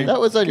 That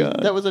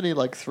was only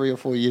like 3 or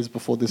 4 years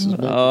before this was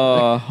made.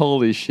 Oh,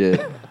 holy shit!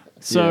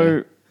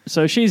 So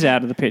she's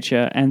out of the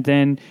picture, and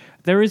then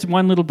there is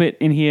one little bit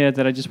in here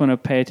that I just want to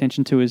pay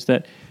attention to is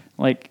that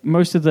like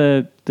most of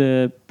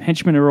the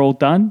henchmen are all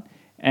done,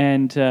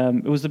 and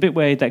it was the bit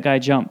where that guy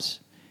jumps.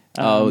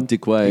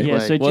 Dick Wei. Yeah,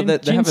 so Well, they're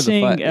having the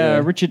Ginseng, fight, yeah.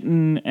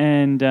 Richardson,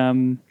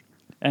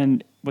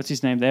 and what's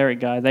his name, the Eric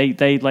guy.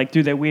 They like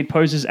do their weird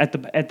poses at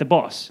the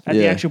boss, at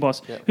the Yeah. actual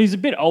boss. He's a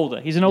bit older.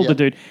 He's an older Yeah.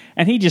 dude,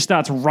 and he just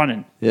starts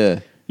running. Yeah.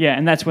 Yeah,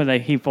 and that's where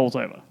he falls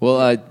over.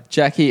 Well,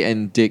 Jackie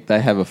and Dick, they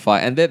have a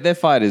fight, and their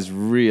fight is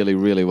really,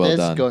 really well They're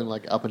done. just going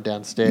like up and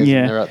down stairs, Yeah.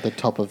 and they're at the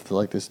top of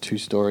like this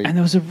 2-story. And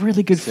there was a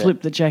really good Set.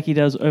 flip that Jackie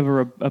does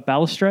over a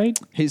balustrade.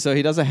 He does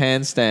a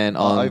handstand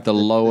on over the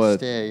lower.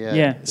 stair,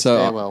 Yeah. the So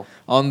stairwell.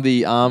 on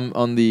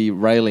the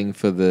railing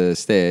for the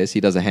stairs, he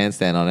does a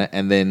handstand on it,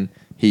 and then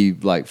he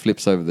like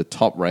flips over the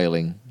top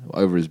railing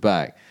over his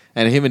back.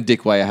 And him and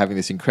Dick Wei are having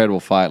this incredible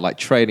fight, like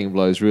trading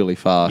blows really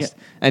fast.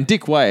 Yeah. And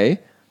Dick Wei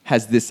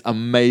has this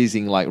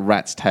amazing like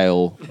rat's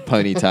tail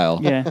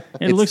ponytail. Yeah, it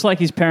It's- looks like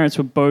his parents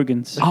were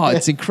bogans. Oh,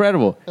 it's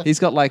incredible. He's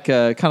got like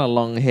kind of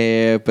long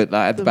hair, but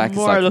at the The back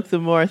more it's I like look, the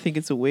more I think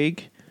it's a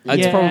wig. it's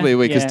Yeah, probably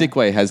weird because yeah. Dick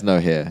Wei has no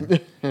hair.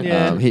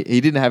 Yeah.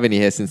 He didn't have any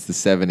hair since the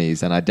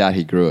 70s, and I doubt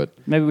he grew it.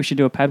 Maybe we should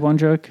do a Padawan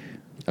joke.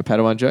 A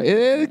Padawan joke?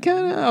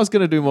 I was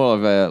going to do more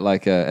of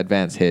a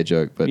advanced hair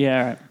joke, but Yeah,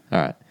 all right.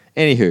 all right.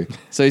 Anywho,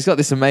 so he's got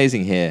this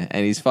amazing hair,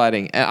 and he's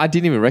fighting. And I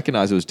didn't even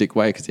recognize it was Dick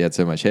Wei because he had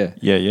so much hair.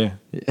 Yeah.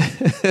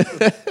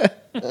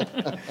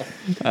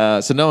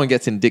 So no one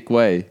gets in Dick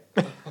Wei.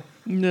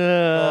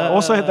 No.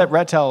 Also, that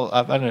rat tail,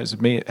 I don't know, is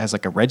it me? It has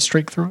like a red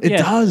streak through it. It Yeah.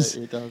 does.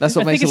 It does. That's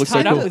what I makes think it look it's so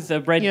tied up cool. with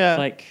the red, Yeah.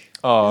 like...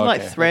 Oh,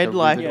 Like okay. thread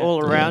like Yeah. all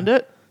around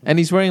it. And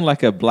he's wearing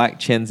like a black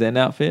Shenzhen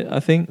outfit, I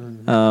think.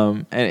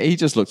 And he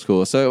just looks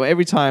cool. So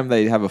every time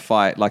they have a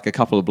fight, like a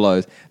couple of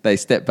blows, they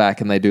step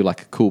back and they do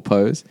like a cool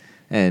pose.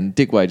 And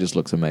Dick Wei just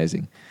looks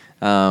amazing.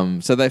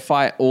 So they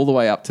fight all the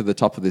way up to the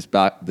top of this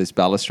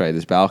balustrade,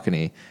 this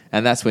balcony.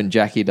 And that's when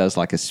Jackie does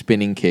like a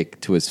spinning kick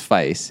to his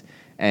face.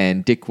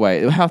 And Dick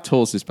Wei, how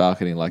tall is this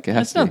balcony? Like it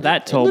has It's to not be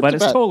that tall, looked but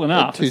it's about tall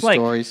enough. 2 It's like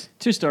stories.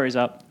 2 stories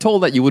up. tall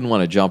that you wouldn't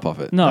want to jump off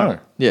it. No. No.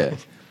 Yeah.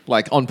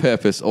 like on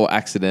purpose or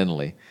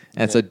accidentally.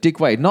 And so Dick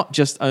Wade not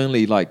just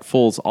only like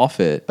falls off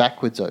it,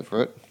 Backwards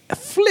over it.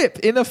 flip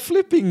in a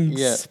flipping,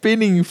 Yeah.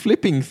 spinning,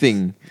 flipping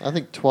thing. I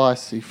think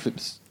twice he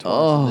flips. Twice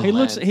Oh. and He then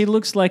looks lands. he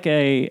looks like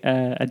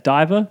a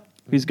diver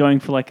who's going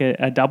for like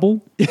a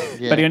double, but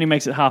he only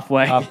makes it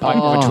halfway. Half pint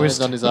of a Lands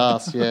twist. on his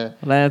ass. Yeah.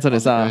 Lands on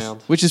his the ass,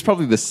 ground. which is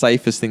probably the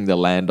safest thing to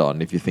land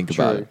on if you think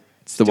about True. it.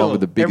 It's the one with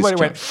the biggest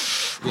Everybody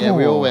jump. went. Yeah,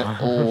 we all went.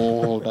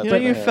 Oh, that's You know,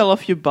 you bad. fell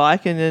off your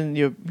bike and then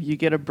you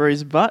get a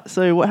bruised butt.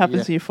 So what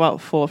happens Yeah. if you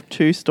fall off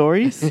 2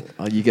 stories?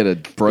 Oh, you get a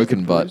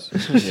broken butt.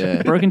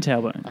 Yeah. Broken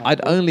tailbone.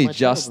 I'd only my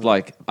just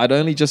tailbone. I'd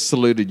only just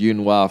saluted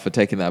Yuen Wah for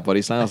taking that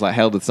body slam. I was like,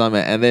 hail to the sun,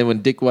 man. And then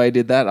when Dick Wade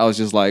did that, I was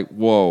just like,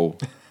 whoa,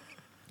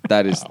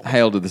 that is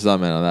hail to the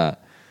sun, man, on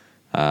that.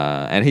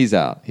 And he's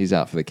out. He's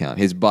out for the count.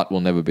 His butt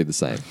will never be the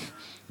same.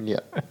 Yeah.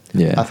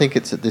 Yeah. I think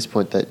it's at this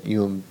point that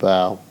Yuan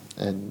Bao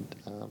and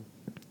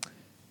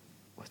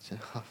what's it?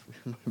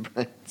 My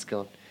brain's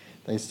gone.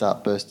 They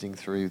start bursting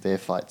through their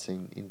fight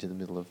scene into the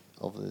middle of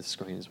the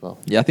screen as well.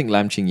 Yeah, I think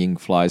Lam Ching Ying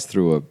flies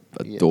through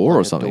a Yeah, door like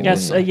or a something. door.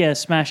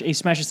 Yes, He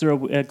smashes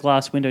through a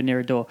glass window near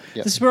a door.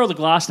 Yep. This is where all the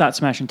glass starts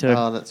smashing too.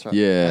 Oh, that's right.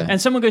 Yeah.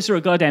 And someone goes through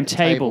a goddamn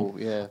table.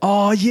 Yeah.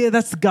 Oh yeah,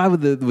 that's the guy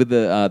with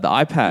the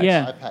eye patch.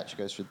 Yeah. Eye patch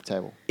goes through the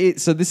table.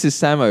 So this is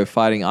Samo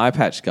fighting eye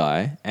patch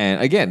guy, and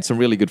again some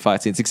really good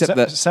fight scenes. Except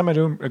that Sam are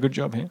doing a good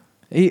job here.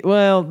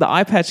 the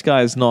eye patch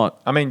guy is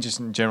not. I mean, just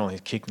in general, he's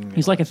kicking.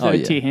 He's like a Oh, yeah.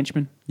 third tier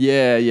henchman.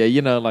 Yeah,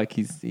 you know, like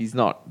he's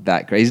not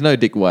that great. He's no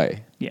Dick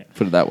Way. Yeah.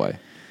 Put it that way.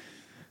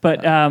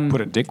 But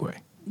put it dick way.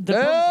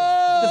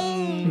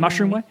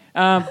 mushroom way.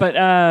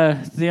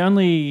 The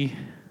only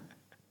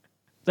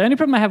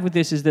problem I have with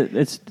this is that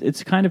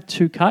it's kind of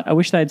too cut. I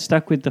wish they had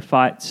stuck with the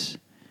fights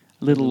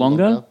a little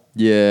longer.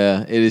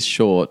 Yeah, it is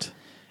short.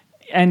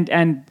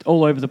 And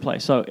all over the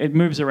place. So it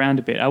moves around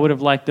a bit. I would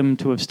have liked them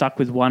to have stuck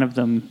with one of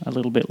them a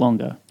little bit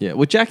longer. Yeah,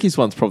 well, Jackie's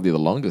one's probably the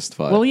longest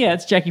fight. Well, yeah,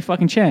 it's Jackie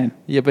fucking Chan.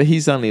 Yeah, but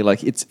he's only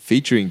like it's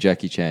featuring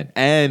Jackie Chan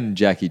and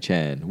Jackie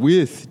Chan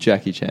with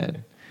Jackie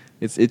Chan.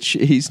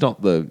 He's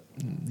not the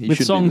he With should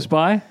be songs the-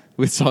 by.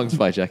 with songs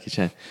by Jackie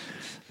Chan.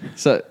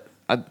 So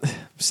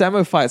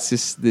Samo fights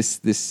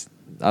this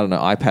I don't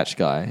know eye patch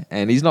guy,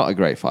 and he's not a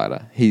great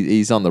fighter.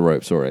 He's on the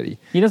ropes already.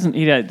 He doesn't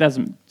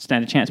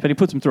stand a chance, but he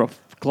puts him through a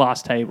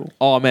glass table.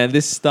 Oh man,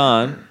 this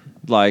stunt,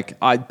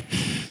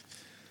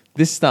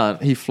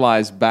 he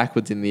flies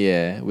backwards in the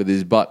air with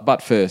his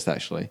butt first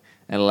actually,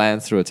 and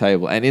lands through a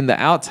table. And in the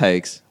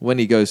outtakes, when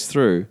he goes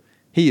through,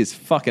 he is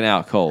fucking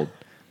out cold.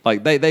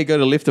 Like they go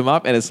to lift him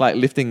up, and it's like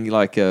lifting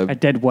like A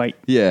dead weight.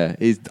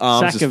 his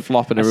arms just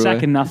flopping a everywhere.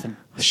 sack of nothing.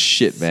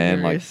 Shit,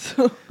 man. Like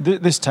Serious.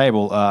 This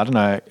table, I don't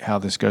know how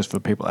this goes for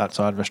people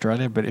outside of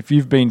Australia, but if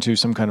you've been to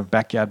some kind of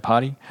backyard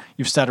party,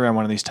 you've sat around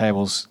one of these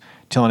tables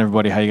telling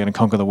everybody how you're going to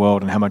conquer the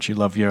world and how much you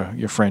love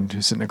your friend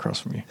who's sitting across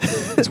from you.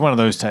 It's one of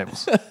those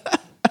tables.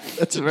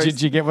 that's a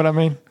Did you get what I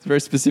mean? very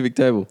specific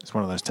table. It's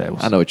one of those tables.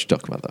 I know what you're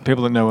talking about though.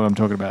 People that know what I'm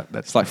talking about.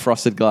 That's It's like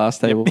frosted glass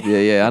table.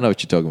 Yeah, I know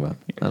what you're talking about.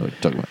 I know what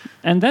you're talking about.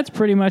 And that's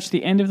pretty much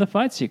the end of the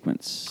fight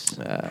sequence.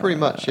 Pretty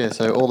much, yeah.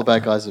 So all the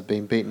bad guys have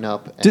been beaten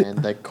up, and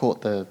they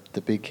caught the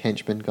big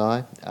henchman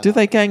guy. Do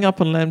they gang up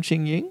on Lam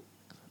Ching Ying?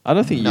 I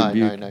don't think No,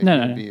 you. no.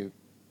 No. You-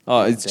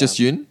 Oh, it's down. just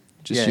Yun.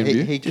 Just yeah, Yun. he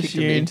View? kicked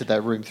him Yun. into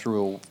that room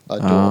through a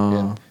door. Oh,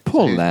 yeah.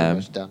 poor he was pretty lamb.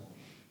 much done.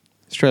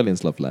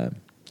 Australians love lamb.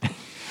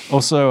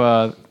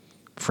 also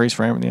freeze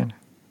frame at the end.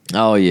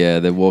 Oh yeah,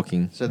 they're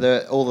walking.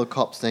 So all the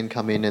cops then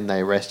come in and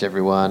they arrest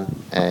everyone,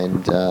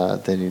 and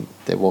then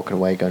they're walking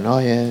away, going, "Oh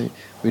yeah,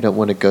 we don't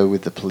want to go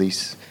with the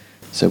police,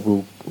 so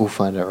we'll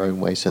find our own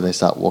way." So they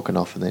start walking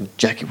off, and then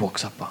Jackie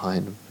walks up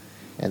behind them,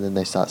 and then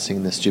they start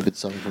singing the stupid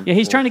song. From Yeah,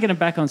 he's before. trying to get him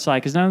back on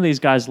side because none of these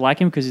guys like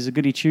him because he's a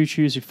goody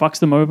choo-choos who fucks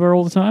them over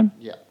all the time.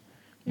 Yeah.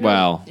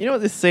 Wow. You know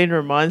what this scene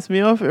reminds me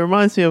of? It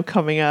reminds me of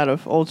coming out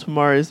of All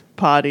Tomorrow's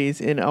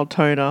parties in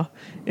Altona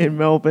in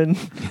Melbourne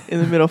in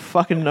the middle of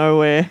fucking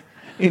nowhere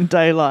in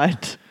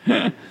daylight.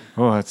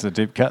 Oh, that's a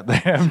deep cut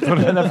there. I haven't thought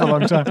about that for a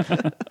long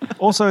time.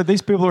 Also,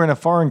 these people are in a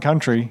foreign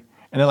country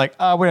and they're like,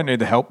 we don't need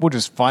the help. We'll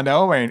just find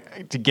our way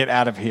to get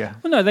out of here.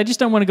 Well, no, they just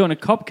don't want to go in a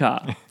cop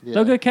car. Yeah.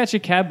 They'll go catch a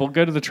cab or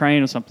go to the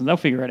train or something. They'll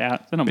figure it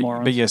out. They're not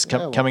morons. But yes,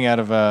 coming out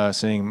of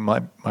seeing my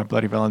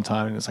Bloody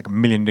Valentine, and it's like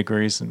 1,000,000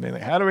 degrees, and being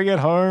like, how do we get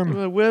home?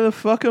 Like, where the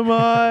fuck am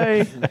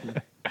I?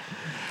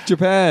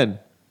 Japan.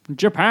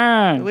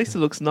 Japan. At least it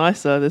looks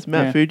nicer. There's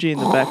Mount Yeah. Fuji in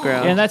the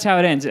background. Yeah, and that's how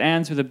it ends. It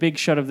ends with a big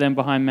shot of them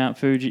behind Mount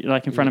Fuji,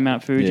 like in front of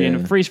Mount Fuji, Yeah.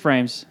 and freeze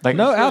frames. Like,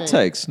 No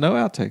outtakes. No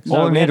outtakes. All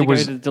No, it we had needed to go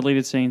was- to the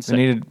deleted scenes. they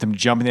needed them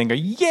jumping in and go,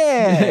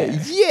 yeah!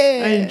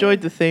 I enjoyed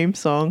the theme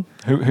song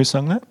Who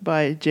sung that?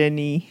 by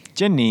Jenny.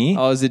 Jenny.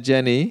 Oh, is it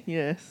Jenny?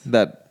 Yes,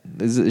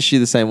 Is she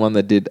the same one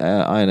that did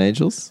Iron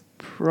Angels?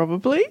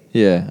 probably.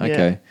 Yeah.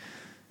 Okay.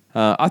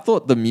 I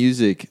thought the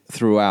music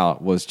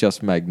throughout was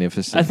just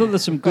magnificent. I thought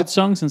there's some good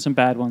songs and some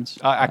bad ones.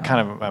 I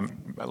kind of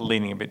am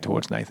leaning a bit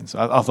towards Nathan, so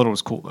I thought it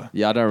was cool though.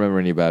 Yeah, I don't remember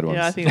any bad ones.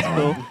 Yeah, I think it's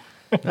cool.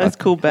 That's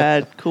cool,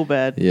 bad. Cool,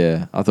 bad.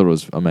 Yeah, I thought it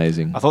was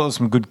amazing. I thought there was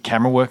some good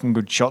camera work and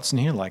good shots in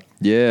here, like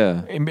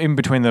Yeah. in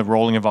between the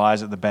rolling of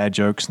eyes at the bad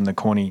jokes and the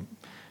corny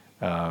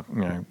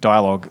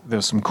dialogue. There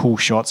was some cool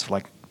shots,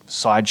 like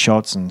side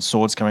shots and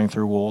swords coming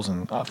through walls,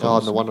 and I thought it Oh, was-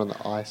 and the one on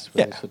the ice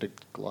where Yeah. they sort of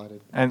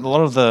glided. and a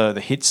lot of the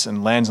hits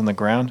and lands on the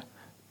ground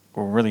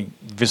were really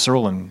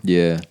visceral and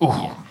Yeah,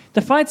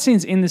 The fight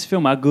scenes in this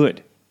film are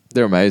good.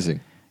 they're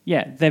amazing.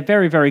 Yeah, they're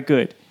very, very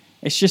good.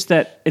 It's just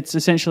that it's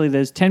essentially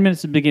there's 10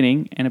 minutes at the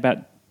beginning and about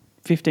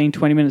 15,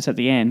 20 minutes at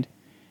the end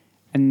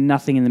and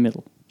nothing in the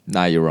middle.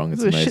 Nah, you're wrong.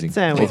 It's It's a amazing. shit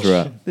sandwich. All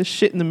throughout. There's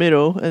shit in the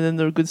middle, and then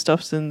the good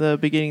stuff's in the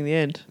beginning and the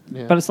end.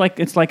 Yeah. But it's like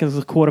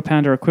a quarter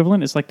pounder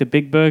equivalent. It's like the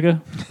big burger.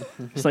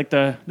 It's like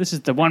this is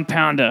the 1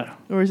 pounder.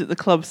 Or is it the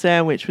club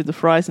sandwich with the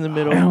fries in the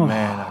middle? oh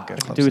man, I'd go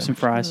club Do with some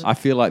sandwich. fries. I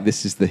feel like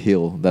this is the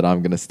hill that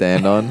I'm going to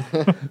stand on.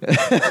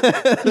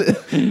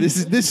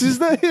 this is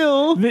the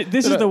hill.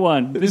 This is the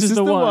one. This is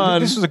the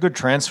one. This was a good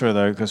transfer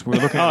though, because we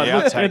were looking at the it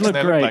looked- outtakes. it looked and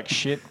they great. looked like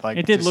shit. Like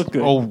It did just look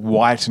good. all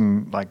white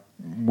and like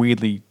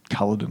weirdly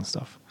coloured and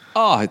stuff,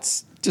 Oh,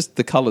 it's just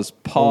the colors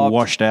all pop.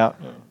 washed out.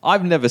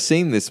 I've never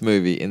seen this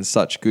movie in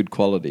such good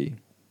quality.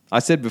 I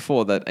said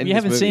before that in You this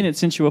haven't movie- seen it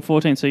since you were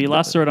 14, so you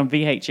last saw it on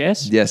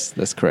VHS. Yes,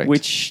 that's correct.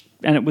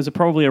 And it was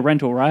probably a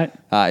rental, right?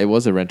 It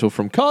was a rental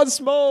from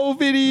Cosmo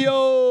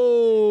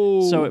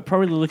Video. So it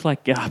probably looked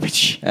like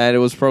garbage. and it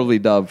was probably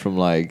dubbed from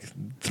like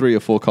 3 or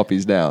 4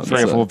 copies down.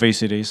 3 or so- 4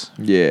 VCDs.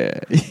 Yeah,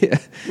 yeah.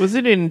 Was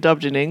it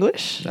dubbed in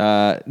English?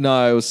 No,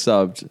 it was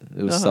subbed.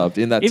 It was subbed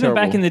in that. Even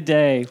terrible, back in the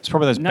day, It's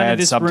probably those none bad of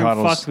this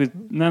subtitles.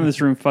 none of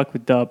this room fucked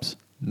with dubs.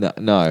 no.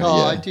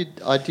 Oh,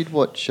 yeah. I did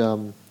watch.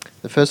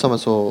 The first time I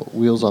saw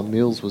Wheels on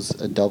Meals was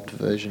a dubbed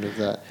version of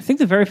that. I think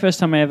the very first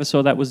time I ever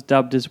saw that was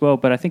dubbed as well,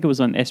 but I think it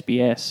was on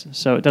SBS,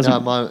 so it doesn't. No,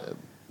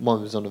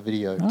 mine was on a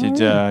video. Did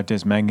Des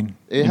Mangan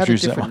It had a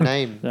introduce that different one?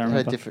 name. It I had a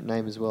remember. different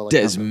name as well. I Des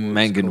can't remember what it's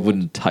Mangan called.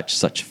 wouldn't touch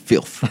such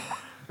filth.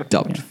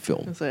 Dubbed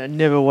film. I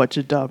never watch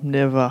a dub,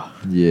 never.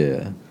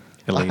 Yeah.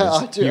 I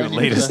Elitist. do. You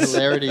only the elitist.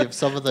 hilarity of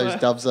some of those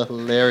dubs are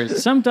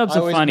hilarious. Some dubs I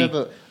are always funny.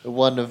 remember the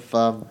one of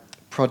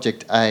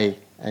Project A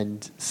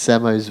and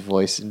Samo's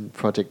voice in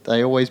Project.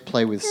 They always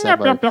play with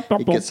Samo.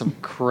 He gets some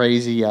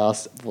crazy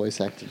ass voice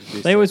acting. to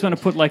do They always stuff. want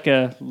to put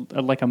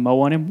like a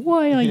mo on him.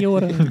 Why are you?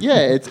 Yeah,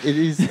 it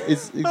is.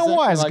 It's exactly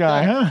wise like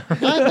guy,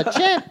 that. I'm a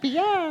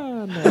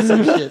champion. Or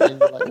some shit. And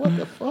you're like, what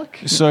the fuck?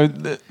 So,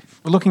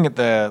 looking at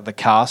the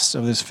cast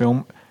of this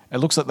film, it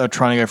looks like they're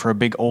trying to go for a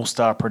big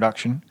all-star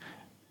production.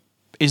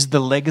 Is the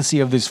legacy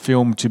of this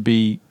film to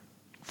be,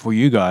 for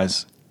you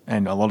guys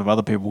and a lot of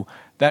other people,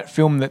 that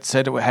film that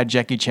said it had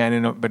Jackie Chan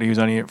in it, but he was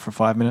only in it for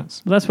 5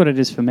 minutes? Well, that's what it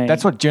is for me.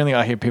 That's what generally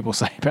I hear people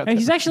say about that.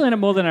 He's actually in it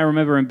more than I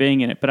remember him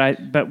being in it.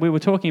 But we were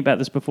talking about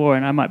this before,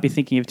 and I might be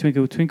thinking of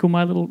Twinkle Twinkle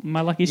My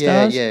Lucky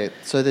Yeah, Stars. yeah.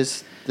 So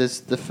there's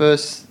the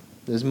first.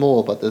 There's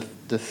more, but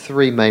the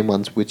 3 main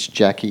ones, which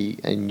Jackie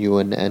and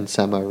Ewan and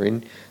Sam are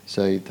in.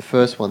 So the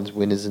first one's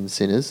Winners and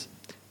Sinners,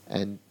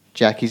 and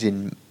Jackie's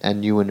in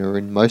and Ewan are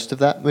in most of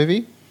that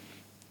movie,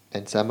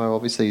 and Samo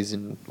obviously is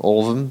in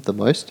all of them the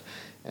most.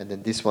 And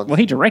then this one, Well,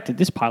 he directed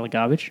this pile of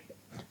garbage.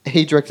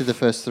 he directed the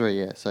first 3,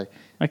 yeah. So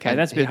Okay, and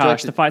that's a he bit harsh.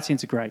 directed- The fight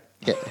scenes are great.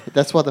 Yeah,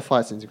 that's why the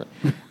fight scenes are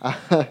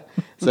great.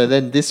 So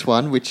then this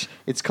one, which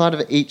it's kind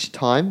of each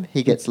time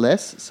he gets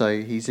less.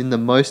 So he's in the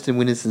most in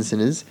Winners and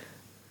Sinners,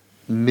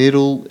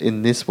 middle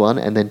in this one,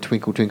 and then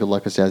Twinkle Twinkle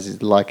Like a Stars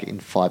is like in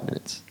 5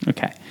 minutes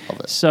Okay, of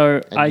it.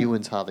 so And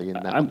Ewan's hardly in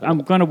that I'm one.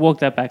 going to walk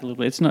that back a little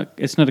bit. It's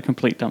not a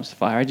complete dumpster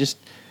fire.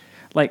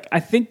 I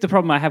think the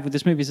problem I have with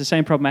this movie is the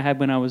same problem I had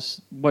when I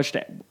watched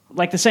it,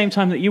 like the same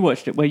time that you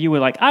watched it, where you were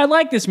like, I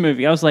like this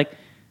movie. I was like,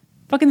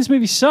 fucking this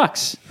movie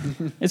sucks.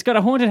 It's got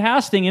a haunted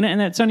house thing in it,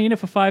 and it's only in it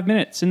for 5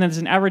 minutes, and then there's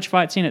an average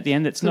fight scene at the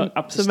end that's not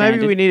up to So standard.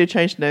 maybe we need to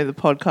change the name of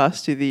the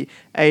podcast to the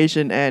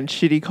Asian and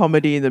Shitty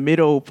Comedy in the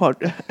Middle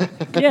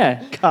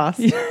Yeah.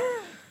 podcast.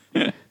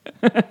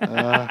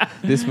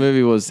 This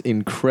movie was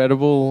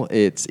incredible.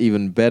 It's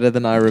even better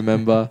than I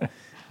remember.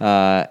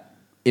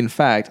 In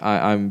fact,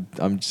 I'm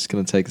just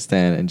going to take a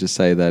stand and just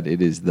say that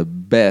it is the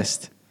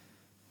best.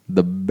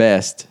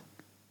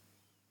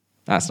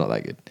 That's not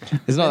that good.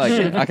 It's not that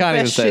good. I can't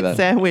even Best say shit that.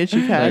 sandwich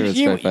you've Not had. even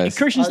straight face.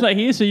 Christian's not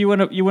here, so you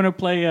want to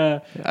play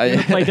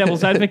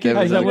devil's advocate?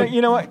 Devil's Is that what-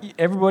 You know what?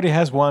 Everybody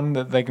has one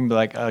that they can be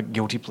like a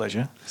guilty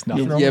pleasure. It's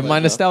nothing wrong Yeah, with my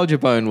that. nostalgia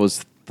bone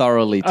was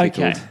thoroughly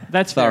tickled. Okay,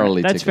 that's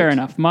thoroughly fair. That's fair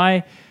tickled.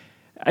 enough.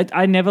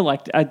 I never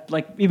liked.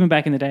 Even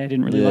back in the day, I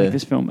didn't really Yeah. like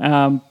this film.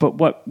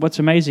 But what's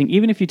amazing,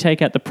 even if you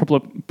take out the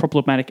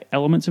problematic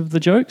elements of the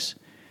jokes,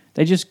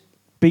 they just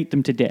beat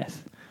them to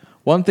death.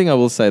 One thing I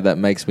will say that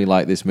makes me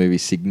like this movie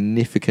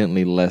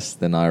significantly less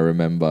than I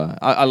remember.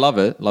 I love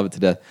it to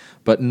death.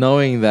 But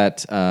knowing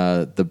that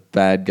the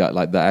bad guy,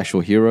 like the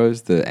actual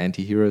heroes, the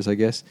anti-heroes, I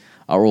guess,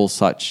 are all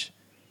such.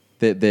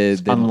 They're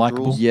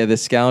unlikable. Yeah, they're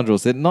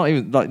scoundrels. They're not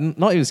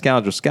even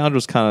scoundrels.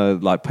 Scoundrels kind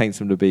of like paints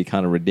them to be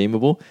kind of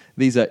redeemable.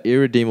 These are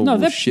irredeemable No,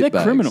 they're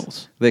shitbags.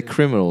 criminals. They're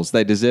criminals.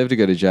 They deserve to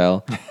go to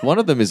jail. One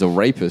of them is a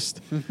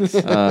rapist.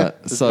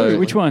 So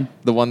Which one?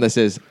 The one that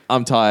says,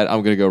 "I'm tired. I'm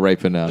going to go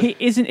rape her now."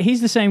 He's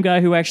the same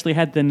guy who actually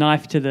had the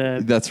knife to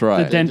the. That's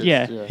right. The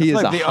Yeah. yeah. He is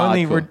Like a the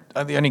hardcore.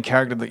 only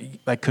character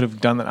that they could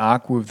have done that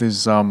arc with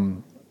is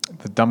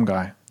the dumb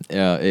guy.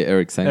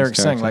 Eric Tsang's Eric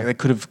Tsang, character.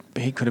 like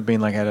he could have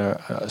been like had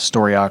a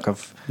story arc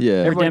of Yeah.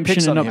 everybody Redemption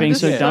picks and on not him. being I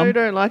so just dumb.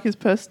 don't like his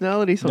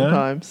personality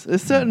sometimes.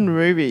 There's certain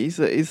movies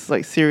that is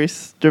like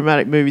serious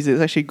dramatic movies that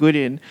it's actually good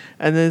in,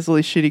 and there's all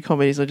these shitty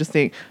comedies. I just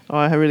think, oh,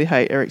 I really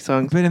hate Eric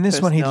Tsang. But in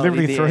this one, he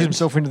literally throws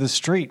himself into the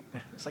street.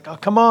 It's like, oh,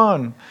 come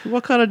on.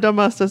 What kind of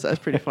dumbass does that? That's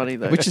pretty funny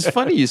though. Which is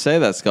funny you say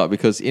that, Scott,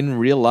 because in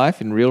real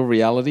life, in real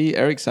reality,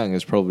 Eric Tsang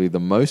is probably the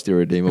most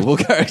irredeemable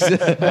character.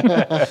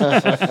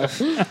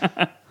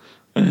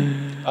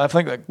 I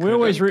think that We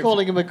always root.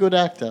 Calling him a good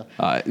actor.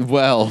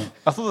 Well,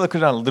 I thought they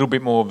could have done a little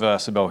bit more of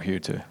Sibel Hugh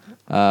too.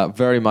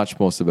 very much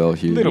more Sibel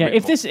Hugh. Little Yeah,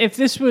 bit if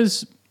this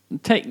was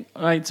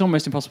it's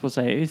almost impossible to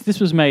say. If this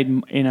was made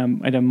in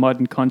a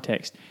modern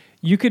context,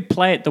 you could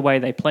play it the way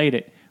they played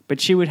it,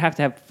 but she would have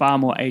to have far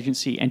more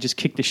agency and just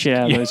kick the shit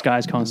out of those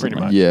guys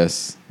constantly. much.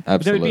 Yes, There would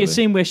absolutely. be a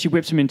scene where she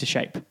whips him into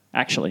shape.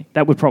 Actually,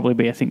 that would probably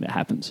be a thing that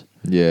happens.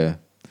 Yeah.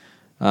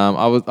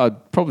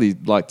 I'd probably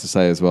like to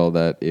say as well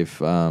that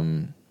if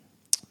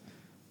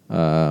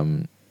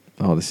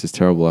this is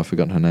terrible. I've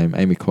forgotten her name.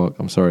 Amy Kwok.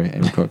 I'm sorry,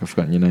 Amy Kwok. I've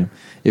forgotten your name.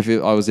 If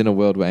I was in a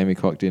world where Amy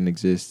Kwok didn't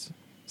exist,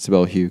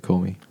 Sibel Hugh, call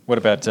me. What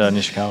about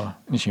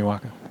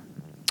Nishiwaka?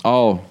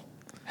 Oh,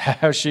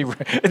 How she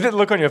the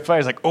look on your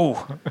face like, oh,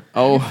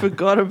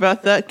 Forgot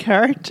about that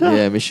character.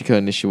 yeah,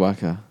 Michiko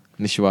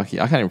Nishiwaki.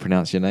 I can't even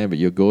pronounce your name, but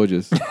you're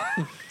gorgeous.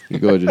 You're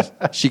gorgeous.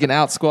 She can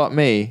out squat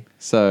me,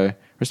 so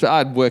respect.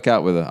 I'd work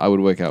out with her. I would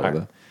work out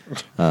with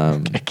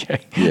her.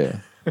 okay.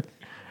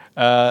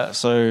 Yeah.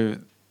 So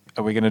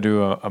are we going to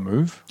do a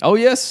move? Oh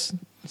yes.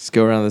 Let's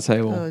go around the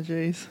table. Oh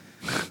jeez.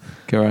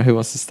 Go around. Who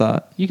wants to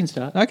start? You can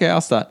start. Okay,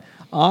 I'll start.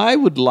 I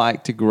would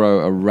like to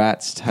grow a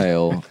rat's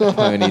tail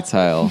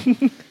ponytail.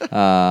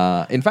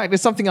 In fact,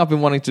 it's something I've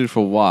been wanting to do for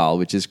a while,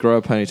 which is grow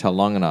a ponytail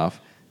long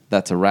enough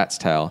that's a rat's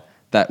tail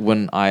that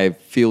when I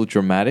feel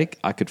dramatic,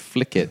 I could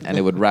flick it and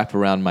it would wrap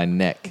around my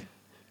neck.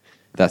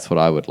 That's what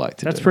I would like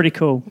to That's do. pretty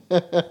cool.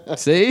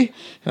 See?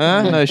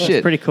 Huh? No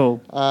shit. Pretty cool.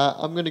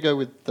 I'm going to go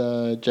with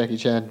Jackie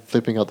Chan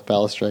flipping up the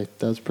balustrade.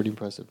 That was pretty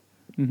impressive.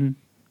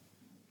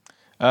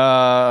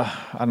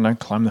 I don't know,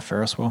 climb the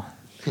Ferris wheel.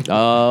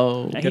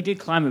 Oh. Yeah, he did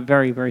climb it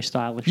very, very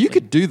stylishly. You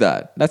could do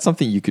that. That's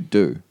something you could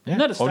do. Yeah.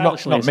 Not as Well,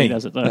 stylishly not as he me.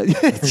 does it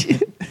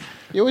though.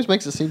 He always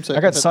makes it seem so. I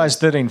got size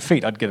 13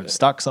 feet. I'd get it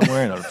stuck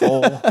somewhere and I'd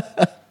fall.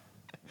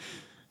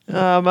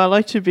 I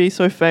like to be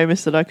so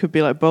famous that I could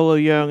be like Bolo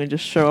Yeung and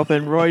just show up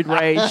and roid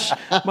rage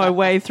my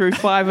way through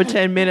 5 or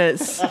 10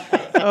 minutes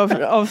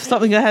of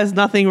something that has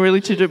nothing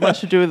really much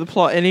to do with the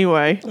plot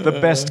anyway. The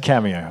best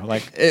cameo.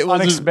 Like, It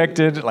was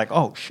unexpected. Like,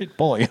 oh, shit,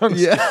 Bolo Young's.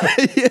 Yeah,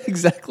 yeah,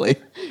 exactly.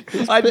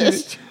 I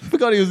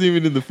forgot he was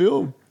even in the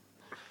film.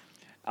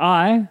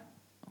 I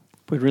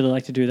would really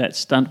like to do that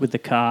stunt with the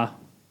car.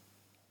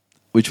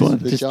 Which one?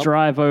 The Just jump?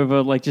 drive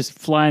over, like just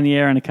fly in the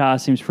air in a car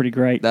seems pretty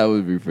great. That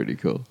would be pretty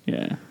cool.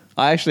 Yeah.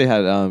 I actually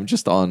had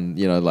just on,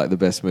 like the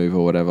best move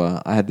or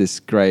whatever, I had this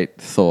great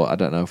thought. I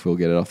don't know if we'll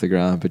get it off the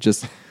ground, but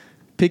just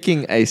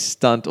picking a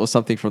stunt or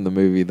something from the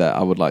movie that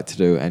I would like to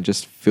do and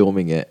just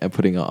filming it and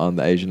putting it on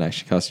the Asian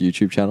Action Cast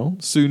YouTube channel,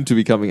 soon to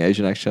becoming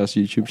Asian Action Cast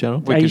YouTube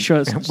channel. Are you sure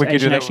we could do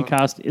Asian that Action one.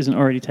 Cast isn't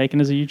already taken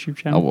as a YouTube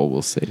Oh, channel? well,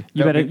 we'll see.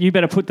 You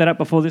better put that up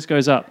before this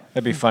goes up.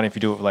 That'd be funny if you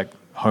do it with like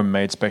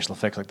homemade special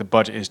effects. Like the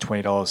budget is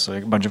 $20, so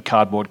a bunch of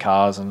cardboard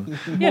cars and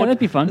Yeah, that'd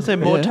be fun. Say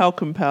more Yeah.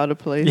 talcum powder,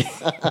 please.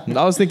 I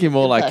was thinking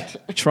more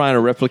like trying to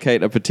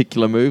replicate a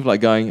particular move,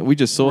 like we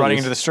just saw running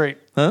this. into the street.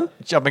 Huh?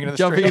 Jumping into the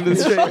Jumping street.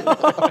 into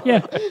the street.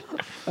 Yeah,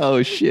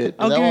 Oh, shit.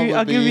 I'll That give one you, would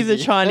I'll be give you the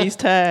easy. Chinese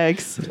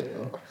tags.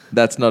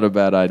 That's not a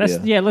bad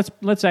idea.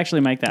 Let's actually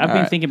make that. I've been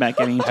Alright. thinking about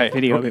getting into Hey,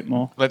 video a bit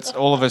more. Let's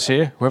all of us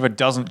here. Whoever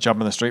doesn't jump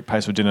in the street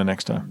pays for dinner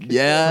next time.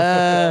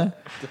 Yeah.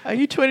 Are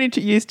you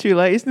 20 years too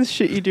late? Isn't this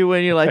shit you do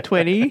when you're like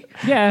 20?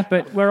 Yeah,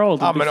 but we're old.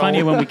 It'll I'm be an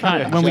funnier old-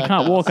 when we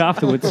can't walk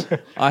afterwards.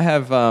 I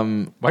have.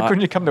 Why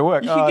couldn't you come to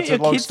work? You Oh, can it's get a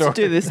your long kids story.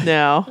 to do this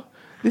now.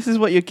 This is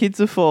what your kids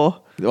are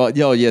for.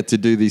 Yeah, to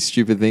do these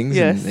stupid things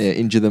Yes. and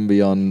injure them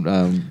beyond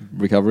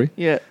recovery.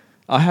 Yeah.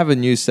 I have a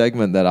new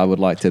segment that I would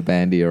like to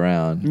bandy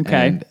around.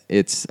 Okay. And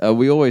it's,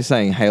 we always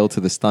saying hail to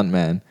the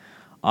stuntman.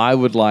 I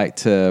would like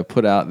to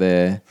put out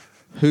there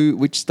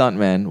which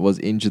stuntman was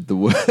injured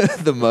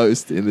the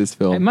most in this It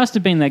film. must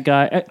have been that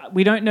guy.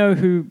 We don't know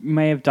who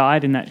may have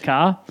died in that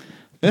car,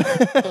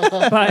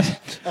 but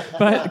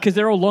because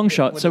they're all long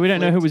shots, so we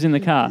don't know who was in the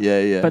car. Yeah,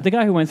 yeah. But the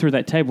guy who went through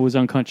that table was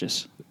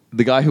unconscious.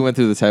 The guy who went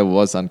through the table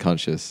was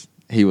unconscious.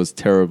 He was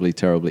terribly,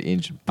 terribly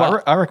injured.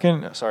 But, I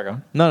reckon. Sorry, go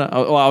on. no.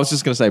 Well, I was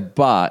just going to say,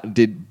 but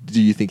do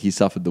you think he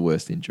suffered the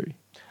worst injury?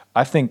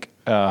 I think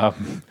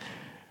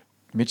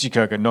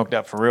Michiko got knocked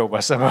out for real by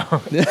somehow.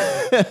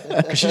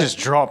 Because she just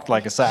dropped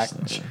like a sack.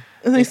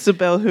 I think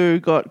Sibel, who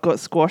got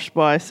squashed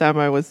by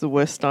Samo, was the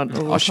worst stunt. Of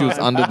all Oh, she was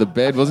time. under the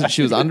bed, wasn't she?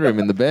 She was under him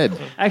in the bed.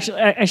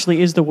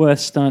 Actually, is the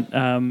worst stunt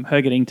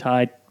her getting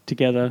tied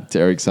together. To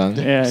Eric Sung.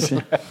 Yeah,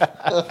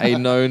 A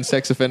known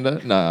sex offender?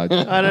 No. I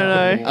don't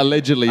know.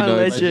 Allegedly known.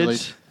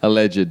 Alleged.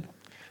 Alleged.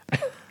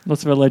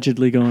 lots of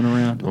allegedly going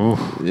around.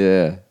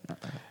 Yeah.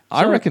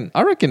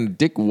 I reckon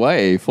Dick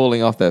Way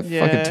falling off that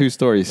Yeah. fucking 2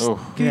 stories.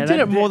 He did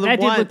it more than that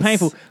once. did look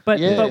painful. But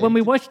Yeah. but when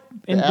we watched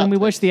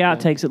the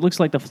outtakes, it looks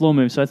like the floor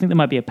moves. So I think there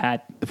might be a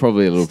pad.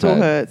 Probably a little Still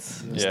bad.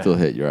 hurts. Yeah. Still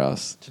hit your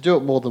ass. To do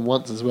it more than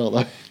once as well,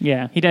 though.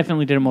 Yeah, he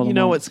definitely did it more You than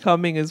know once. what's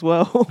coming as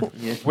well.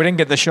 We didn't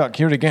get the shot.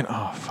 Cue it again.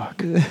 Oh,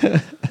 fuck.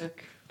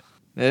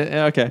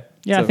 Yeah, okay.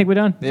 Yeah, So- I think we're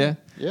done. Yeah.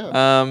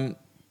 Yeah.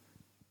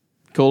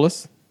 Call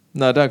us.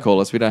 No, don't call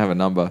us. We don't have a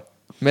number.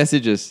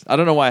 Messages. I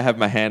don't know why I have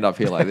my hand up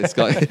here like this.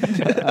 I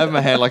have my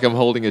hand like I'm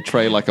holding a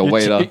tray like a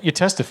waiter. You're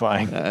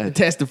testifying.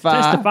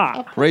 Testify.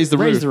 Testify. Raise the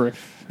Raise roof. the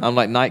roof. I'm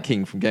like Night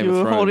King from Game You of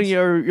were Thrones. holding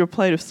your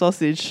plate of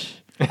sausage.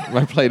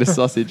 My plate of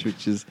sausage,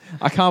 which is...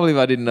 I can't believe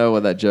I didn't know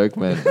what that joke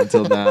meant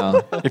until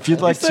now. If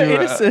you'd like So to,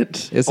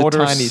 innocent. It's a Order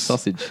tiny us-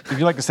 sausage. if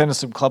you'd like to send us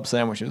some club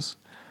sandwiches,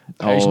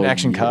 Oh,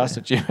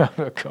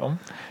 AsianActionCast@gmail.com.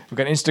 We've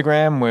got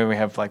Instagram where we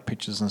have like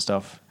pictures and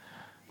stuff.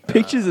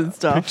 Pictures and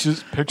stuff.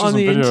 Pictures on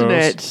the and videos.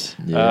 internet.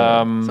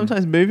 Yeah.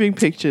 Sometimes moving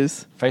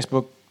pictures.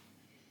 Facebook.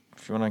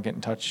 If you want to get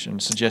in touch and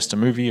suggest a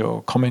movie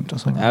or comment or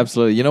something.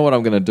 Absolutely. You know what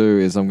I'm going to do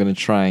is I'm going to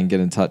try and get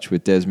in touch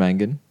with Des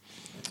Mangan.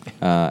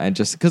 And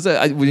just because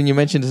when you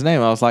mentioned his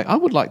name, I was like, I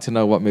would like to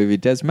know what movie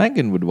Des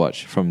Mangan would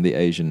watch from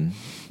the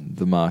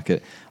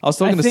market. I was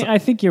talking I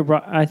think you're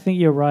right. I think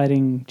you're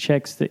writing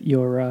checks that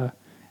your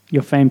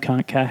fame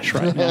can't cash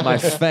right now. my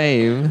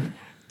fame.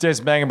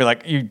 Des Mangan be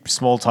like, you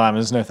small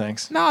timers, no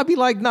thanks. No, I'd be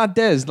like, not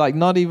Des, like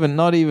not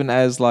even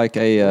as like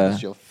What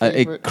is your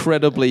favorite-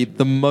 incredibly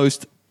the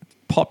most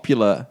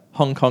popular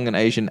Hong Kong and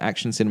Asian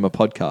action cinema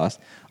podcast.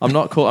 I'm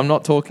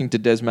not talking to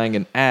Des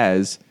Mangan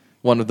as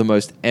one of the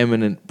most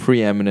eminent,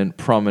 preeminent,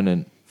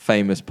 prominent,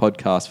 famous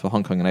podcasts for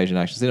Hong Kong and Asian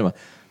action cinema.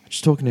 I'm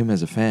just talking to him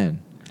as a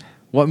fan.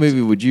 What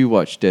movie would you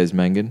watch, Des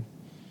Mangan?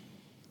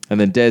 And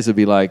then Des would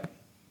be like,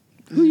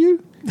 who are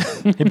you?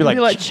 He'd be like,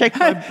 Be like, check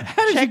my,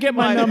 How did you get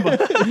my number?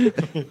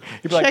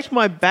 check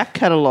my back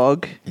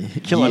catalogue.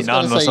 kill I a was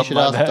going nun to or say you something should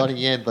like ask that. Donnie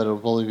Yen, but it'll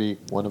probably be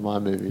one of my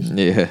movies.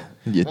 Yeah,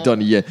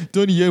 Donnie Yen.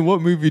 Donnie Yen,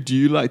 what movie do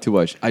you like to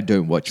watch? I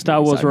don't watch Star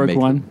movies, Wars I Rogue make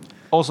One. them.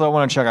 Also, I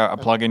want to check out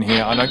a plug in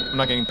here. I'm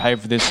not getting paid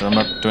for this, so I'm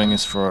not doing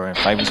this for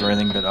favors or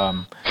anything, but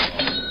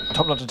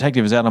Top Knot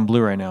Detective is out on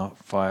Blu-ray now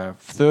via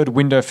Third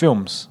Window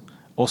Films.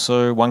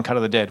 Also, One Cut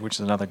of the Dead, which is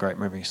another great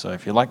movie. So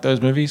if you like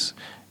those movies,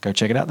 go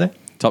check it out there.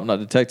 Top Knot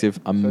Detective,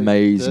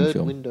 amazing Third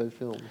film. Window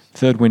Films.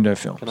 Third Window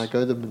Films. Can I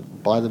go them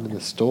and buy them in the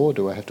store, or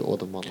do I have to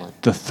order them online?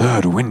 The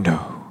Third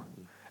Window.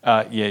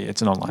 Yeah,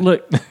 it's an online.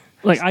 Look,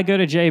 like I go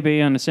to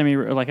JB on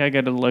a I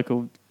go to the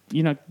local.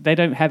 You know, they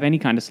don't have any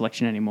kind of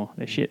selection anymore.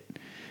 They're shit.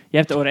 You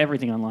have to order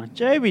everything online.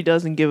 JB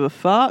doesn't give a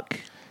fuck.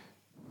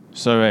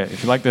 So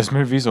if you like those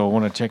movies or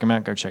want to check them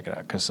out, go check it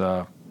out because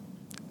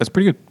it's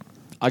pretty good.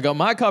 I got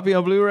my copy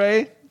on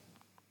Blu-ray.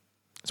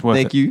 It's worth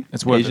Thank it. you.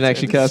 It's worth Asian it.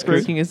 Action Cast crew.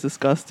 Smoking is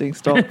disgusting.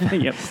 Stop.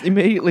 Yep.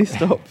 Immediately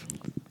stop.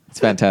 It's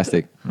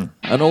fantastic.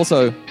 And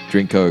also,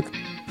 drink Coke.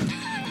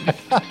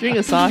 Drink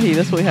Asahi.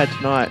 That's what we had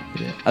tonight.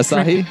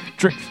 Asahi,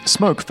 Drink,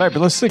 smoke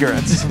fabulous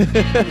cigarettes.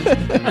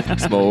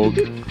 smoke.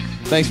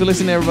 Thanks for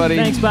listening, everybody.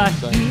 Thanks, bye.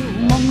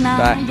 望那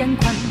Bye. 人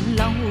群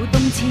流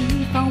動似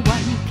浮雲，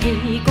棋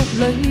局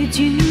裏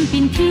轉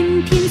變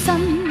偏偏新。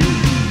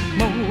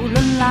無論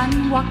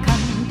懶或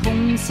勤，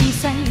同是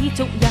世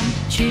俗人，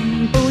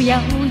全部有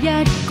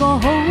一個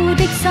好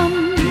的心。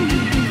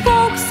福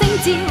星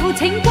照，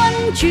請君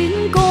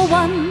轉個運，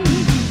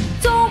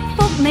祝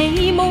福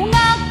你無厄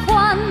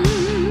困。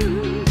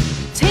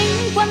請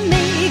君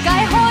理解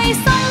開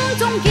心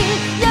終結，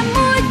人沒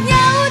有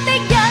敵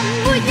人，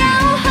沒有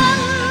恨。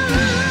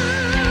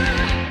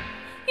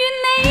願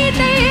你哋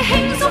輕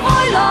鬆開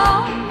朗，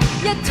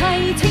一切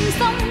稱心，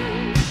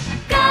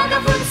家家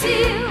歡笑，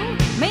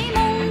美夢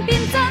變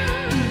真，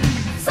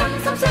心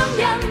心相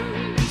印，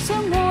相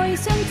愛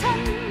相親，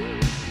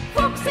福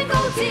星高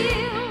照，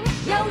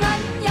有銀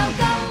有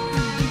金。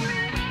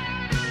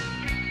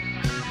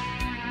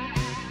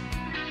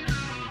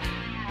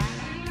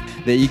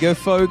There you go,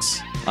 folks.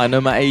 I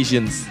know my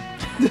Asians.